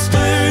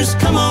 sisters,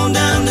 come on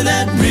down to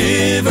that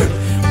river.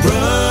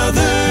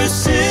 Brothers,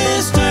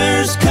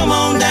 sisters, come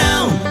on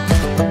down.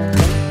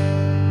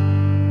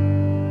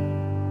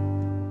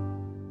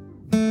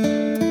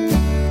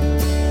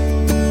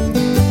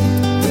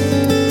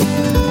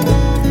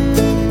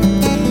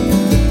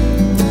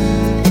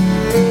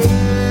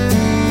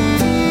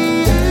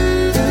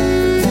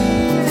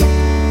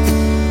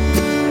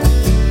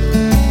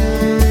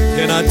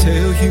 Can I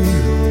tell you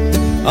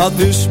of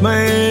this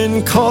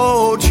man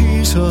called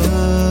Jesus?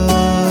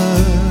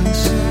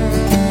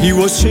 He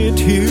was sent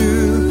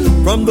here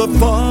from the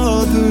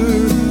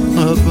Father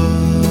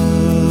above.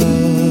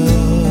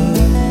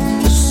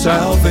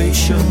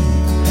 Salvation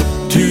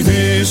to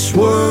this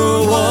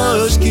world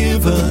was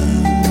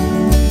given.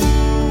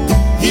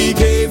 He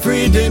gave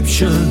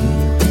redemption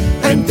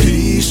and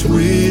peace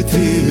with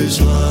His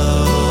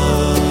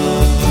love.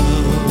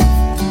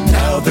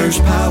 Now there's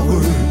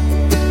power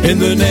in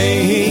the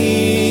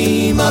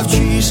name of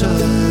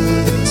Jesus.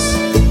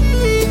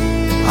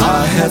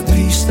 I have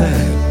peace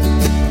that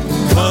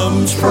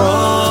comes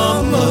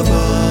from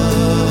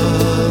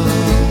above.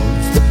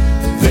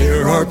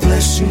 There are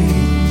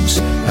blessings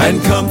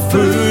and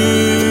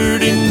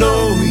comfort in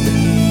knowing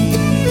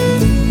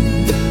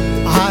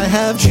I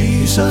have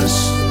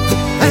Jesus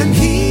and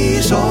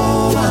He's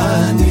all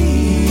I need.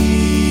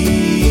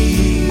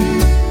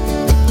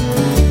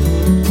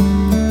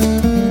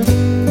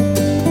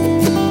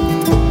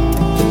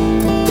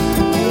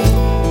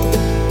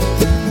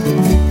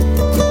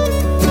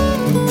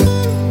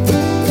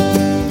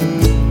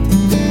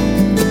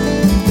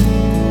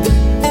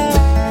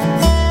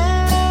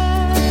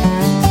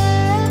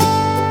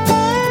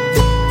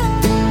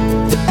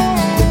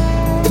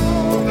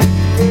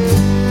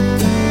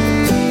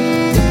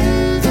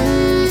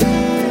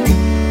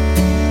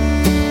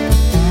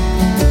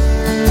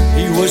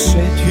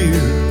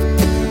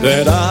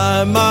 That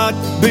I might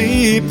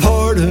be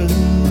pardoned.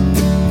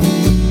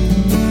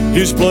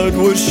 His blood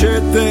was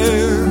shed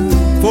there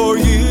for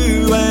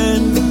you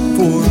and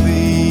for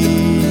me.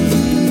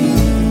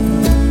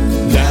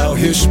 Now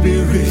His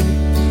Spirit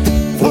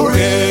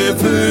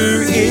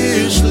forever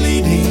is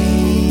leading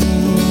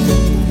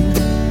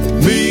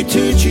me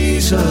to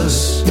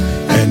Jesus,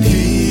 and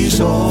He's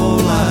all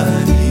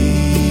I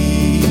need.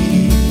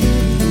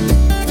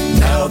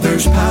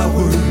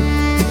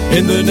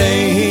 In the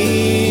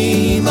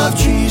name of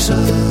Jesus,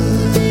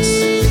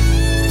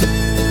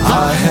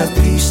 I have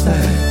peace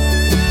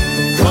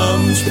that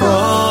comes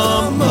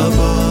from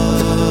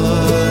above.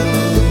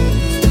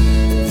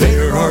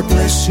 There are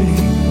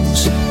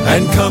blessings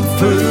and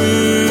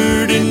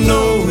comfort in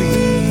knowing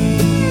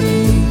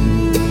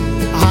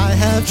I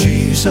have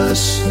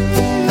Jesus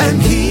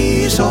and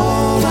He's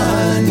all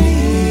I need.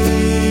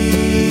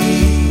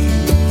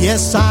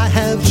 Yes, I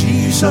have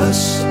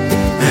Jesus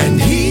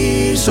and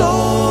He's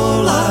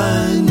all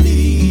I need.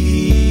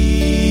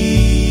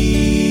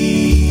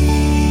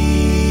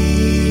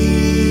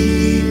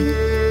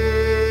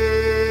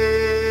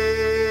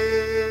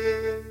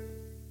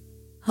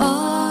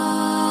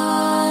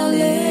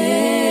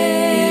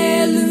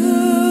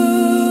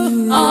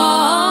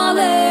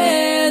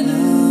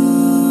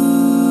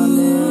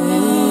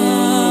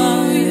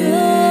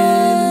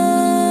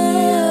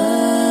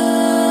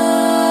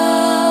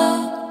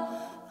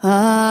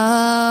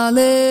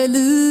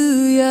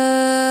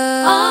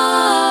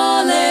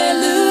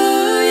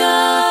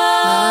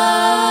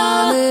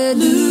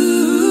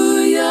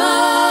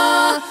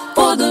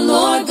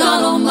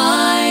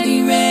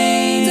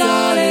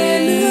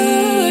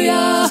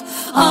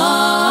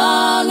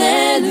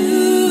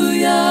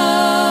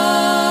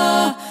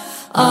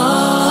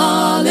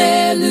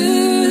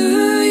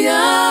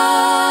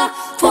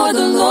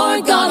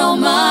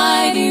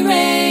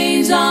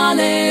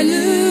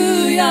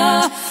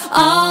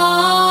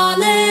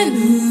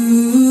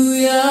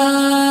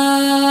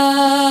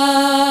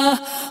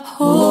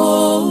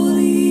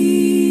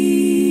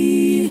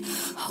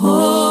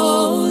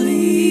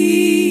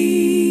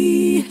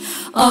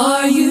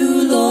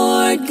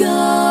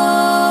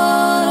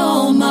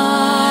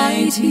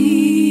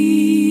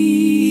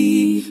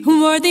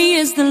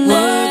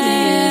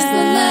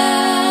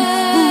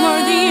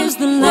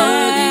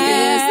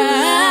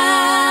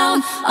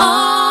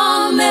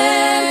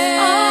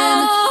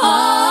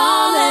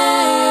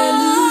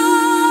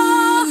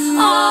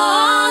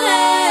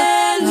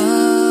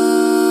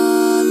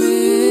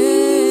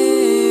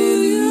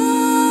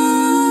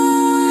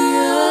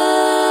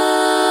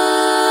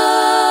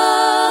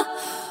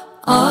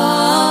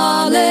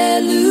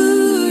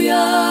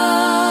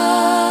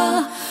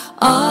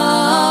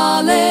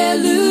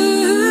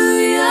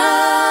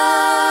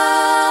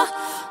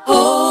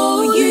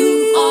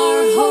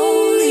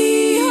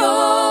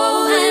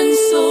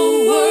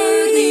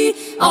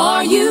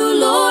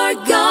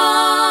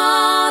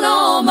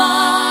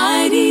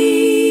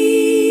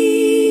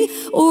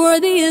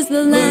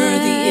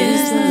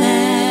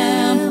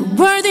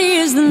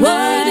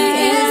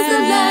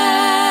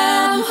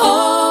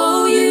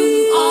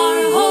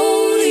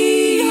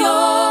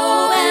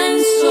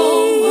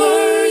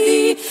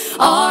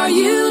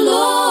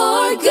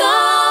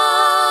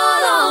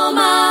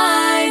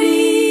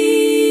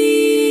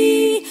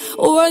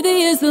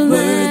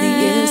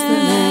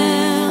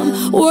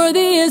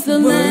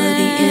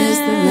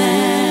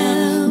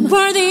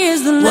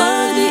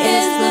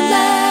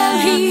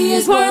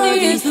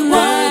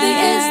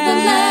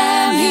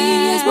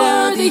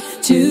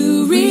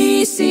 To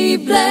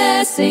receive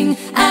blessing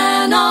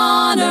and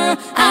honor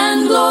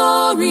and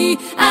glory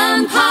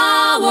and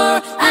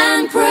power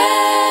and praise.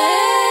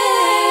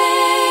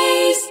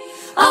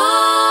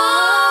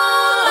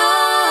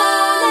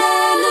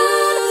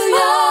 Hallelujah,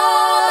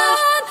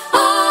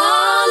 hallelujah.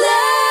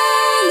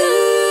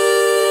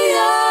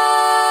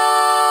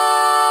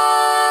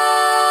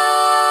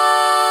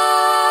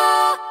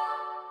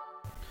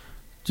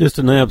 Just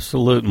an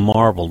absolute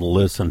marvel to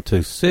listen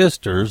to.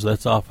 Sisters,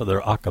 that's off of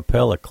their a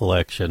cappella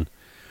collection.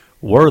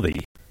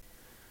 Worthy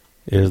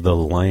is the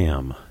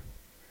Lamb.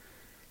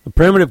 The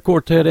Primitive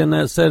Quartet in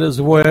that set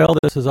as well.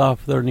 This is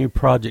off their new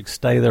project,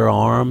 Stay Their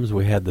Arms.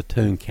 We had the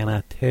tune, Can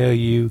I Tell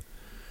You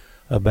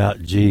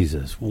About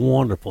Jesus?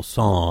 Wonderful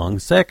song.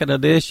 Second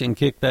edition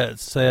kicked that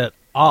set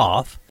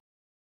off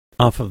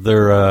of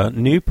their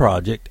new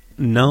project,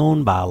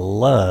 Known by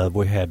Love.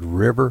 We had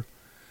River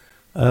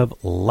of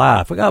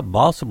Life. We got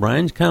Balsam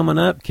Range coming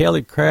up,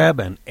 Kelly Crabb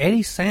and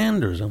Eddie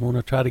Sanders. I'm going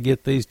to try to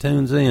get these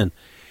tunes in.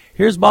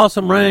 Here's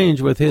Balsam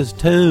Range with his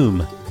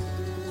Tomb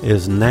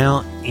Is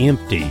Now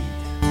Empty.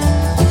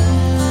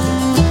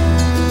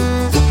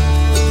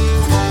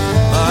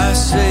 My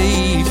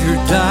Savior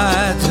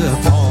died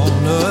upon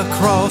a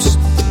cross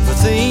for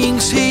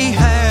things he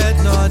had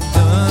not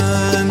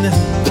done.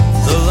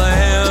 The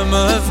Lamb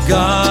of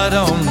God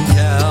on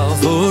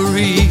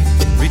Calvary,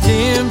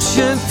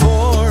 redemption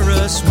for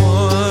us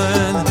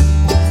won.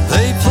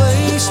 They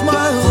placed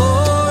my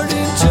Lord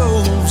in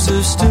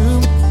Joseph's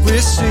tomb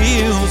with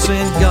seals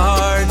and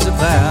guards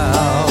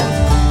about.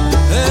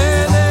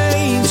 An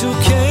angel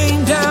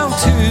came down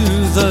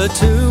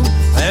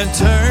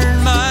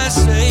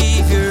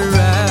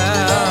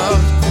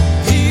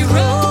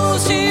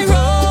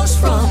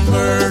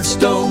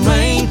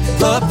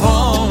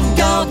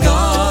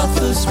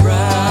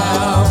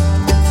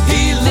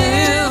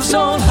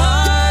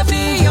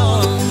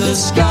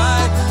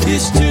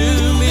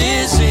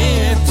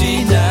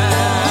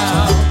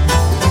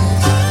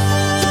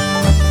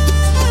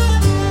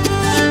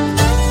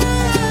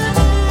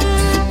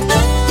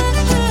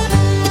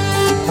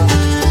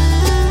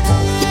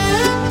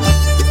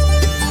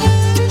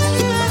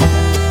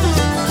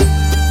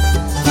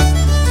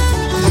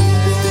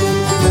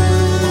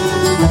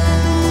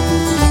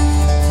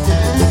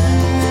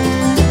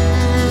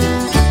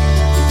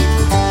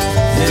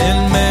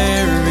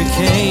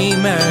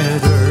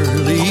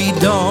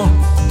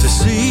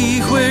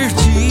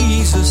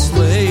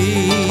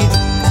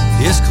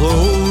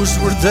heroes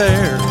were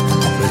there,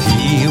 but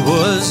he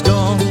was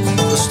gone.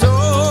 The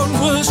stone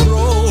was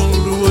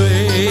rolled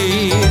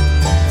away.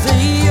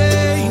 The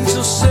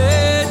angel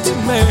said to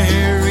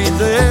Mary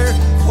there,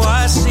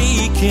 why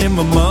seek him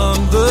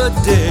among the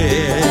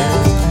dead?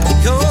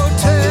 Go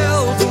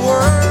tell the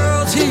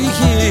world he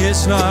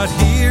is not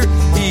here,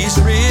 he's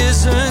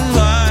risen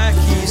like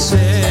he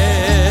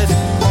said.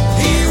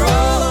 He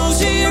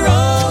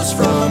rose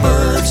from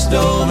earth's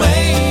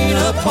domain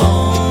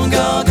upon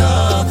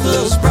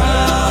Golgotha's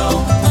brow.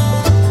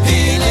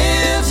 He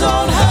lives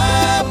on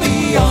high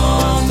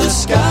beyond the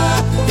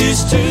sky,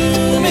 his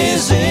tomb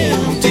is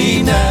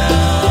empty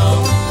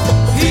now.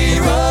 He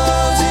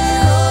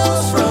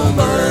rose from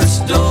earth's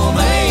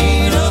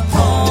domain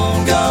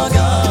upon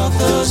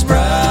Golgotha's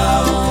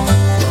brow.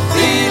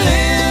 He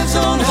lives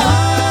on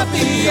high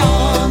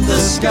beyond the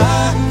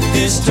sky,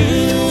 his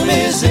tomb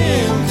is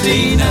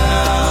empty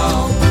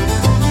now.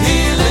 He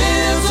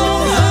lives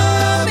on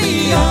high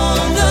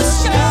beyond the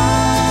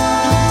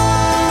sky,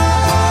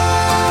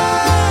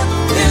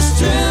 his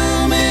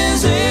tomb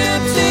is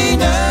empty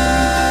now.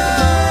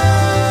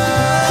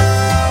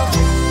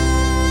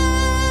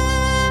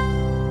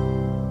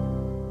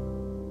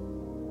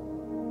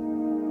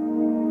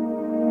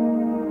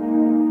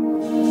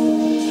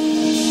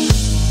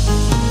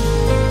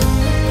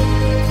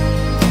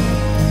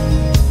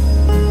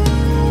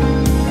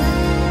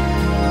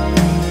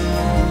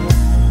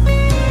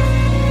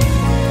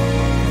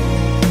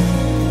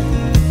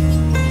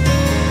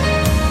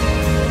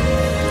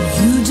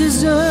 You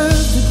deserve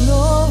the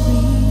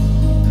glory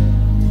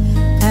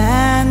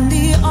and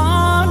the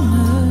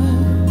honor.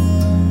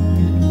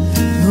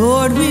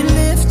 Lord, we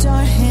lift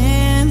our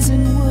hands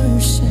in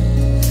worship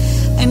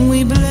and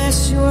we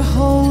bless your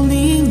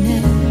holy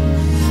name.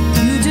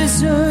 You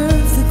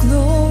deserve the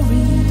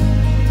glory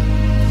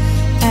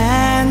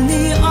and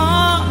the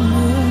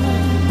honor.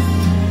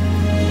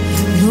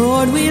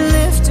 Lord, we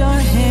lift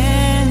our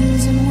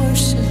hands in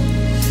worship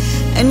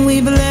and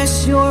we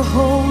bless your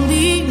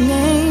holy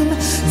name.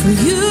 For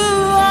you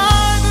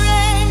are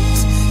great,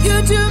 you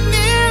do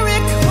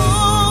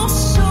miracles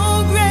so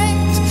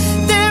great.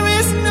 There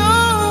is no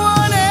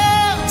one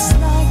else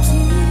like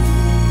you.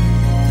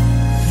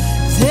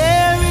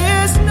 There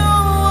is no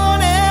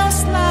one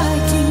else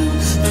like you.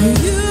 For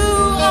you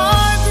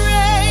are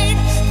great,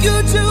 you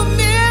do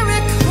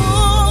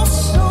miracles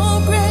so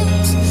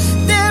great.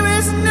 There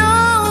is no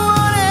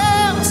one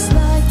else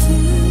like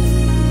you.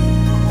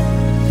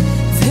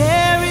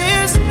 There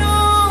is no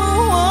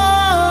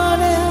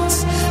one else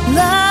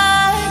like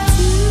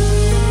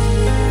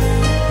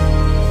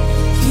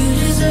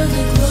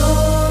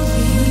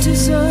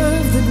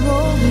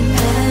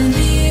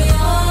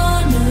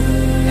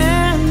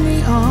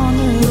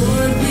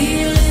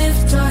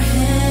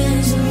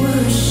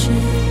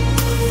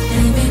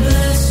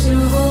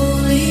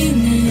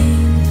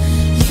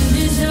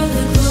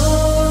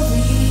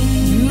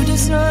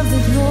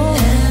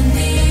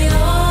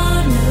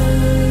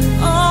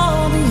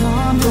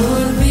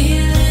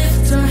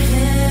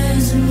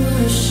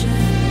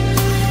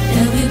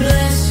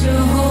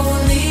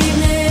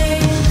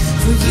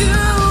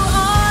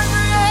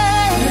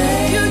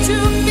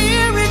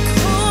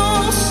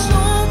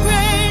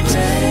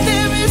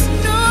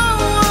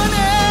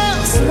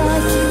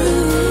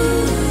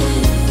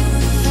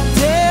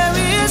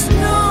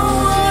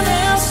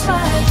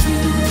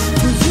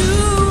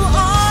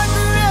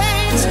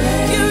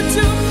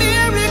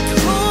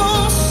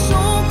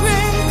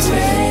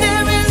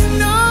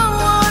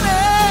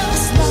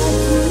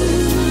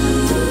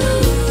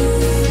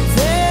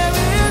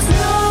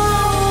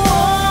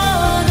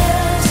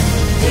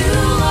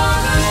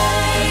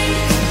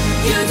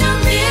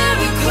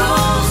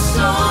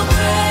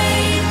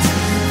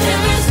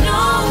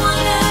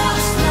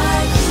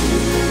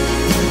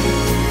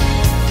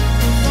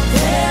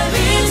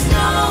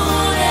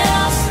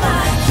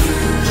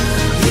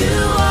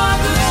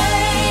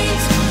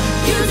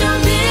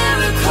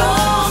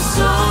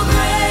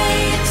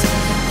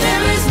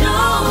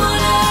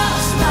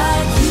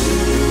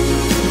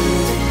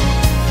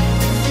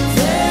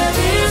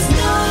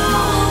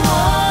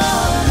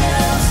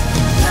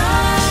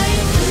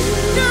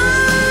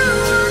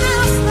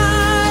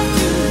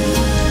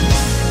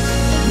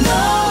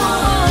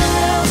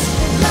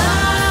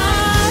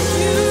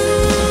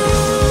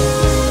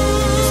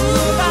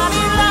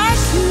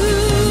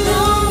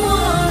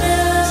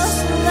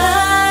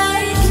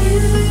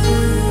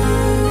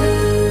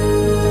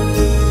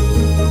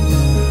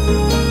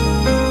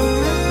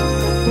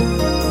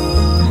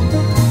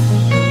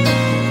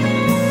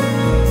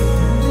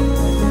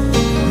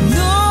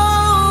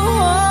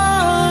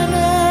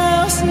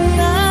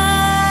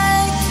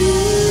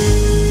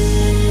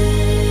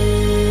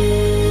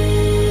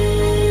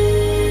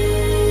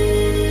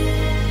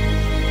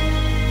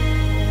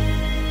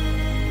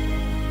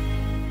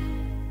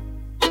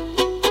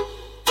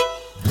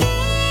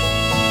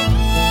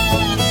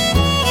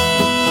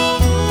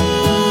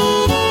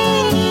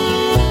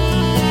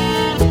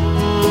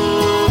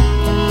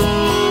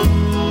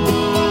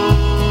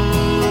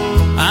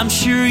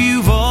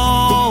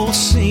people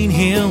seen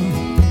him,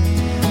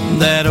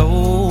 that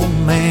old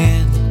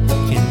man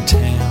in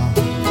town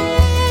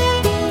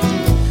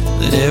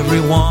that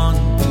everyone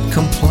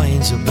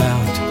complains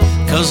about,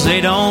 'cause they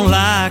don't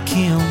like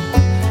him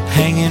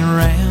hanging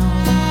around.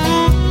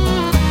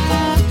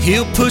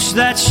 He'll push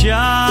that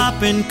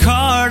shopping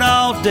cart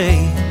all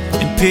day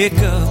and pick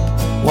up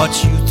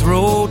what you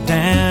throw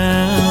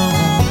down.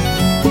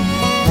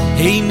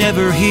 He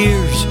never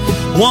hears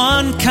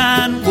one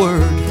kind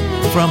word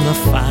from the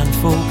fine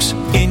folks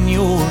in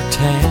your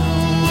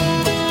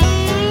town.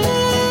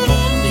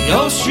 The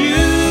old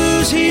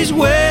shoes he's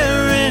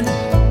wearing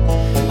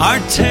are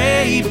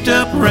taped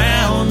up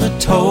round the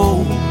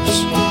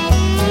toes,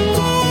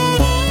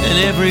 and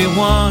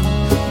everyone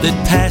that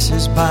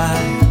passes by,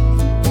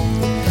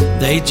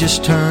 they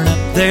just turn up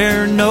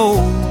their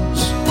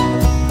nose.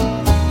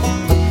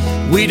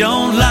 We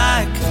don't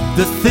like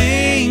the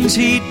things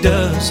he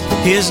does.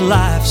 His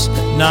life's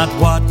not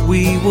what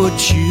we would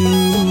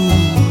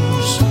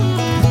choose.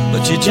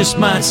 But you just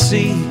might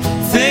see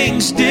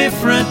things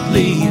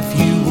differently if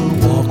you were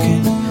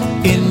walking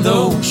in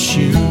those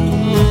shoes.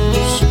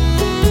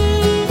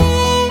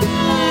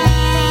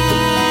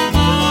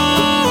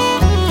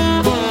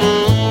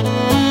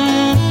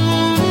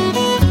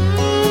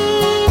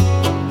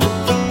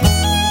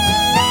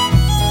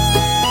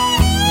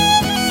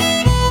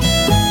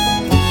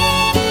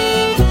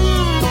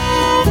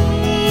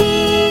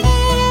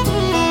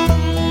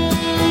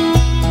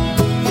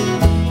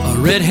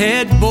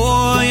 Redhead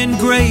boy in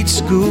grade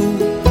school,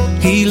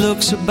 he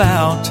looks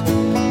about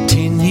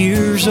 10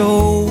 years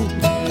old.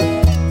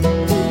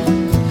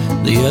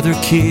 The other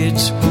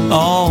kids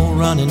all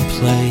run and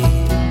play,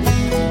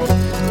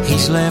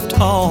 he's left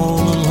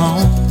all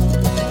alone.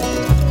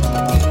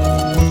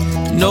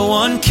 No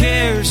one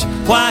cares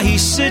why he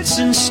sits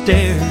and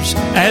stares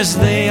as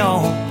they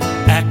all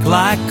act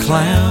like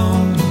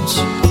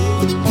clowns.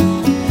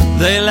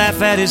 They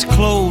laugh at his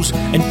clothes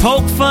and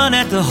poke fun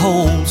at the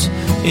holes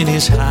in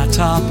his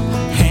high-top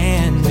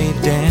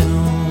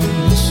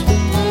hand-me-downs.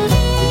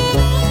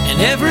 And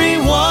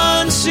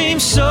everyone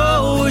seems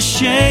so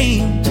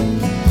ashamed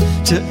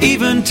to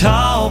even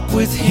talk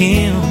with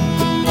him.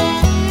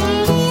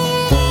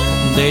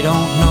 They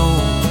don't know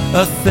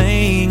a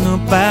thing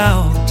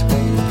about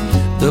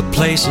the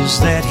places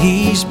that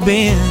he's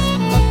been,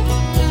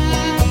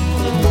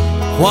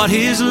 what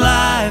his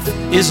life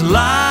is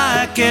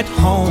like at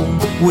home.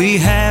 We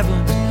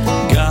haven't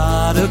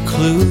got a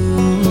clue.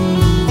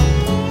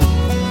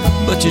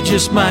 But you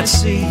just might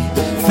see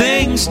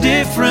things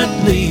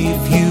differently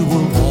if you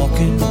were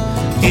walking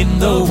in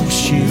those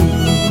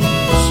shoes.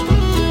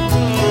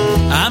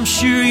 I'm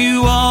sure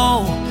you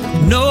all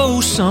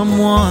know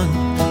someone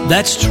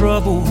that's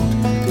troubled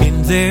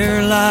in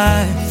their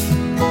life,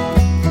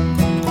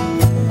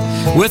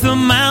 with a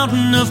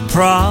mountain of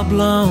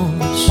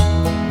problems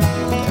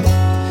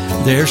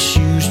their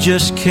shoes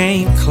just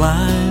can't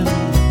climb.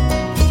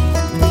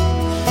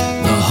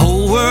 The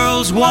whole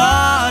world's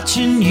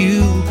watching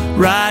you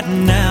right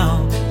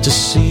now to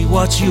see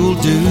what you'll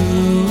do.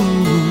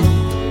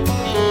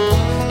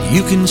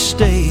 You can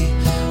stay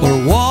or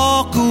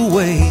walk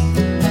away,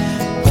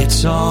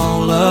 it's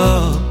all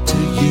up to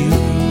you.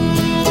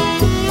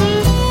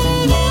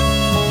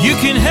 You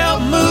can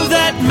help move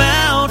that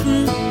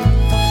mountain,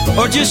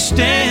 or just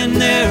stand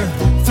there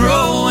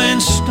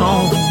throwing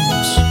stones.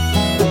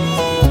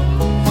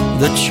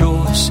 The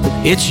choice,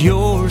 it's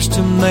yours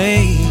to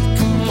make,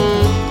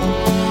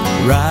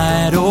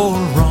 right or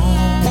wrong.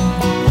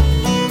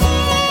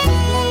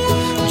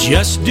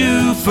 Just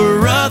do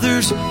for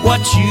others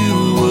what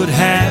you would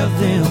have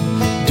them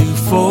do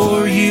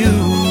for you,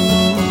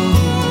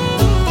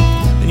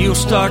 and you'll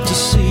start to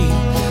see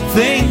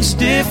things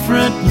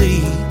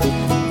differently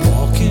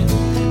walking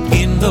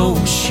in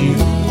those shoes.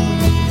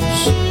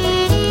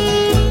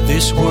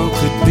 This world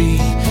could be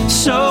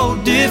so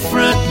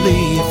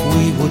differently if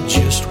we would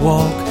just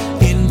walk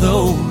in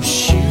those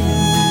shoes.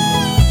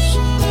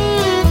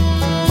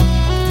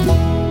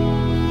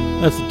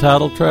 That's the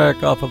title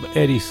track off of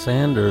Eddie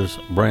Sanders'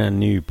 brand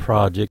new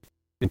project.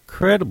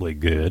 Incredibly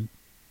good.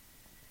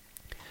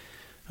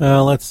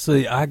 Let's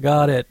see, I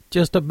got it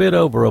just a bit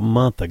over a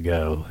month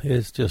ago.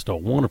 It's just a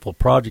wonderful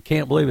project.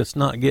 Can't believe it's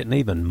not getting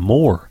even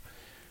more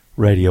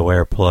radio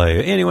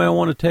airplay. Anyway, I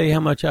want to tell you how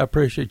much I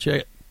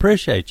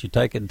appreciate you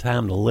taking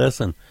time to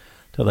listen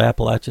to the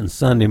Appalachian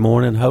Sunday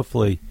morning.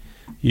 Hopefully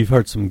you've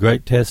heard some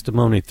great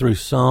testimony through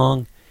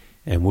song,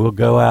 and we'll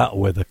go out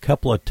with a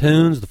couple of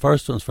tunes. The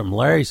first one's from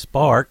Larry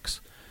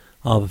Sparks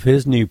of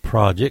his new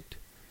project.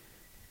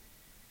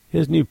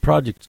 His new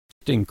project's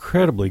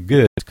incredibly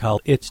good. It's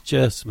called It's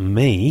Just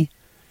Me.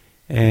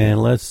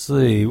 And let's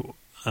see,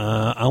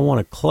 I want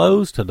to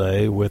close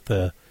today with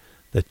the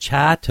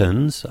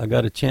Chitons. I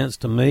got a chance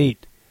to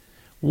meet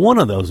one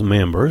of those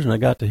members, and I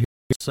got to hear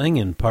them sing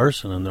in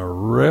person, and they're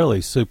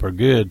really super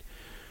good.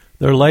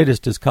 Their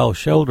latest is called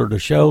Shoulder to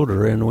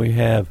Shoulder, and we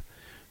have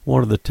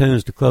one of the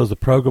tunes to close the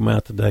program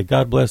out today.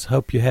 God bless.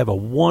 Hope you have a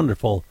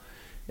wonderful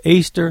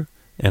Easter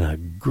and a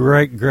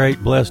great,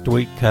 great blessed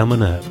week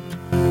coming up.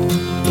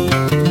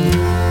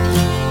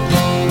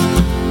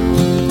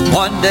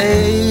 One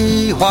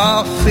day,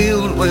 while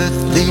filled with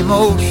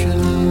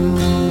emotion,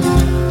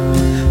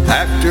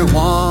 after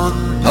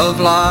one of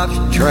life's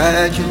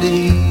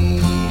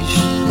tragedies,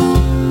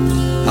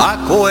 I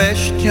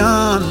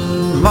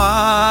questioned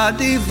my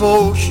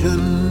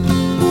devotion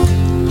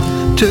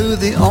to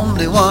the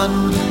only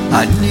one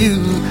I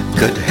knew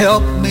could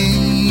help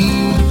me.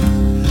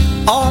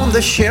 On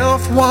the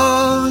shelf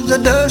was a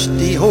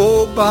dusty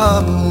old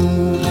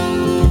Bible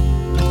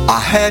I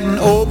hadn't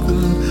opened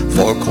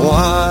for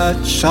quite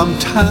some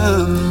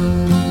time,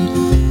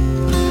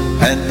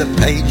 and the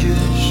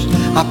pages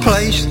I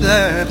placed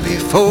there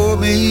before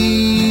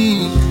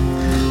me,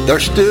 there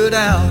stood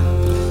out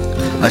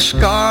a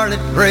scarlet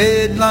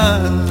red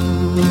line.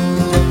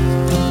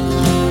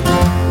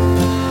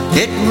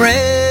 It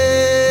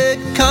read,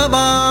 "Come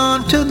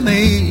unto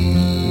me,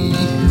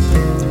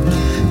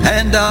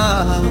 and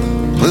I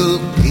will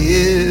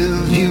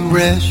give you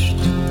rest."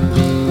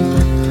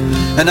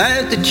 And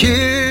as the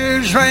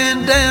tears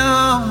ran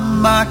down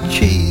my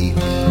cheek,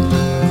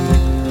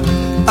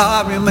 I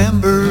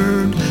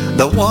remembered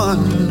the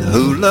one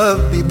who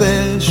loved me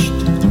best.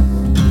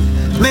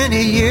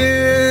 Many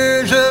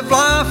years of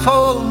life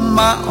on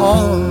my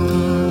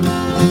own,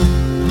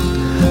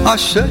 I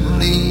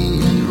suddenly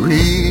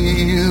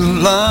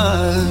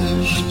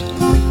realized,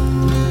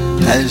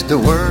 as the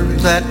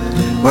words that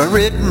were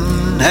written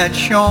had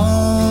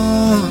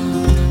shown,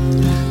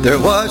 there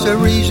was a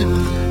reason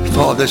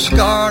for the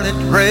scarlet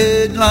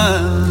red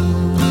lines.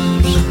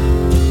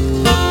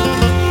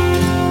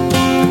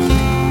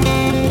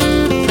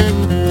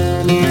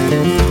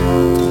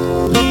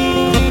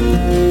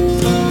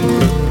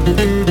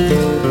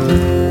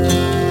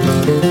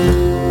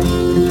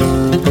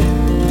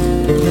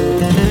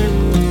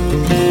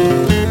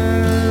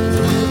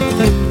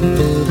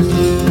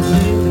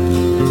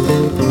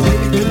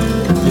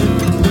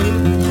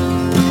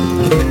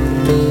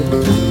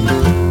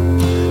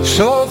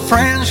 So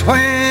friends,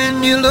 when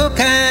you look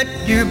at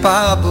your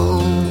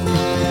Bible,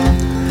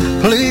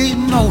 please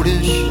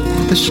notice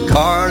the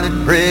scarlet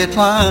red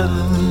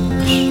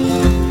lines.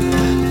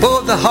 For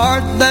the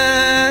heart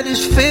that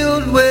is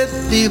filled with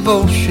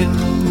devotion,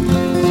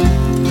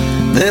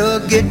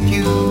 they'll get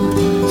you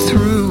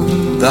through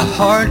the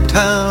hard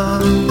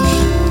times.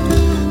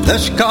 The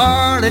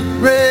scarlet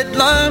red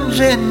lines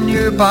in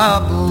your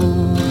Bible,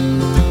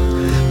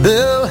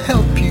 they'll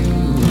help you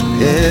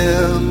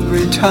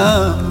every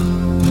time.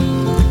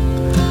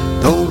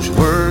 Those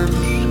words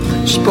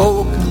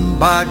spoken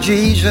by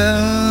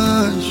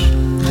Jesus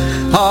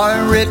are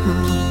written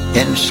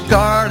in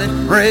scarlet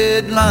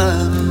red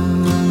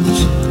lines.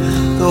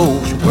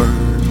 Those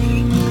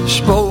words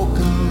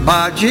spoken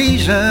by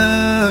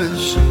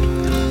Jesus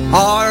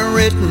are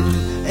written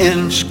in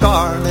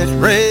scarlet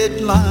red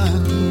lines.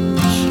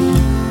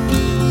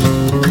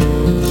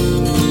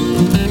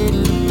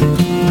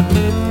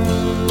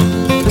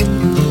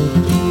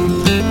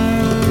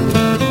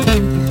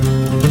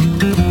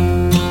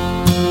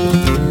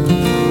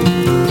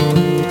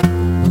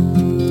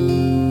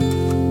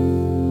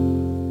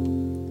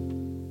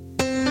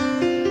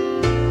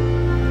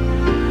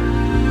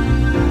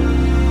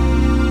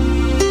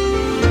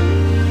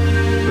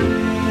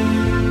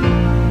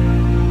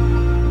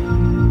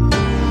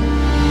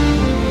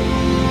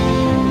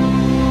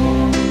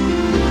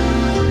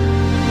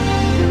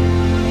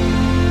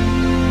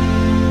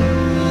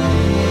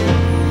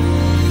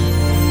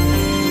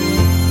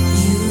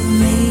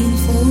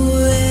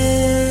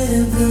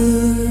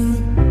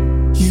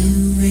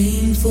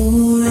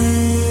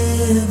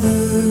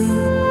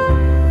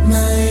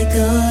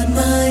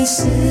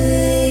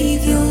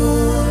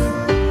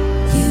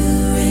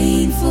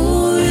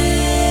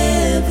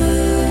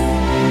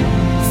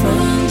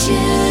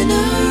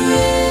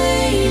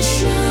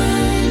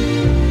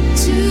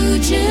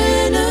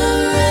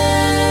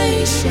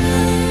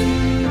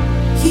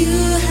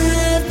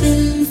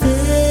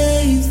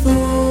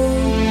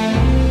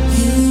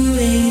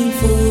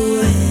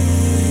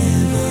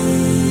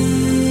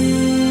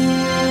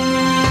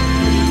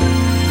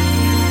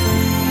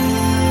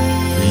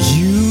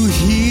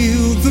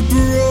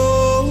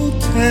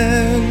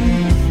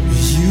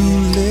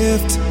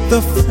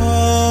 The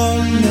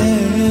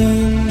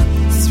fallen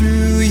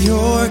through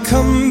your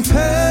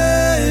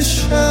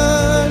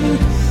compassion,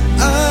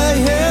 I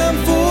am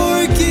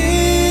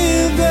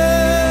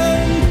forgiven.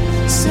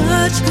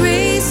 Such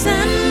grace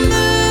and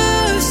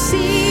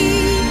mercy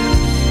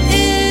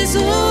is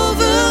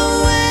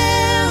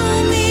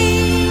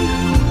overwhelming.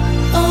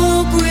 Oh,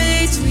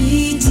 great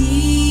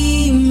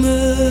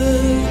Redeemer,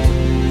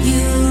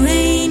 you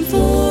reign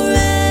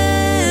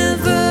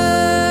forever.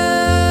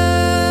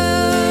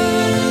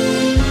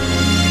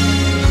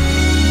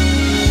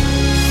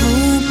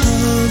 Hope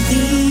of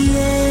the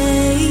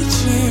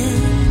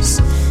ages,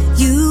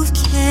 you've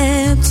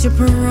kept your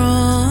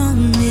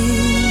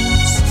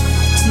promise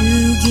to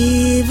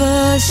give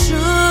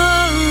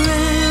assurance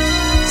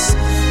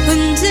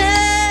when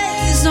death